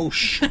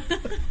Jarmusch.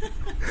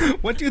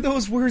 What do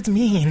those words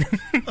mean?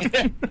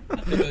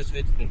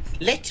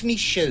 Let me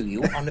show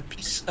you on a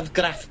piece of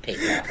graph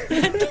paper.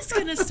 I'm just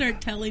gonna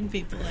start telling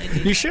people I do.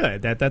 You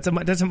should. That's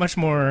a much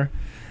more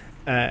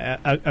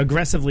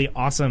aggressively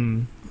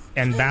awesome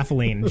and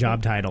baffling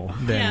job title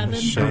than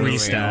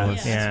barista. Yeah.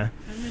 Yeah.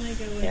 I'm gonna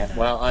go with that.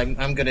 Well,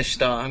 I'm gonna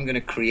start. I'm gonna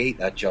create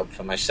that job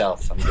for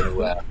myself. I'm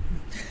gonna.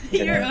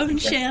 Your own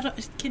shadow.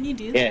 Can you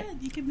do that?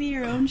 You can be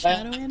your own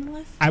shadow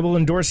analyst. I will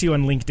endorse you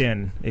on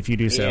LinkedIn if you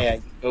do so. Yeah.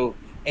 Go.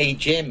 Hey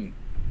Jim,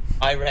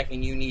 I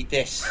reckon you need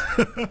this.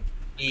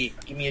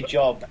 Give me a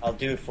job. I'll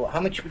do it for. How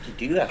much would you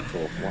do that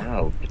for?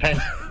 Wow.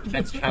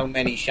 Depends how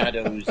many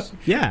shadows.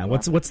 Yeah.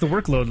 What's the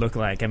workload look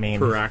like? I mean,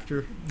 per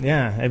actor.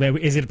 Yeah. I mean,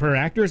 is it per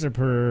actors or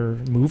per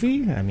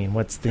movie? I mean,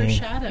 what's the per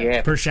shadow?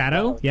 Yeah. Per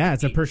shadow? Yeah,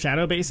 it's a per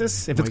shadow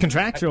basis. If it's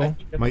contractual,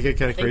 might get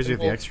kind of crazy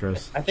with the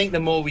extras. I think the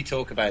more we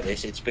talk about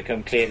this, it's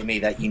become clear to me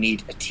that you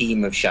need a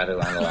team of shadow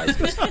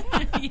analyzers.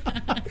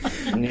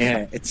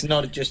 Yeah, it's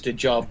not just a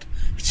job.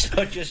 It's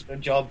not just a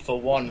job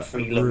for one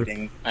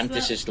freeloading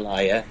fantasist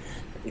liar.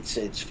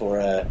 It's for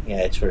a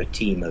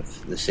team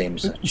of the same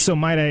such. So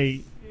might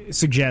I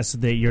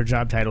suggest that your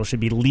job title should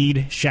be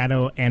Lead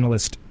Shadow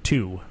Analyst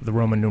 2, the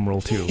Roman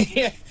numeral 2.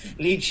 Yeah,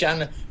 lead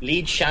shadow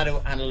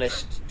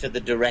analyst to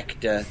the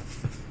director.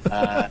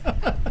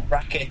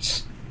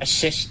 Brackets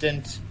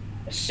assistant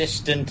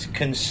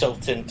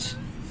consultant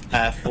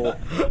for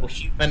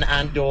human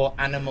and/or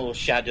animal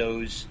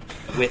shadows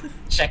with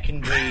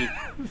secondary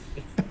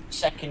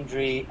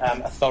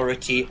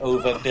authority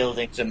over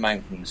buildings and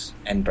mountains.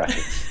 End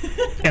brackets.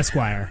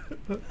 Esquire.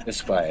 Yeah.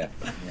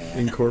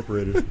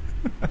 Incorporated.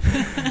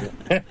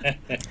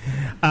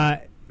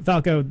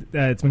 Falco,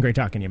 it's been great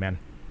talking to you, man.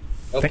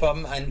 No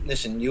problem. And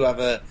listen, you have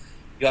a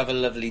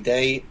lovely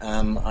day.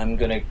 I'm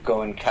going to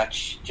go and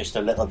catch just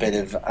a little bit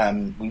of.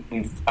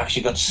 We've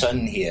actually got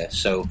sun here,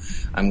 so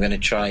I'm going to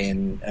try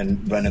and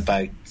run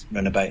about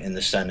in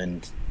the sun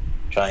and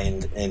try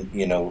and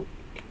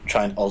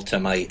alter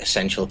my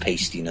essential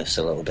pastiness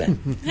a little bit.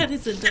 That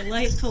is a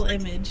delightful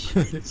image.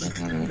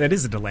 That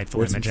is a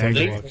delightful image,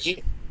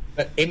 actually.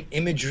 But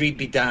imagery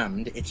be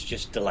damned, it's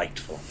just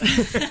delightful.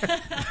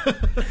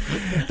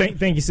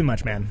 Thank you so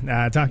much, man.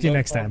 Talk to you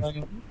next time.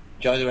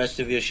 Enjoy the rest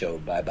of your show.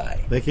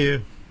 Bye-bye. Thank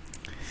you.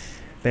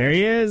 There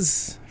he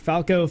is.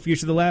 Falco,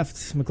 Future to the Left,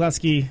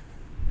 McCluskey,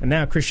 and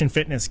now Christian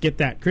Fitness. Get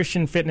that.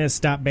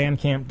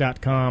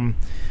 ChristianFitness.bandcamp.com.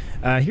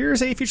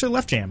 Here's a Future to the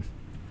Left jam.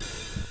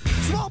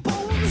 Small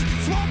bones,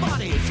 small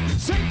bodies,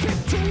 sink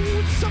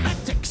into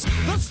semantics.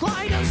 The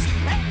slightest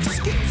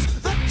excuse,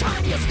 the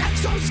tiniest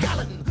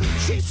exoskeleton.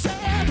 She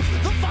said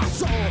the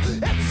fossil,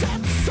 it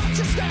sets such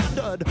a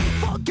standard.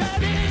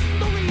 Forgetting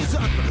the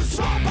reason,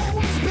 small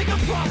bones, bigger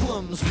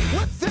problems.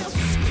 With this,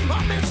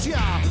 I miss ya.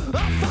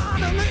 I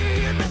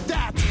finally admit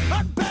that.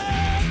 I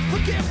beg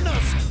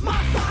forgiveness,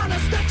 my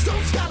finest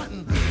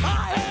exoskeleton.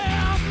 I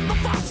am the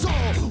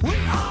fossil, we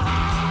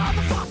are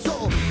the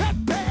fossil. I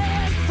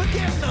beg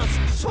forgiveness.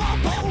 Small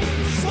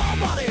bones, small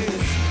bodies.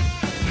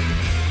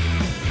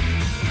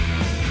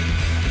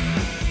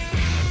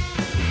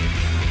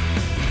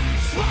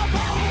 Small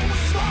bones,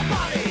 small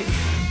bodies.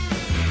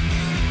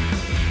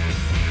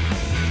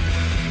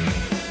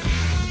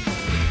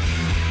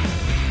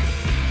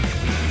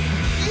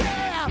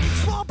 Yeah,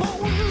 small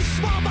bones,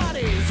 small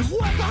bodies. With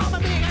the harm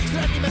of being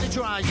accidentally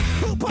miniaturized.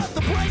 Who put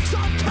the brakes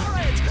on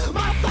courage?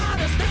 My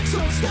finest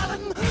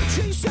exoskeleton.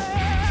 She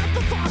said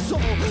the fossil.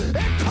 It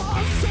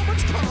caused so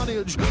much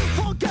carnage.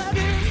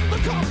 Forgetting the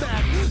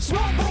combat.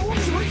 Small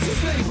bones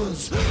reaches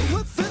neighbors.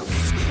 With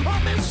this,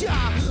 I miss ya.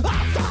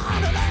 I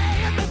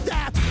finally admit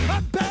that. I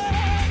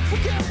beg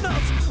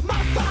forgiveness.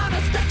 My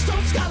finest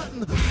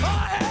exoskeleton.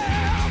 I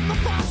am the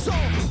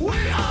fossil. We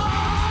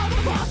are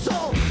the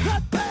fossil. I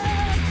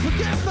beg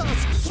forgiveness.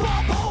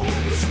 Small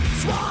bones,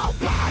 small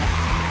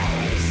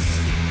bodies.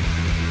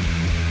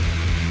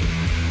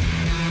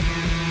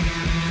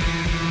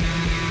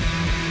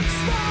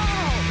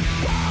 Small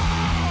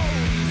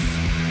bones.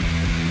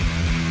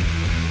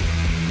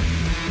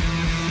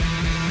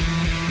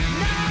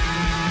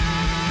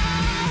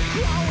 Now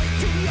grow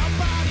into your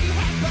body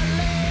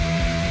happily.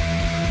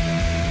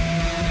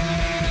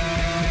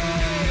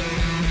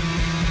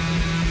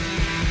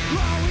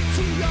 Grow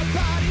into your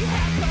body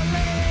happily.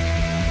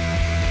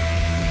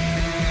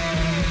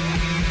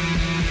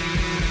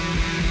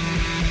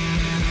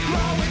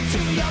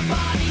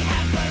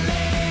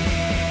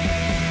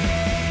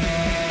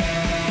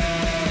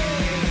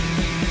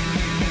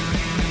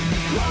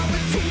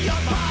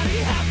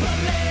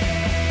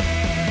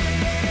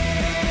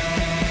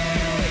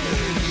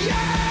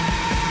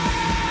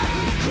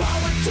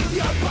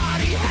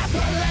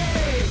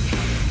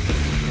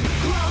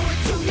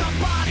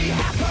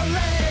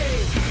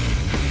 happily.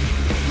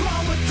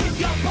 Grow into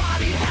your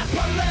body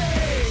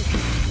happily.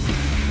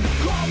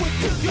 Grow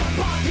into your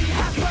body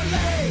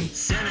happily.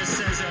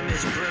 Cynicism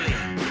is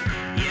brilliant.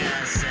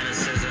 Yeah,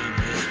 cynicism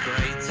is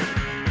great.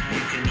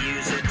 You can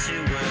use it to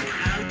work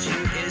out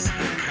who is a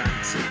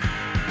cunt.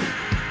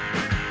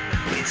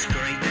 It's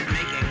great at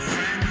making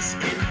friends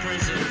in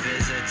prison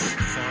visits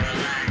for a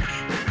lack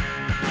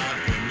of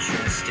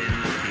interest in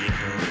the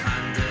people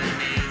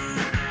underneath.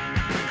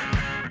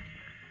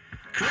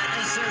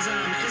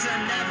 Criticism is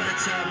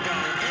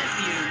inevitable if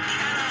you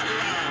cannot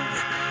love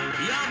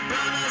your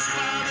brothers,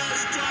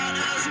 fathers,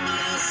 daughters,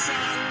 mothers,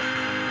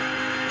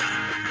 sons.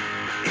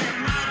 It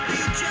might be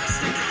just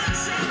a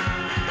concept,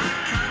 but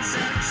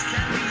concepts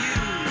can be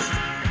used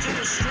to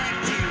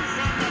distract you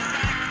from the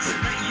fact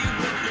that you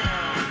were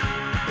born.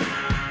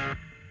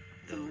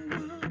 The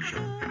world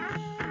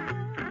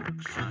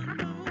jokes on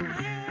no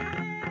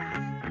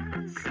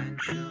heads and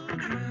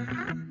children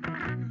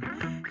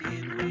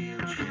in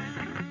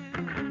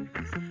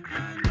wheelchairs. I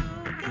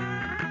know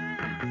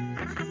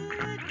guys who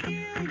would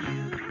kill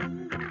you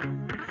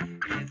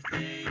if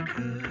they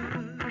could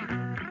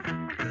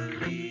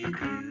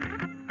believe you.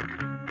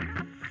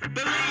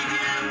 Believe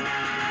you?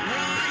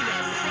 Why the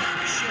fuck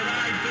should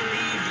I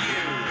believe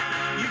you?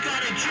 You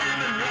got a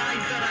German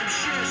wife and I'm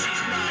sure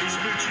she's nice,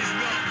 but she's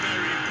not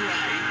very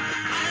bright.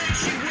 I heard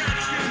she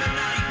works through the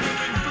night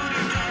making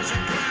voodoo dolls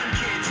and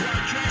grandkids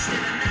while dressed in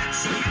a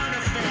Nazi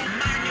uniform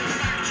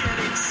manufactured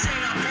in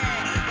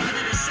Singapore by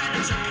the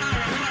descendants of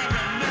Karl Law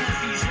and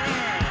Murphy's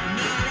Law.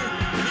 No,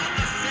 not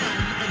the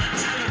film or the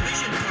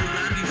television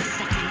program, you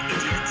fucking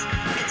idiot.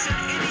 It's an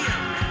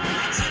idiom.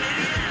 What's an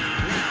idiom?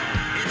 Well,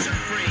 it's a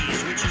phrase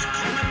which is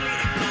commonly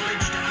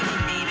acknowledged to have a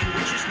meaning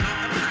which is not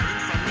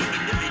apparent from the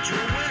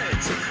individual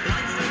words.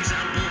 Like, for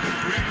example,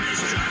 Britain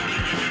is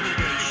drowning in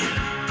immigration.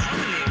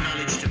 Commonly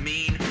acknowledged to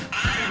mean,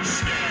 I am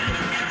scared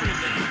of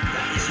everything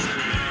that isn't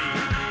me.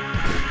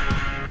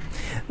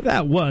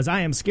 That was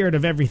I Am Scared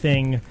of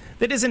Everything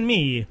That Isn't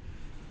Me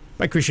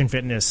by Christian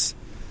Fitness,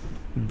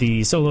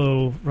 the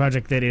solo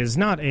project that is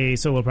not a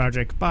solo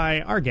project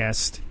by our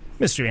guest,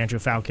 Mr. Andrew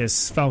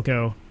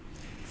Falco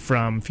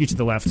from Future to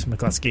the Left,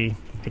 McCluskey,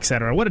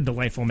 etc. What a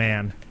delightful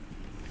man.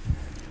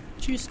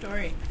 True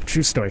story.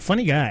 True story.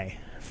 Funny guy.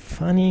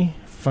 Funny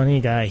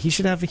guy. He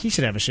should have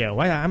a show.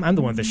 Why? I'm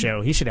the one with the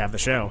show. He should have the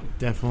show.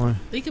 Definitely.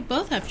 We could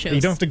both have shows.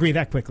 You don't have to agree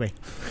that quickly.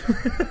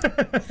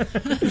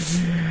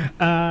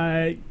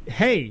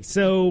 Hey,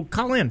 so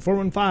call in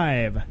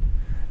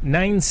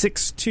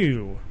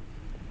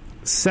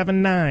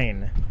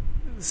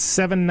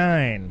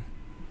 415-962-7979.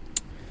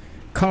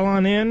 Call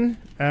on in.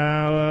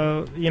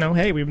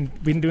 Hey,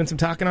 we've been doing some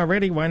talking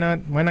already. Why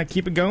not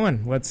keep it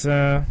going? Let's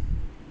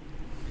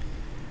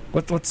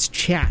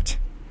chat.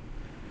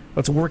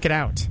 Let's work it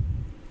out.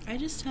 I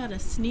just had a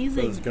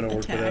sneezing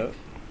attack,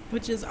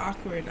 which is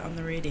awkward on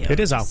the radio. It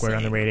is awkward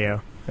on the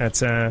radio.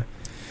 That's a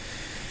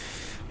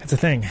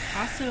thing.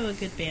 Also a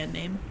good band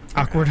name.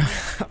 Awkward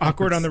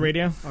on the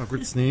radio.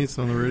 Awkward sneeze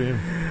on the radio.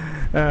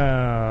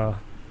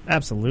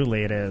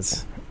 Absolutely it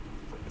is.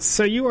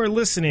 So you are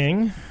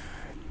listening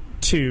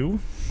to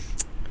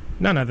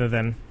none other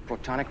than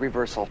Protonic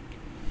reversal.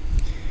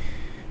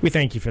 We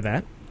thank you for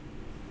that.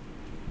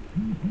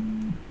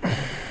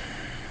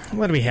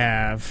 What do we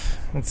have?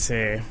 Let's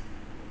see.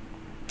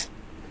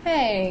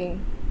 Hey,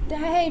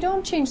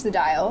 don't change the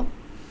dial.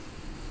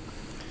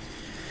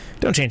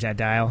 Don't change that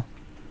dial.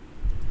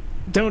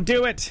 Don't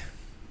do it.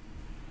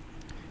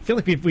 I feel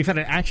like we've had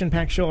an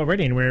action-packed show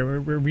already, and we're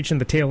reaching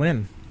the tail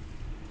end.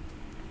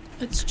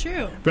 It's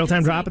true.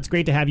 Real-time drop. It's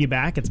great to have you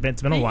back. It's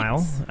been a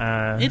while.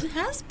 It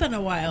has been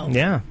a while.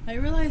 Yeah. I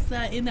realized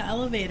that in the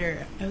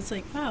elevator. I was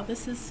like, wow,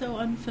 this is so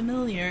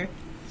unfamiliar.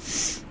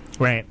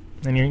 Right.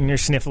 And you're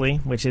sniffly,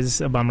 which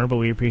is a bummer, but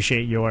we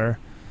appreciate your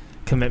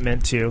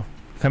commitment to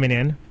coming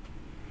in.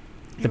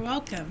 You're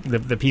welcome.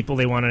 The people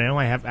they want to know.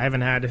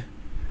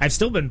 I've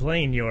still been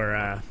playing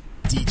your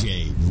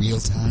DJ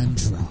Real-Time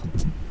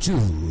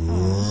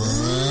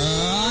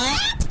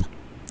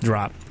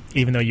Drop,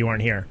 even though you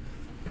weren't here.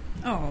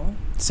 Oh.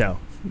 So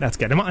that's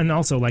good, and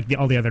also like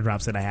all the other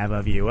drops that I have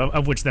of you,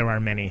 of which there are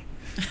many.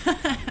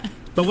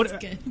 But what?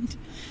 That's good.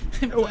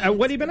 What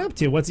have you been up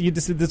to? What's you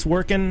just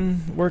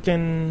working?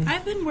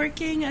 I've been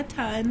working a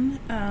ton.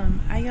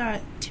 I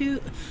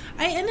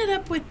ended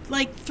up with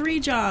like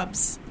 3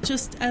 jobs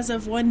just as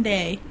of one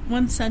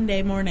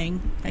Sunday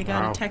morning. I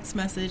got a text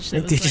message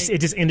that was it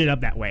just ended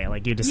up that way.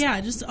 Like you just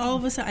just all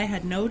of a sudden I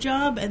had no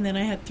job and then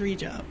I had 3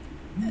 jobs,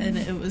 and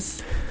it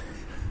was.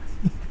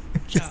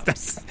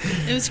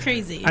 It was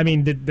crazy. I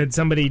mean, did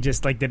somebody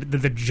just like did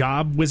the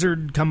job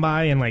wizard come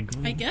by and like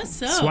I guess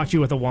so swat you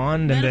with a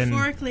wand and then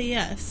metaphorically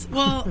yes.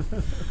 Well,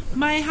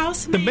 my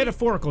housemate, the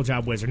metaphorical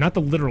job wizard, not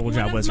the literal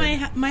job wizard.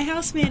 My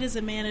housemate is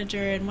a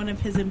manager, and one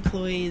of his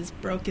employees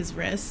broke his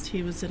wrist.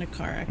 He was in a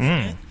car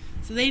accident,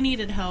 so they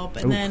needed help.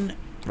 And then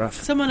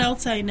someone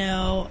else I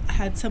know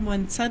had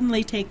someone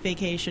suddenly take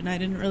vacation. I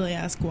didn't really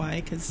ask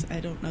why because I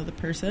don't know the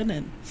person,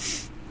 and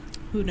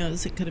who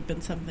knows, it could have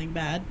been something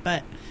bad,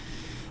 but.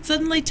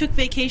 suddenly took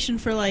vacation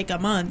for like a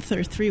month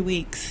or 3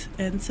 weeks,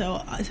 and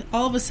so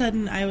all of a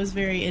sudden I was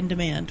very in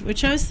demand,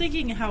 which I was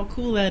thinking how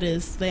cool that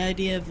is, the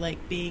idea of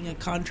like being a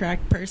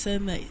contract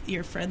person that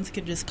your friends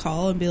could just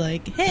call and be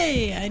like,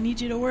 hey, I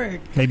need you to work.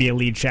 Maybe a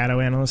lead shadow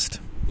analyst.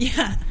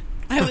 Yeah,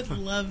 I would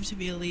love to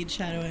be a lead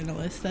shadow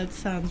analyst. That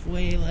sounds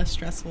way less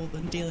stressful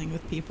than dealing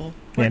with people.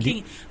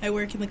 I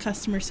work in the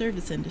customer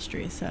service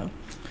industry, so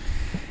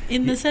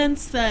in the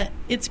sense that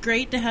it's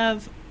great to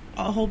have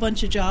a whole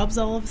bunch of jobs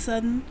all of a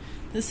sudden.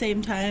 At the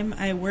same time,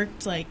 I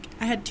worked I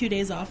had 2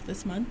 days off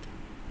this month,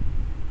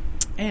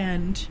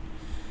 and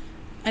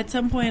at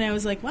some point I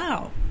was like,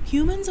 wow,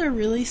 humans are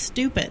really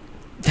stupid.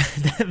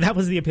 That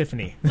was the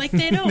epiphany. Like,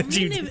 they don't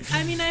mean it.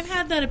 I mean, I've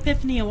had that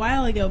epiphany a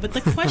while ago, but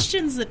the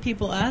questions that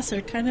people ask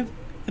are kind of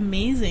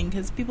amazing,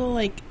 because people,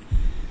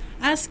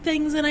 ask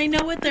things, and I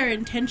know what their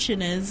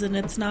intention is, and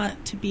it's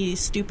not to be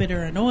stupid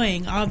or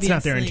annoying, obviously.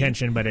 It's not their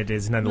intention, but it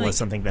is nonetheless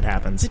something that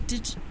happens.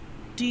 But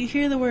do you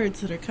hear the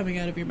words that are coming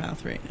out of your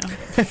mouth right now?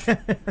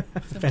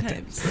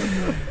 Sometimes.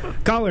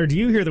 Caller, do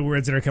you hear the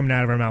words that are coming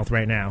out of our mouth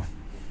right now?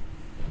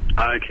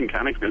 I can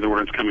kind of hear the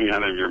words coming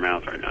out of your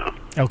mouth right now.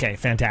 Okay,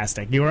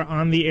 fantastic. You are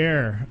on the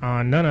air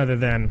on none other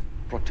than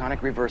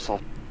Protonic Reversal.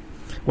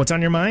 What's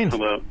on your mind?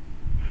 Hello.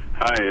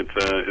 Hi, it's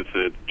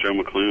Joe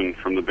McClune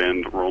from the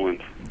band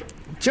Roland.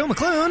 Joe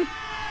McClune?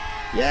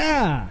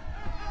 Yeah.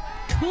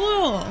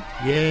 Cool.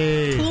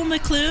 Yay. Cool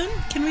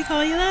McClune? Can we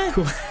call you that?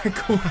 Cool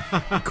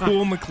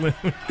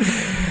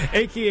McClune.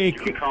 AKA... You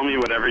can call me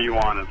whatever you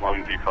want as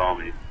long as you call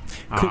me.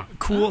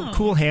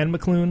 Cool Hand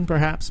McClune,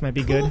 perhaps, might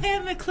be good. Cool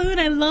Hand McClune,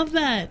 I love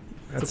that.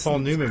 That's a Paul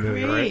Newman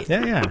movie, right?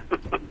 Yeah.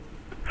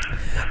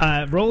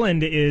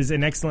 Roland is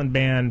an excellent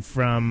band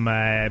from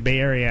Bay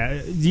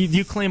Area. Do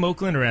you claim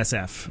Oakland or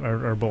SF,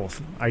 or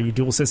both? Are you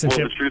dual citizenship?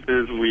 Well, the truth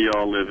is we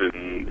all live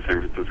in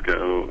San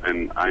Francisco,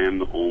 and I am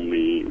the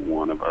only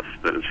one of us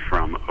that is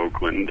from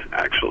Oakland,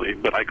 actually.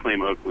 But I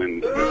claim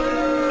Oakland,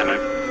 and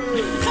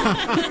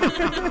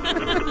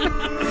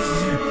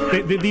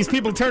These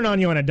people turn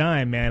on you on a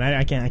dime, man.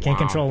 I can't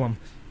control them.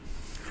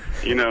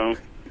 You know,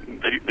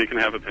 they can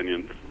have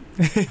opinions.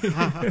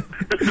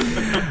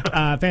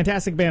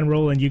 Fantastic band,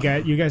 Roland. You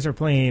guys are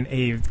playing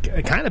a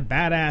kind of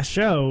badass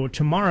show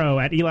tomorrow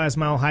at Eli's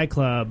Mile High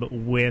Club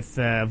with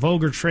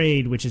Vulgar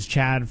Trade, which is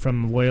Chad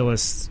from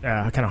Loyalist's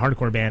kind of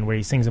hardcore band where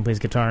he sings and plays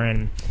guitar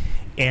in,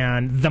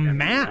 and the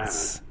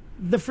Mass,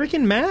 the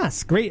freaking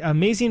Mass, great,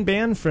 amazing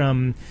band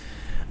from.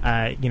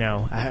 God,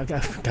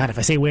 if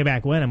I say way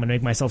back when, I'm going to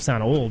make myself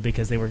sound old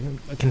because they were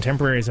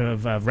contemporaries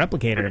of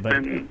Replicator,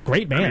 but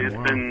great band.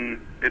 I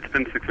mean, it's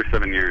been 6 or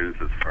 7 years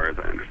as far as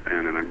I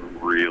understand, and I'm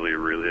really,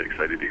 really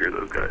excited to hear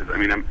those guys. I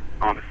mean,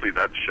 honestly,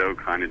 that show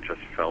kind of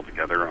just fell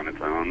together on its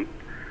own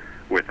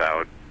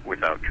without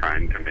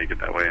trying to make it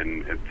that way,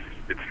 and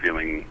it's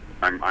feeling.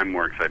 I'm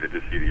more excited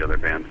to see the other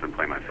bands than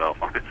play myself,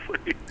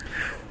 honestly.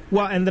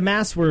 Well, and the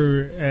Mass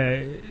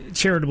were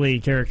charitably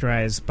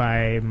characterized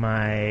by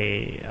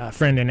my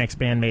friend and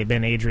ex-bandmate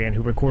Ben Adrian,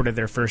 who recorded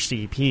their first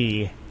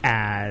EP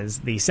as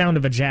the sound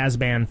of a jazz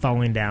band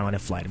falling down a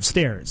flight of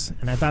stairs.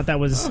 And I thought that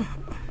was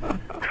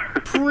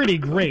pretty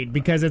great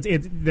because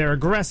they're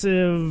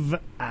aggressive,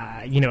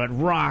 it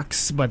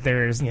rocks, but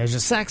there's a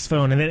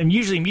saxophone. And then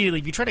usually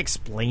immediately, if you try to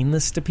explain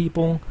this to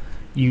people,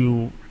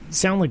 you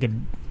sound like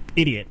an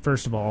idiot,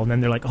 first of all, and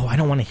then they're like, oh, I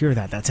don't want to hear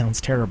that, that sounds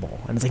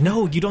terrible. And it's like,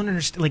 no, you don't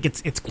understand. Like,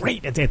 it's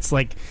great. It's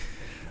like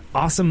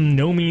awesome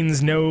no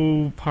means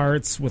no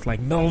parts with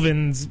like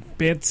Melvin's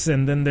bits,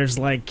 and then there's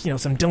like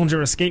some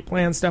Dillinger Escape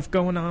Plan stuff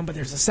going on, but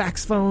there's a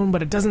saxophone,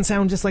 but it doesn't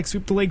sound just like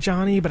Sweep the Lake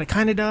Johnny, but it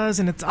kind of does,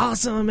 and it's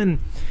awesome. And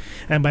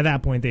by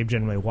that point they've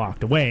generally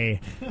walked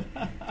away.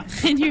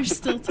 And you're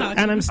still talking.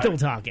 And I'm still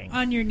talking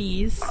on your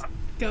knees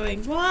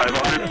going, what?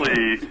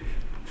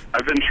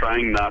 I've been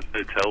trying not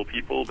to tell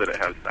people that it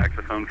has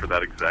saxophone for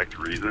that exact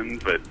reason,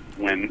 but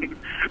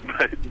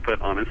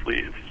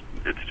honestly,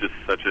 it's just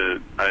such a.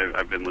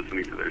 I've been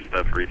listening to their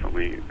stuff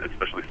recently,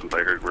 especially since I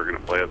heard we're going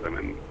to play with them,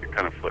 and it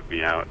kind of flipped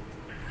me out.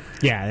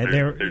 Yeah,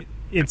 they're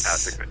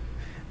fantastic.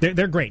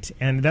 They're great,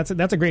 and that's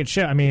a great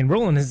show. I mean,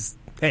 Roland is.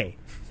 Hey,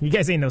 you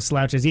guys ain't no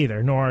slouches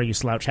either, nor are you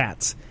slouch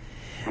hats.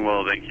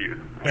 Well, thank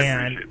you. I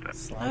appreciate that.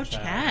 Slouch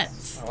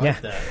hats. I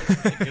like that.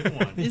 That's a good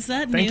one. Is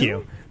that new? Thank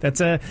you. That's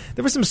there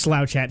was some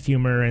slouch hat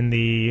humor in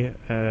the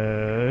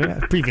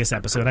previous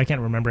episode. I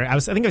can't remember. I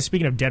think I was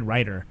speaking of Dead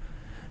Rider,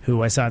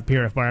 who I saw at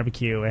PRF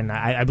Barbecue, and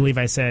I believe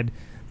I said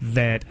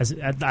that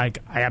I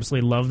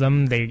absolutely love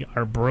them. They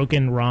are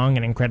broken, wrong,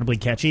 and incredibly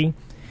catchy.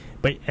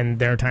 And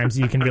there are times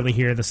you can really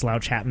hear the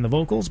slouch hat in the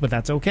vocals, but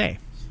that's okay.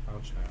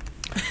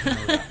 You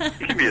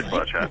can be a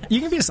slouch hat.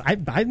 You can be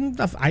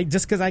I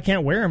just because I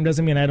can't wear them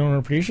doesn't mean I don't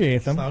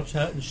appreciate them. Slouch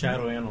hat and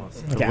shadow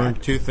analyst. Okay. I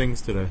learned two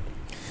things today.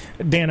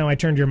 Dano, I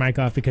turned your mic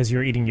off because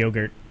you're eating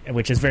yogurt,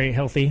 which is very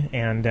healthy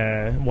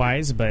and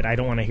wise, but I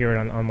don't want to hear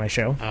it on my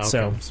show. Oh, okay.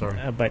 So,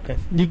 sorry. But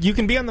you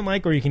can be on the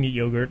mic or you can eat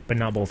yogurt, but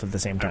not both at the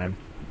same time.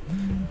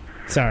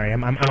 Sorry,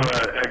 I'm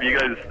have you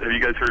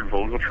guys heard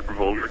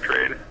Vulgar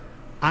Trade?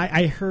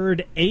 I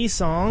heard a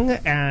song,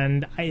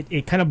 and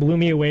it kind of blew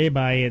me away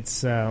by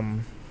its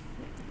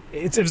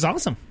it was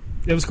awesome.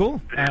 It was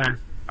cool.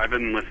 I've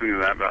been listening to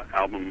that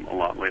album a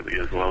lot lately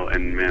as well,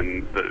 and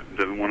man,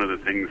 the one of the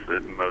things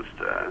that most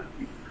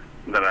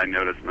that I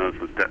noticed most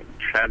was that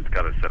Chad's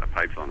got a set of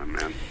pipes on him,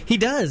 man. He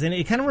does, and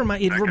it kind of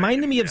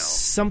reminded me of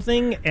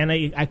something, and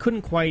I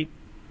couldn't quite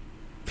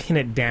pin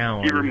it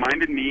down. He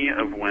reminded me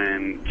of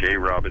when Jay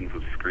Robbins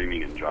was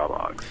screaming in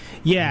Jawbox.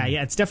 Yeah,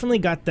 it's definitely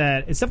got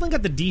that. It's definitely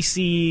got the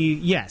DC.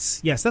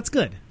 Yes, that's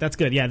good. That's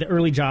good. Yeah, the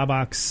early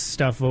Jawbox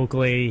stuff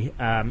vocally.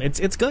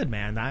 It's good,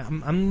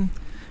 man.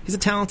 He's a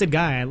talented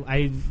guy.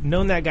 I've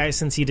known that guy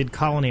since he did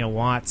Colony of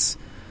Watts,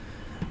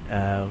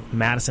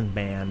 Madison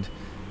band.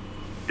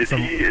 Is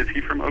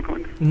he from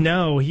Oakland?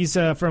 No, he's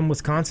from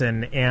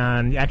Wisconsin,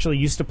 and actually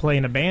used to play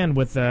in a band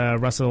with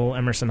Russell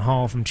Emerson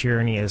Hall from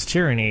Tyranny is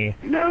Tyranny.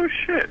 No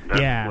shit.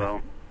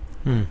 Well,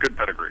 good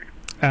pedigree.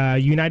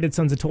 United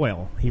Sons of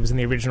Toil. He was in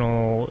the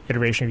original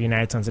iteration of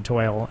United Sons of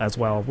Toil as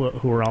well,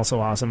 who were also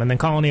awesome. And then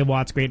Colony of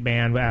Watts, great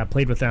band.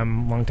 Played with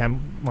them long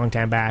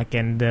time back,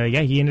 and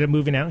he ended up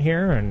moving out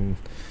here. And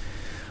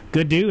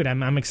good dude.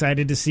 I'm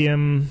excited to see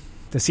him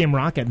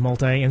rock it.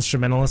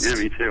 Multi-instrumentalist. Yeah,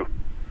 me too.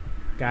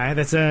 Guy.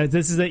 This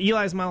is the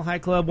Eli's Mile High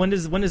Club. When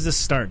does this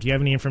start? Do you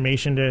have any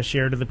information to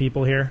share to the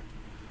people here?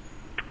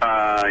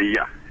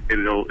 Yeah.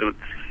 It's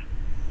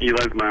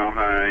Eli's Mile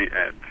High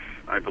at,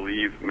 I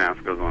believe, Mass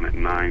goes on at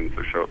 9,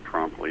 so show up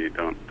promptly.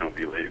 Don't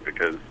be late,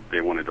 because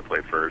they wanted to play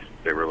first.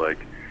 They were like,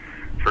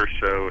 first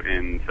show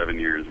in 7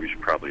 years. We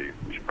should probably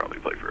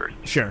play first.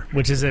 Sure,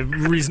 which is a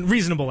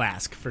reasonable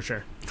ask for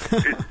sure.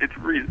 It's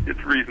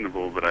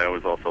reasonable, but I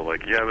was also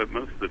like, yeah, but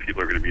most of the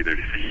people are going to be there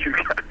to see you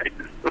guys.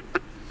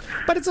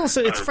 But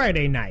it's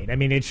Friday night. I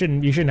mean, you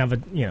shouldn't have a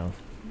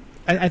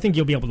I think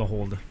you'll be able to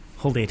hold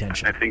the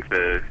attention. I think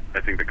the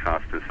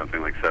cost is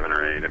something like 7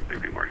 or 8. It may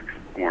be more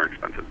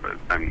expensive, but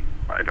I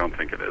don't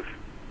think it is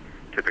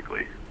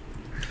typically.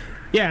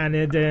 Yeah,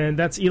 and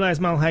that's Eli's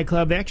Mile High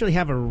Club. They actually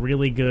have a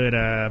really good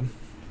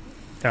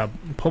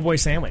po' boy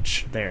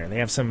sandwich there. They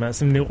have some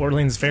New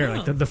Orleans fare.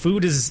 Like the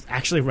food is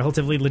actually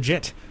relatively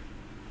legit.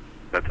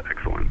 That's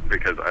excellent,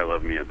 because I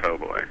love me a po'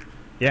 boy.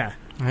 Yeah.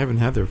 I haven't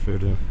had their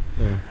food.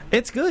 Yeah.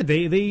 It's good.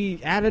 They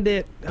added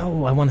it, I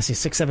want to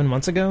say 6-7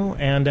 months ago,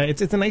 and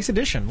it's a nice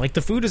addition. Like,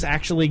 the food is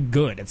actually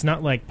good. It's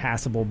not like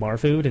passable bar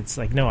food. It's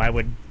like, no, I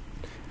would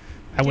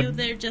go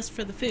there just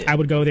for the food. I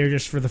would go there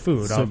just for the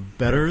food. So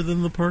better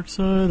than the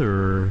Parkside,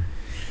 or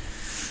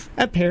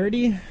at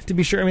parity, to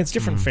be sure. I mean, it's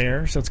different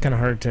fare, so it's kind of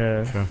hard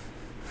to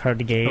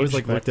gauge. I always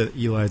looked at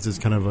Eli's as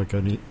kind of like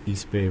an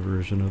East Bay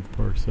version of the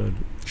Parkside.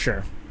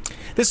 Sure.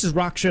 This is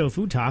Rock Show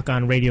Food Talk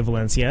on Radio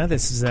Valencia.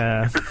 This is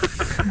no,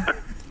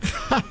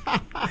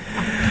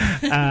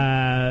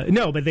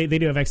 but they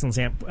do have excellent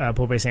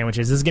po' boy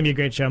sandwiches. This is gonna be a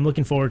great show. I'm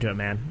looking forward to it,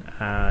 man.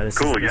 This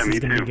is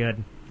gonna be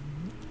good.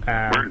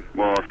 Well,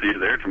 I'll see you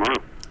there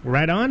tomorrow.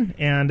 Right on.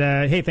 And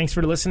hey, thanks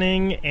for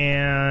listening.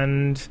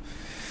 And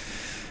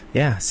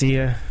yeah, see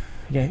you.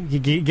 Yeah, you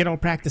get all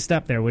practiced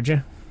up there, would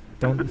you?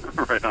 Don't.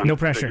 Right on. No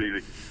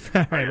pressure.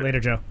 All right,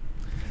 later, Joe.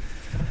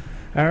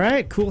 All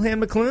right, Cool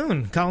Hand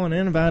McClune calling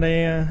in about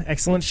a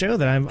excellent show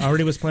that I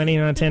already was planning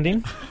on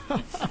attending.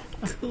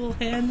 Cool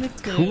Hand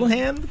McClune. Cool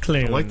Hand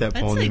McClune. I like that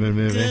Paul Newman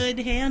movie. That's a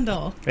good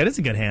handle. It is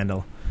a good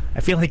handle.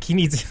 I feel like he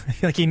needs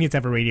to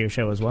have a radio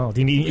show as well. If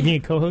you need a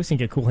co-host, you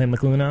can get Cool Hand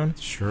McClune on.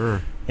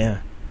 Sure. Yeah,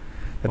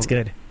 that's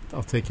good.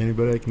 I'll take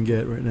anybody I can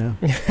get right now.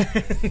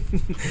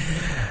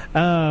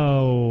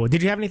 Oh,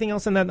 did you have anything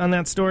else on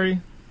that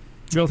story?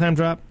 Real time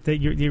drop that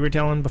you were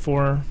telling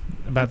before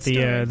about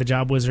the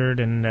job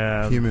wizard and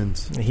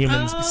humans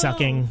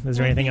sucking. Is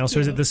there anything else, or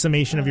is it the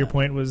summation of your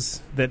point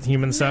was that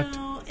humans sucked?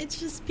 No, it's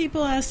just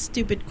people ask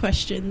stupid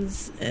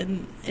questions,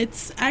 and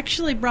it's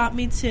actually brought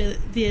me to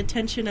the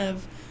attention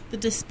of the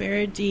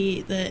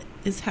disparity that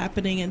is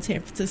happening in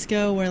San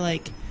Francisco, where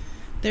like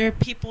there are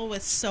people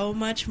with so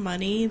much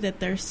money that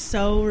they're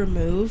so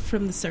removed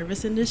from the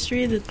service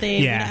industry that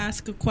they would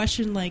ask a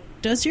question like,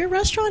 "Does your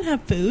restaurant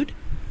have food?"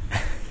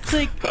 It's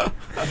like,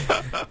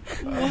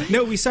 what?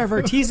 No, we serve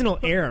artisanal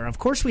air. Of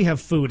course we have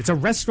food. It's a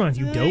restaurant,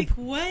 you dope.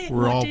 What?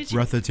 We're all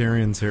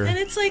breatharians here. And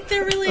it's like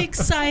they're really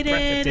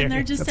excited and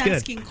they're just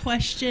asking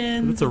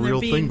questions. That's a real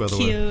thing, by the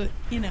way. Cute,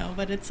 you know,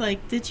 but it's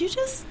like, did you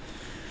just...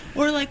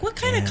 Or like, what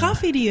kind of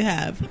coffee do you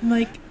have? I'm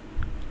like...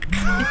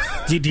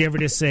 Do you ever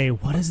just say,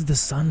 what does the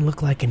sun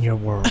look like in your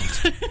world?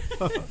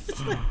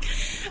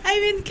 I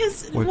mean,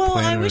 because,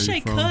 I wish I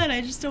could.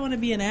 I just don't want to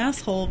be an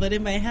asshole. But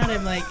in my head,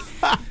 I'm like,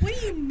 what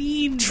do you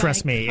mean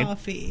Trust by me,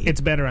 coffee?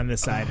 It's better on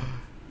this side.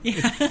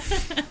 Yeah.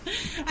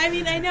 I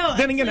mean, I know.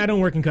 Then again, I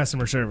don't work in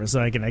customer service,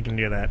 so I can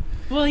do that.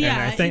 Well,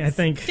 yeah. And I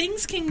think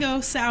things can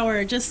go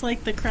sour, just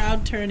like the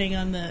crowd turning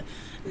on the,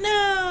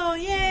 no,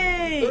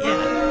 yay. Yeah.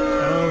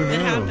 Oh, no.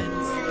 It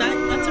happens.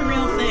 That's a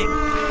real thing.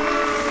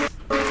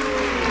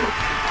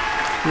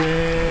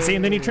 Yay. See,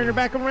 and then you turn her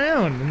back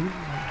around and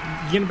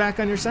get him back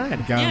on your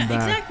side. Yeah,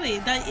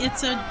 exactly.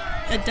 It's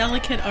a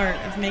delicate art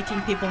of making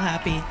people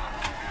happy.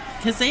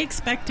 Because they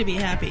expect to be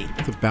happy.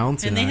 It's a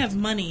balancing And they act. have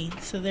money,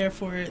 so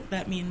therefore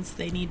that means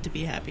they need to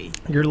be happy.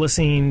 You're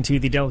listening to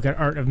the delicate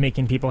art of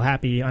making people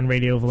happy on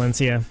Radio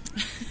Valencia.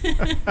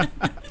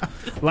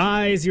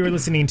 Lies, you are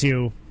listening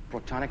to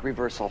Protonic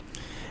reversal.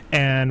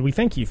 And we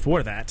thank you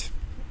for that.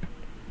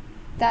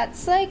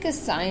 That's like a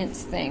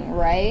science thing,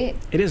 right?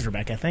 It is,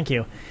 Rebecca. Thank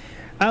you.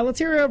 Let's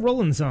hear a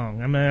Roland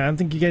song. I don't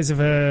think you guys have.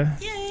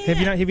 Have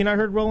you not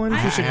heard Roland?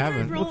 I You should-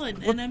 haven't heard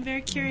Roland, and I'm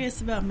very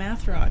curious about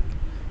math rock.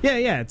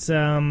 Yeah. It's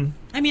I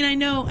mean, I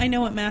know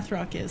what math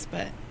rock is,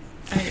 but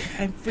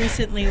I've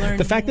recently learned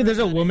the fact that there's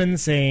a woman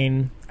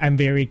saying, "I'm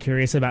very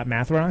curious about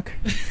math rock,"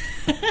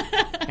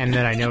 and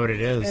that I know what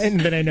it is, and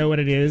that I know what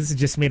it is,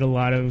 just made a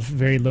lot of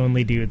very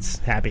lonely dudes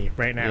happy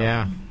right now.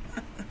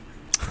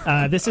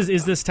 Yeah. This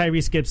is this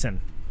Tyrese Gibson.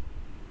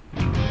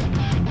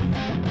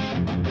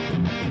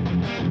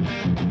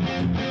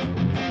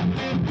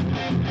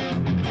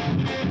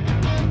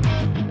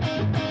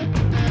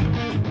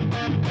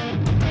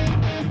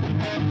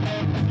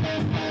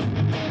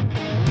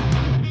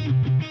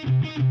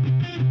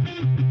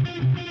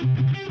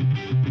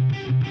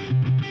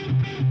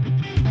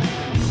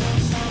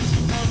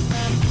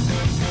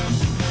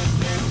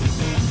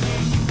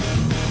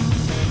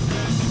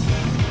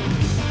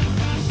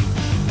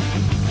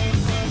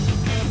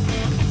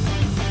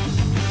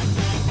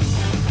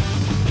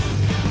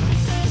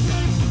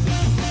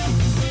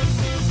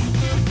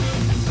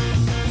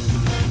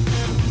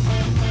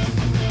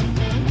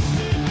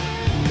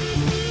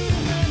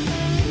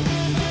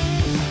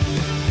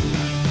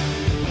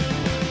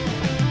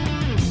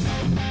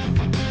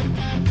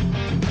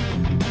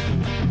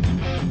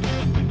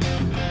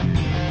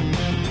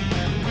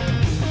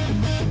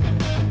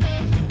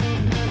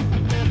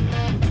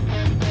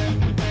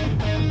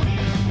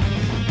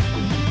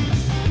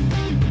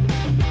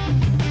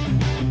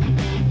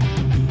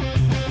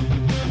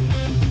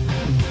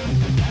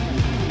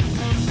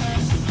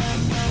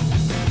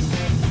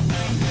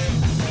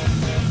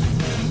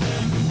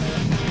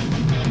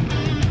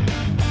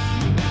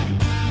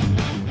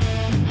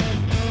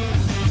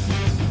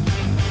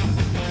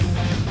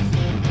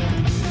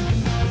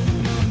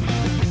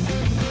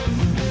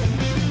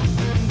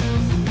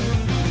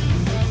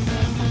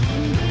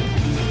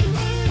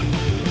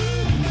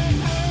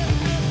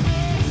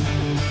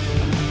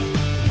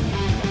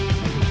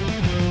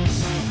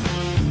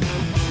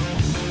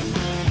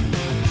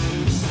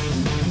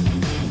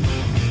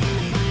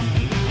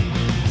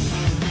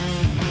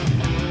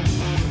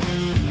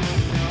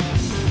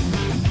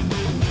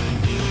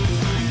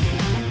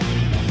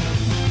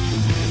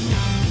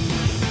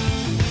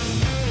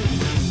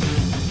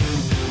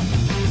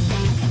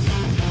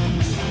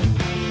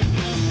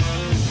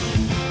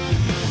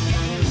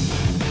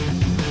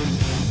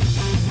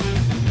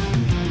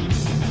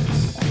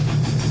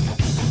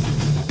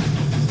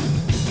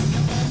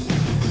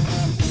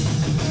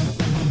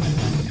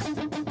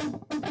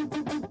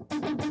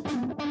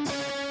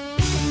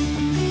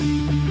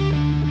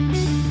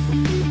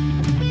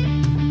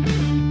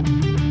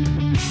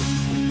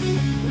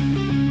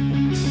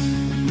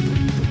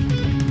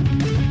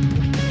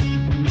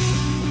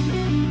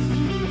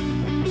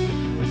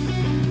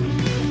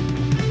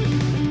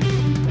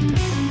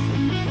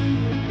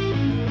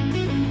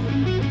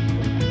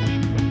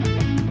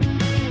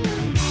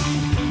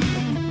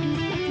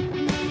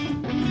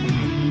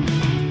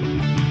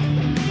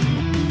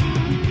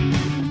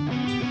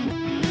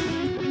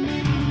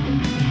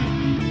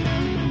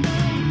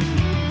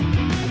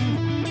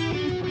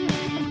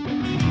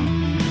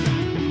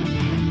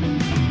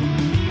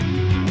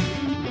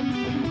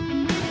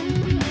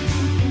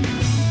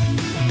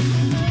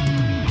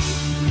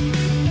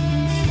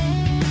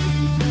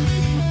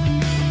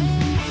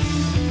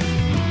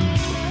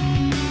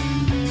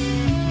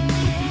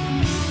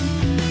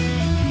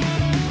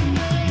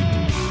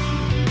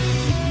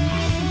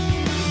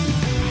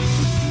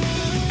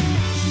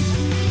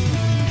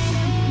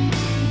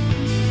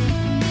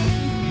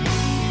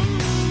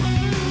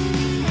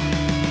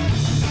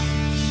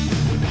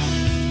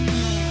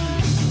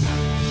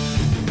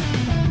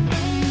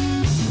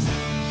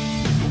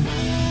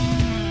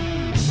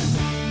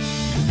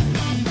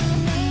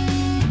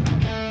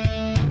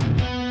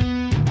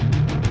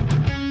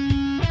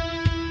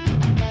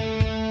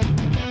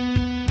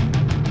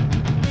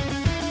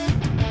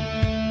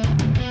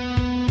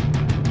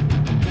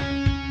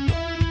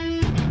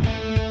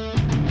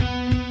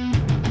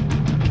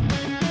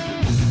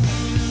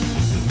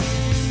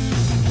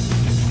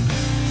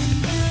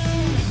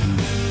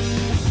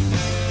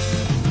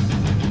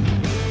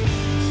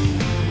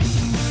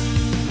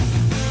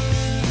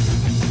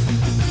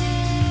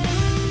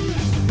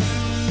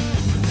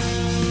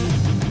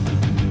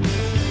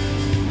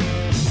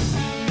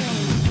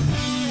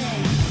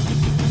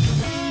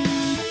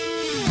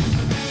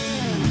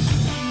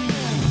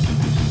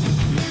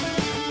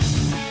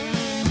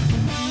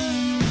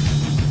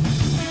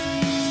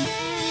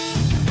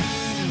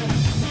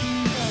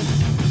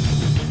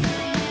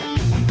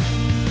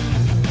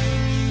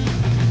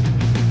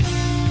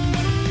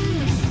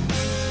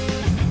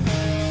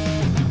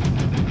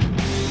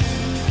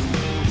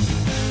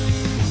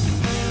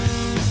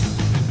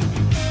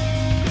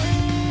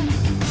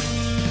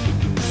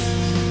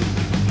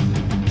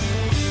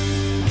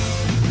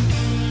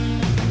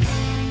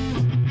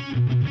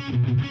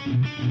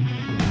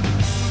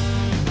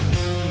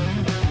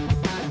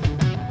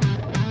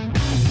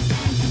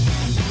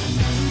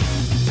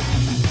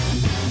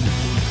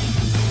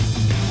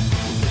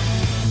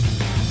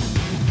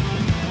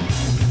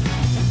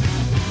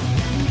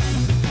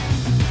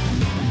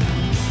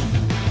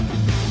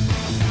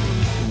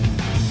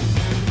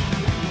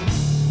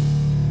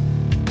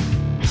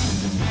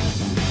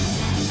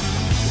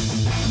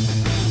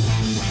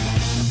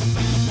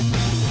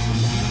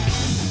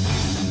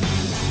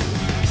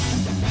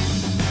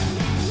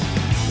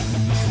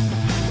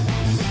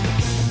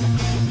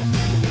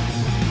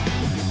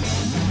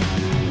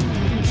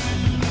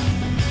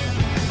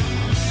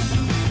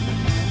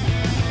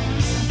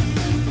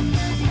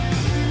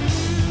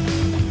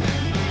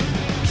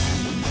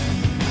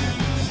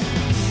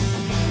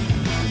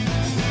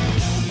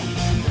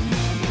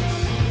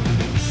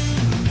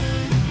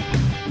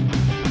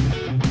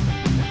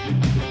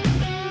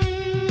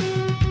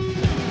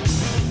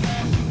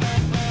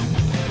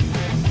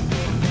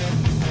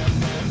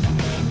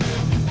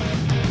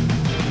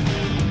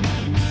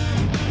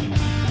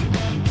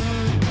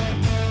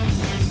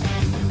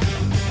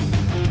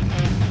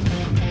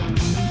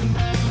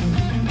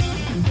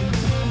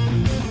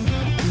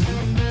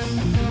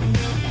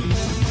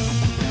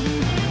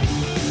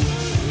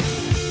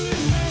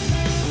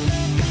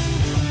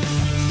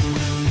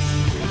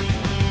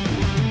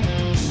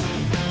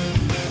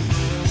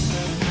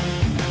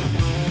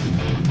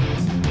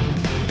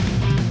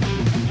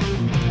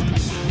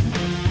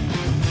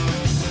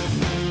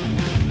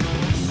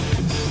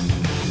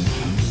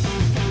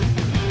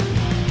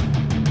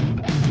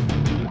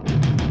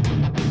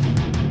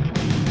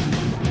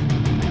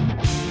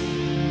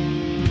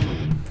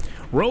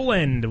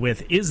 Roland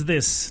with Is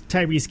This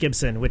Tyrese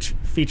Gibson, which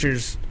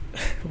features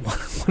one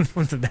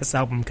of the best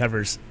album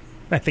covers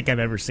I think I've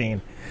ever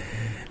seen,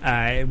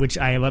 which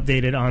I have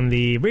updated on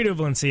the Radio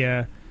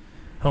Valencia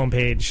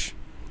homepage.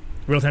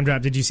 Real Time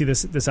Drop, did you see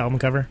this album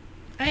cover?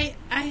 I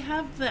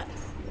have the...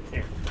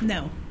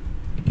 No.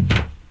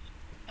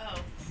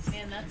 Oh,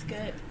 man, that's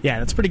good. Yeah,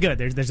 that's pretty good.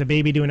 There's a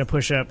baby doing a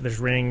push-up, there's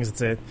rings,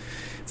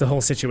 it's a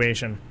whole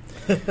situation.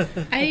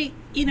 I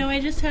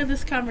just had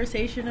this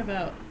conversation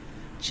about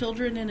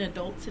children in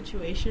adult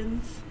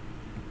situations.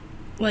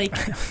 Like,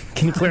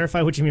 can you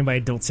clarify what you mean by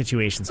adult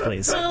situations,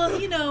 please? Well,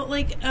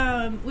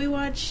 we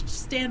watched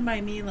Stand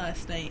By Me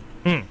last night.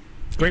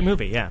 Great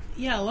movie, yeah.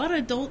 Yeah, a lot of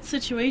adult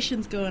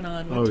situations going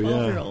on with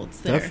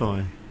 12-year-olds there.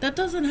 Definitely. That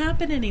doesn't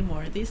happen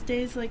anymore these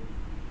days. Like,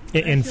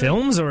 in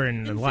films or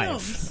in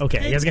life? Films.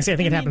 Okay, I was gonna say I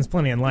think it happens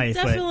plenty in life.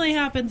 It definitely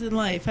happens in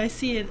life. I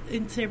see it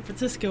in San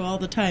Francisco all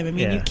the time. I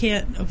mean, Yeah. you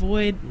can't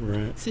avoid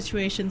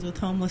situations with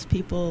homeless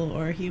people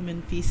or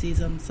human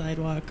feces on the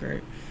sidewalk,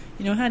 or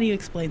how do you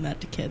explain that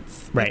to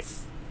kids? Right.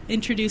 It's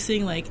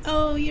introducing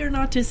you're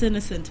not this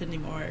innocent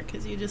anymore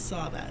because you just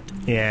saw that.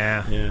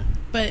 Yeah.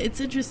 But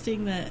it's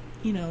interesting that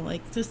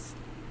just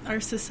our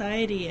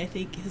society, I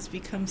think, has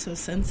become so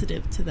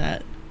sensitive to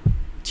that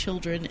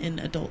children in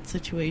adult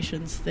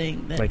situations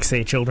thing. That,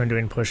 say children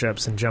doing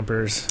push-ups and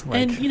jumpers,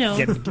 and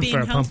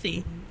being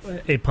healthy.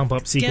 A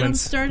pump-up sequence. Get them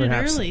started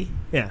perhaps. early.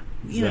 Yeah,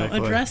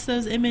 address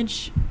those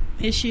image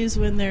issues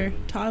when they're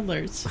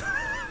toddlers.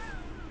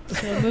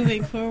 So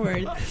moving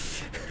forward,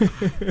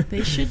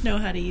 they should know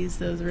how to use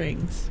those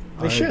rings.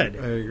 They should.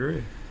 I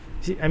agree.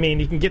 I mean,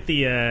 you can get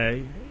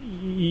the.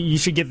 You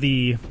should get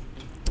the.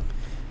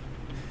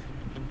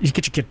 You should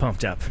get your kid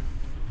pumped up.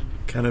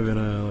 Kind of in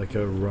a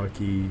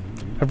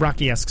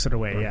Rocky-esque sort of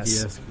way.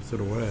 Rocky-esque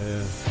sort of way.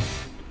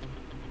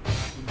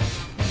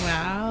 Yeah.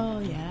 Wow.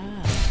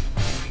 Yeah.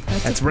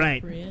 That's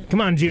right.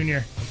 Come on,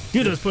 Junior.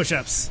 Do those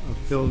push-ups. I'm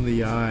feeling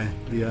the eye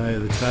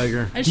of the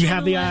tiger. Do you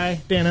have the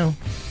eye, Dano?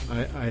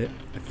 I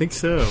think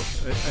so.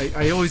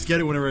 I always get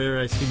it whenever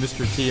I see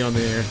Mr. T on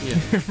the air. Yeah.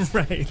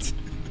 Right.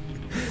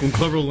 When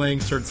Clever Lang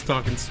starts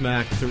talking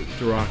smack to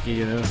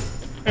Rocky, or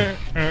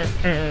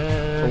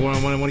when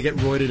I want to get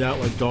roided out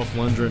like Dolph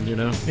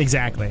Lundgren,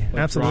 Exactly.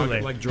 Absolutely.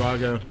 Like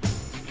Drago.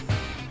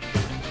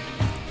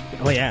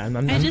 Oh yeah,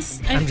 I'm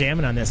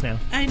jamming on this now.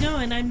 I know,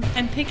 and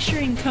I'm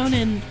picturing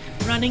Conan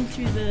running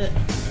through the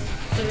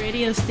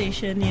radio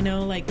station,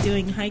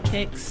 doing high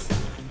kicks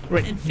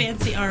and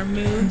fancy arm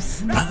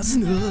moves.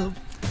 Rising up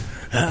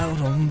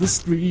out on the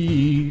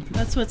street.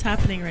 That's what's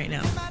happening right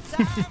now.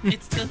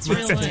 That's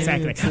real life.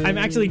 Exactly. I'm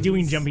actually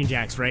doing jumping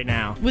jacks right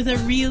now with a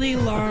really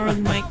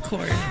long mic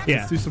cord. Yeah.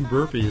 Let's do some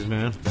burpees,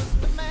 man.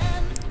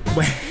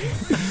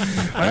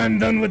 I'm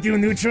done with you,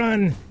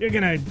 Neutron. You're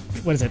gonna,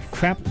 what is it?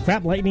 Crap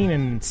lightning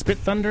and spit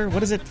thunder?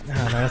 What is it?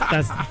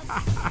 That's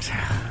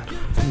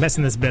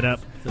messing this bit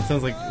up. That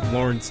sounds like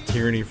Lawrence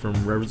Tierney from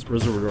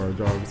Reservoir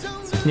Dogs.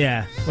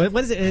 Yeah.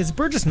 What is it? It's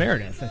Burgess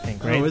Meredith, I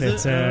think, right? Oh,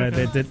 is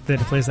it? That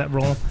plays that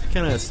role.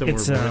 Kind of similar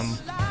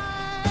voice.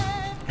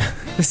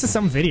 This is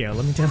some video,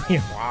 let me tell you.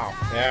 Wow.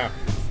 Yeah.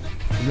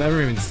 I've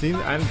never even seen.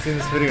 I haven't seen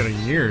this video in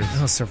years.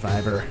 Oh,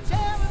 Survivor.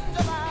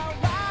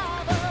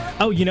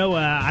 Oh,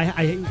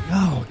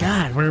 oh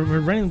God, we're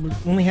running. We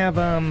only have.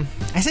 I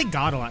say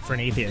God a lot for an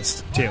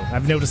atheist too.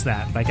 I've noticed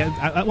that.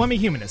 I'm a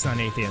humanist, not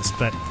an atheist,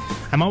 but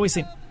I'm always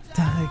saying.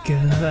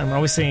 tiger. I'm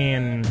always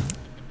saying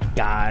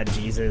God,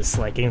 Jesus,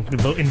 like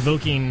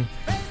invoking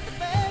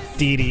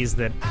deities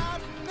that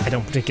I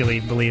don't particularly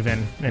believe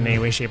in any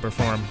way, shape, or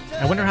form.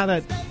 I wonder how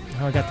I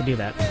got to do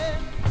that.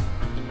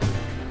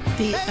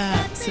 The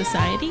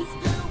society?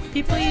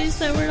 People use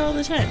that word all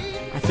the time.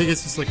 I think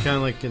it's just like kind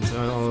of like it's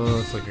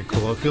like a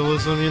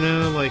colloquialism, you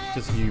know, like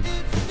just you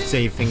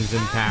say things in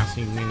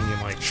passing and you're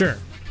like sure.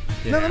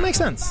 No, that makes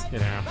sense. You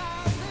know,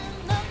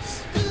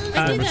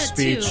 I do that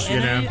speech, too, you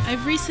and know.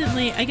 I've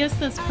recently, I guess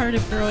that's part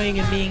of growing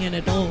and being an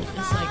adult,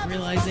 is like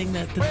realizing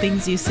that the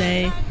things you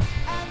say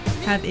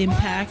have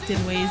impact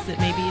in ways that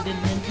maybe you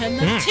didn't intend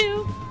them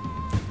to.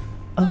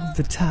 Of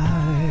the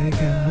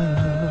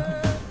tiger.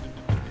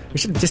 We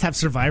should just have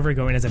Survivor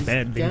going as a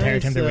bed the entire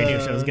time the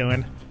radio show's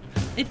going.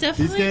 It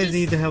definitely These guys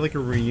need to have like a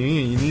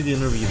reunion. You need to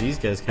interview these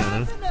guys,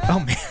 Conan. Oh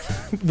man,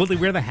 will they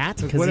wear the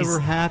hat? Whatever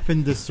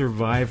happened to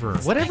Survivor?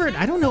 Whatever.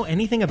 I don't know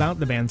anything about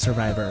the band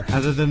Survivor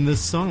other than this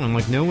song.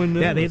 Like no one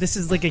knows. Yeah, this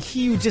is like a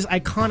huge, just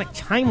iconic,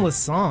 timeless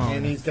song.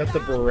 And he's got the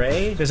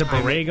beret. There's a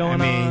beret going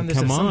on. There's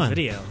come some on.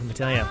 video. Let me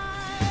tell you.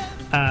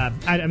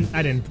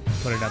 I didn't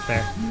put it up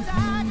there.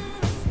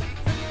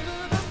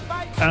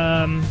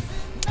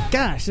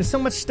 Gosh, there's so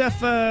much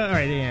stuff. All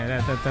right,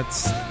 yeah,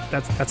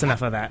 that's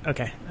enough of that.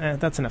 Okay,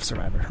 that's enough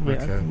Survivor.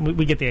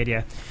 We get the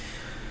idea.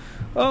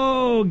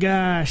 Oh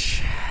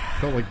gosh,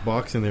 felt like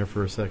boxing there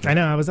for a second. I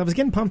know. I was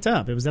getting pumped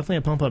up. It was definitely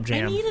a pump up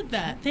jam. I needed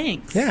that.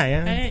 Thanks. Yeah.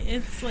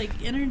 It's like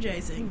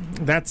energizing.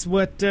 That's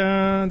what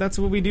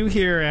we do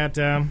here at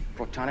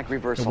Protonic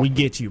reversal. We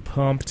get you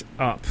pumped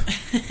up.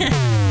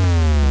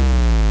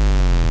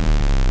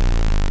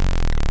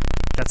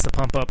 That's the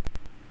pump up.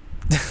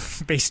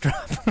 Bass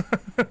drop.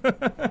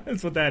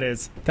 That's what that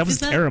is. That was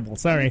terrible.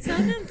 Sorry. It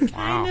sounded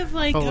kind of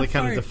like felt a like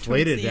kind of fart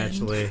deflated, towards the end.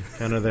 actually.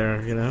 Kind of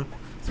there, you know.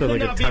 So Could like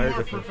not a be tire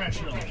more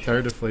professional.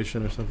 Tire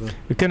deflation or something.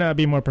 We could not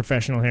be more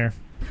professional here.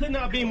 Could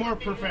not be more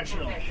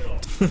professional.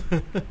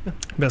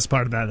 Best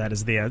part about that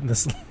is the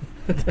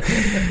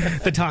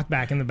the talk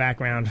back in the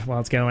background while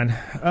it's going.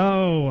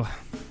 Oh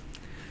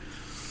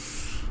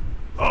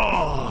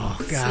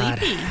God.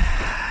 Sleepy.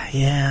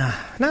 Yeah.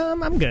 No,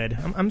 I'm good.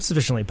 I'm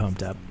sufficiently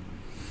pumped up.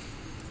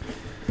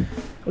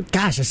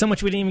 Gosh, there's so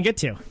much we didn't even get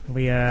to.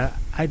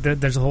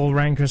 There's a whole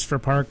Ryan Christopher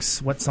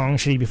Parks "What Song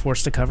Should He Be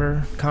Forced to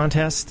Cover"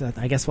 contest.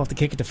 I guess we'll have to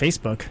kick it to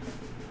Facebook.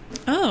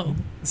 Oh.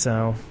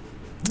 So,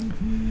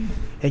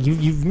 yeah,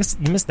 you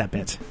missed that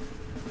bit.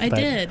 I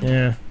did.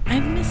 Yeah.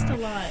 I've missed a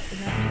lot, and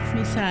that makes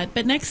me sad.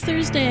 But next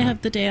Thursday I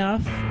have the day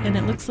off, and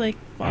it looks like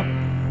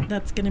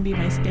that's going to be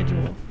my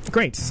schedule.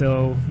 Great.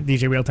 So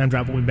DJ Real Time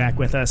Drop will be back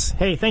with us.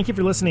 Hey, thank you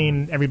for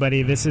listening,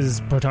 everybody. This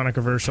is Protonic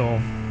Reversal,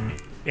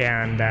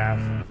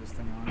 and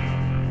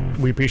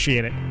we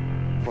appreciate it.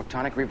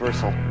 Protonic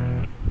reversal.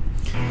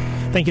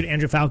 Thank you to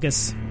Andrew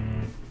Falkous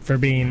for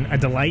being a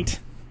delight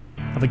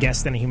of a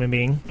guest and a human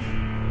being.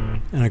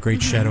 And a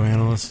great shadow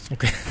analyst.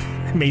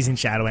 Amazing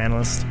shadow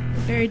analyst.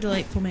 Very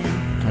delightful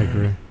man. I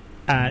agree.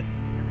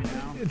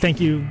 Thank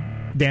you,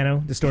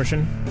 Dano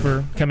Distortion,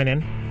 for coming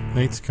in.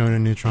 Thanks,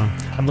 Conan Neutron.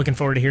 I'm looking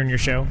forward to hearing your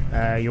show.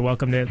 You're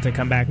welcome to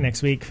come back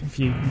next week if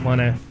you want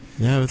to.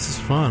 Yeah, this is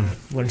fun.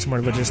 Learn some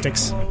more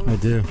logistics. I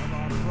do.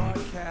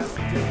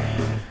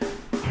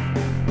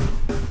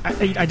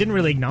 I didn't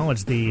really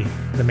acknowledge the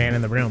man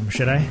in the room,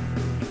 should I?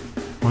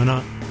 Why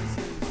not?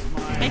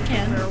 I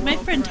can. My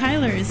friend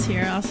Tyler is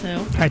here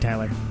also. Hi,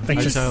 Tyler.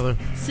 Thanks. Hi, Tyler.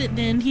 Sitting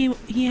in.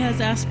 He has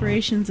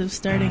aspirations of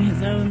starting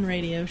his own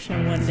radio show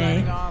one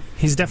day.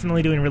 He's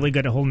definitely doing really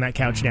good at holding that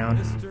couch down.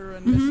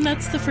 Mm-hmm,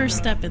 that's the first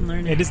step in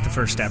learning. It is the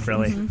first step,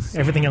 really. Mm-hmm.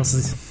 Everything else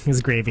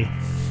is gravy.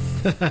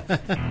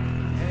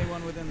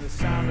 Anyone within the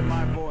sound of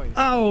my voice.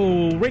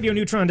 Oh,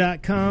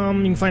 RadioNeutron.com.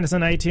 You can find us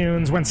on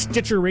iTunes. We're on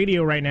Stitcher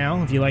Radio right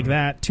now, if you like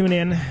that. Tune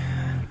in.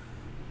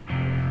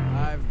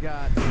 I've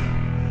got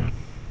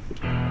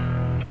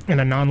in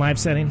a non-live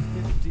setting.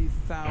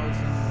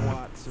 50,000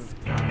 watts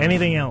of power.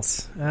 Anything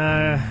else?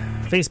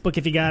 Facebook,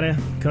 if you got it.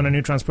 Conan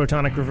Neutron's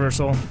Protonic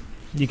Reversal.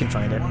 You can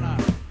find it.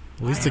 At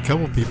least a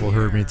couple people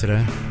heard me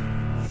today.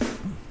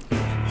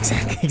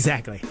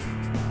 Exactly.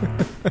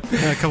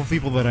 A couple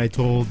people that I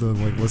told to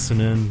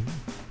listen in.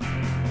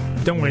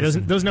 Don't worry,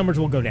 those numbers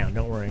will go down.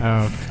 Don't worry.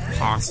 Oh,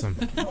 awesome.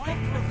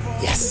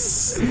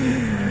 Yes.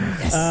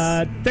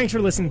 Thanks for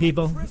listening,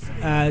 people.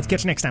 Let's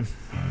catch you next time.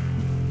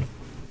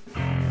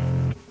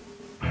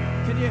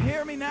 Can you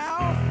hear me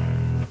now?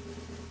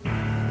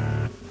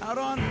 Out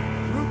on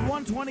Route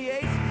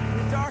 128,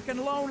 you're dark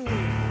and lonely.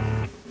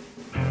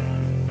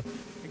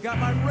 I got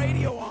my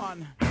radio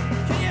on.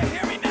 Can you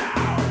hear me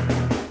now?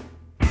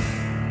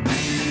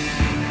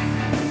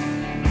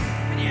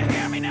 Can you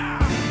hear me now?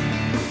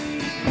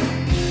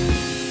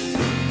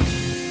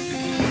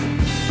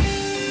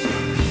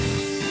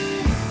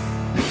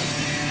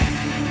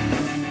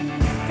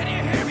 Can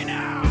you hear me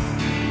now?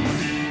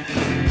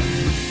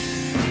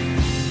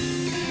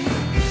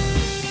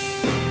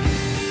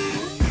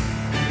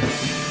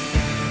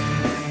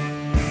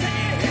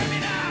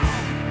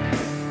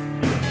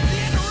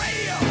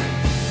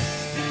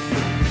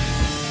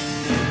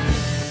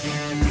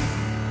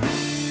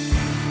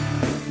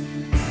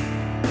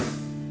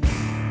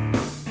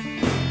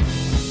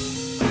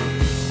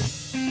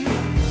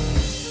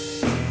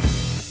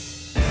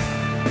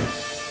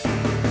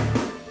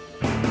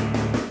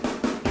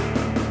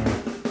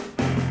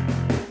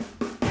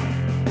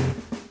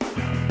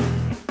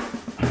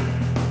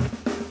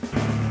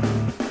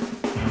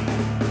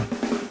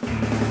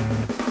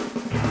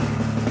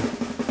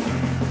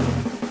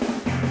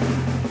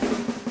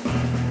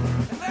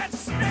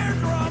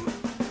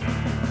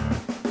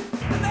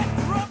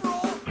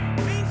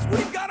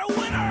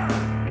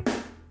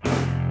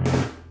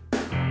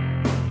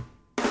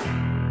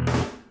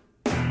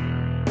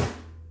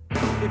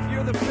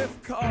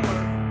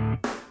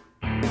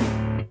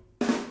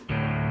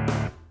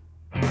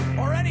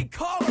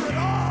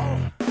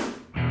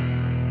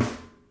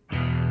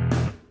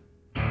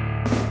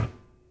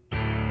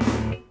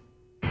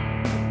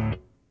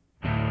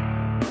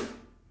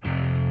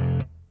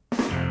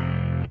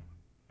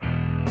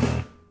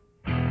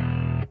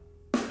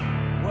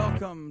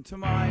 welcome to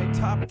my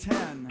top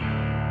 10.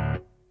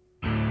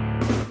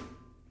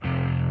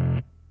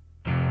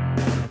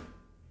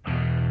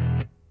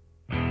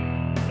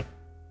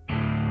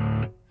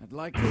 I'd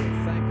like to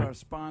thank our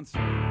sponsor.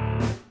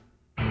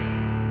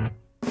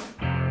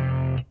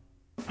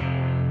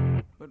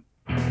 But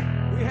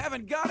we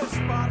haven't got a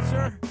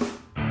sponsor.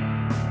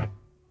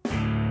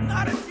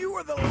 Not if you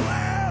were the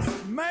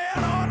last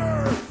man on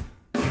Earth.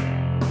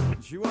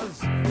 She was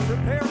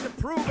prepared to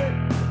prove it.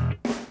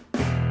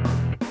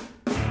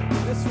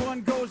 This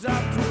one goes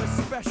out to a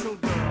special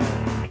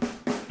girl.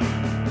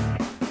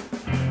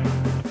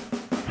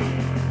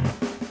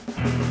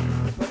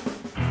 But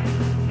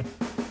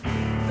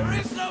there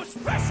is no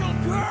special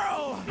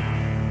girl.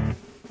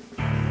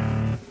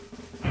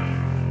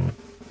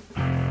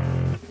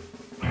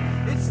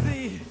 It's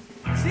the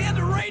end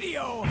of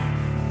radio.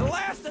 The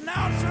last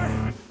announcer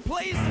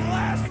plays the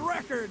last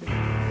record.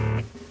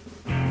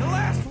 The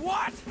last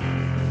what?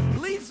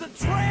 Leaves the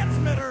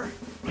transmitter.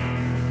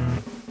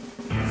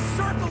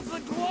 Circles the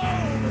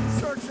globe in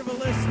search of a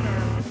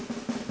listener.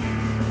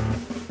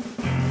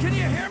 Can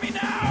you hear me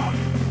now?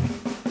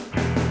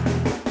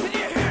 Can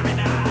you hear me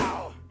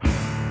now?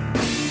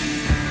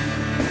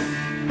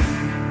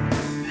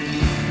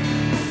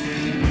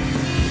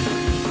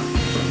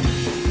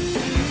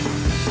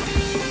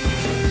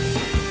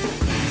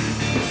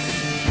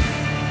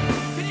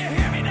 Can you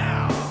hear me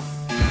now?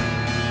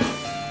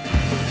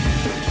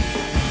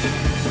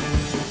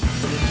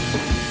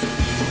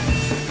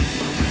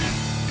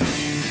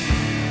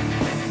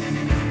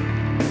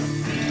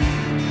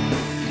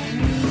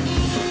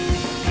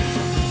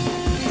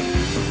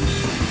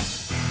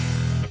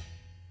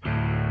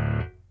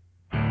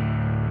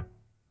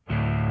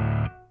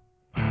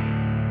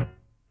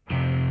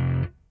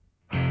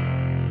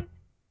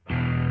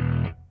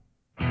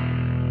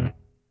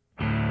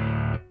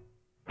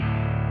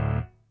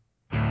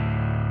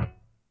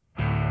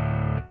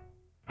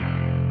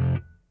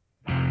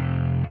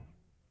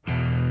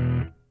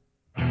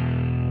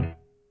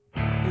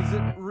 Is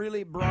it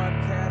really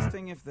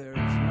broadcasting if there's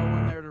no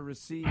one there to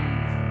receive?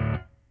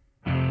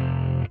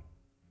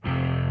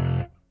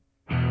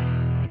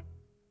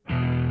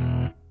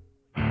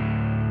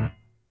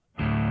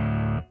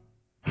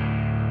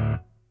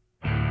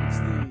 It's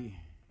the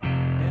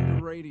end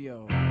of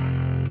radio.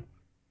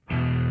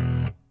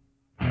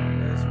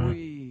 As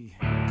we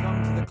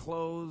come to the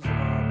close of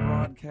our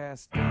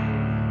broadcast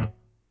day,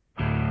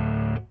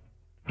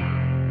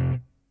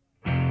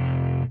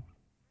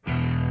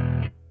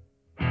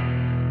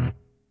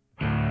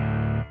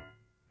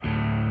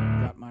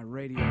 got my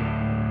radio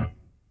on.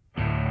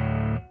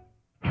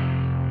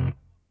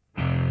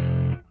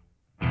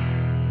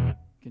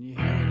 Can you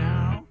hear me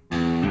now?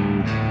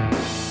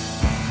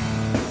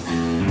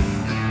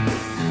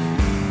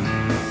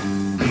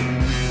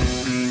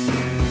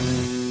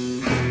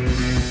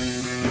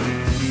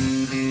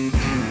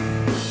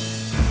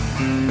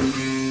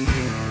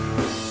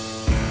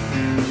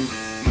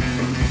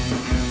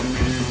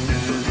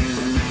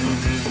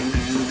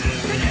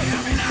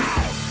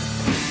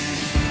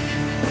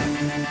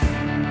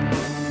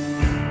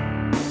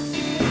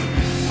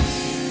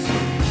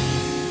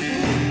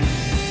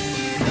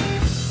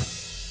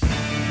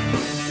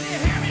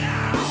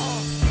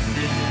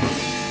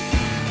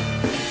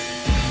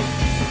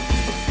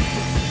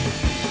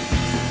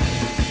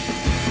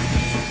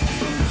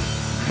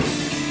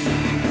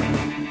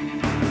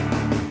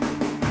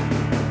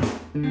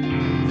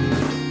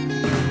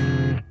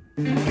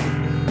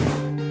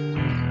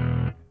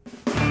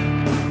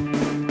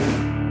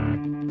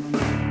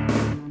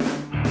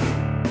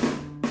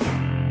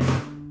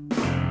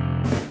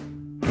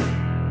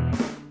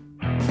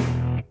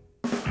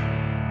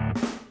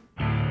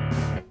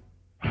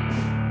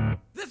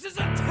 This is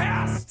a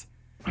test!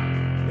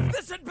 If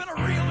this had been a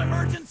real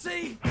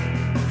emergency,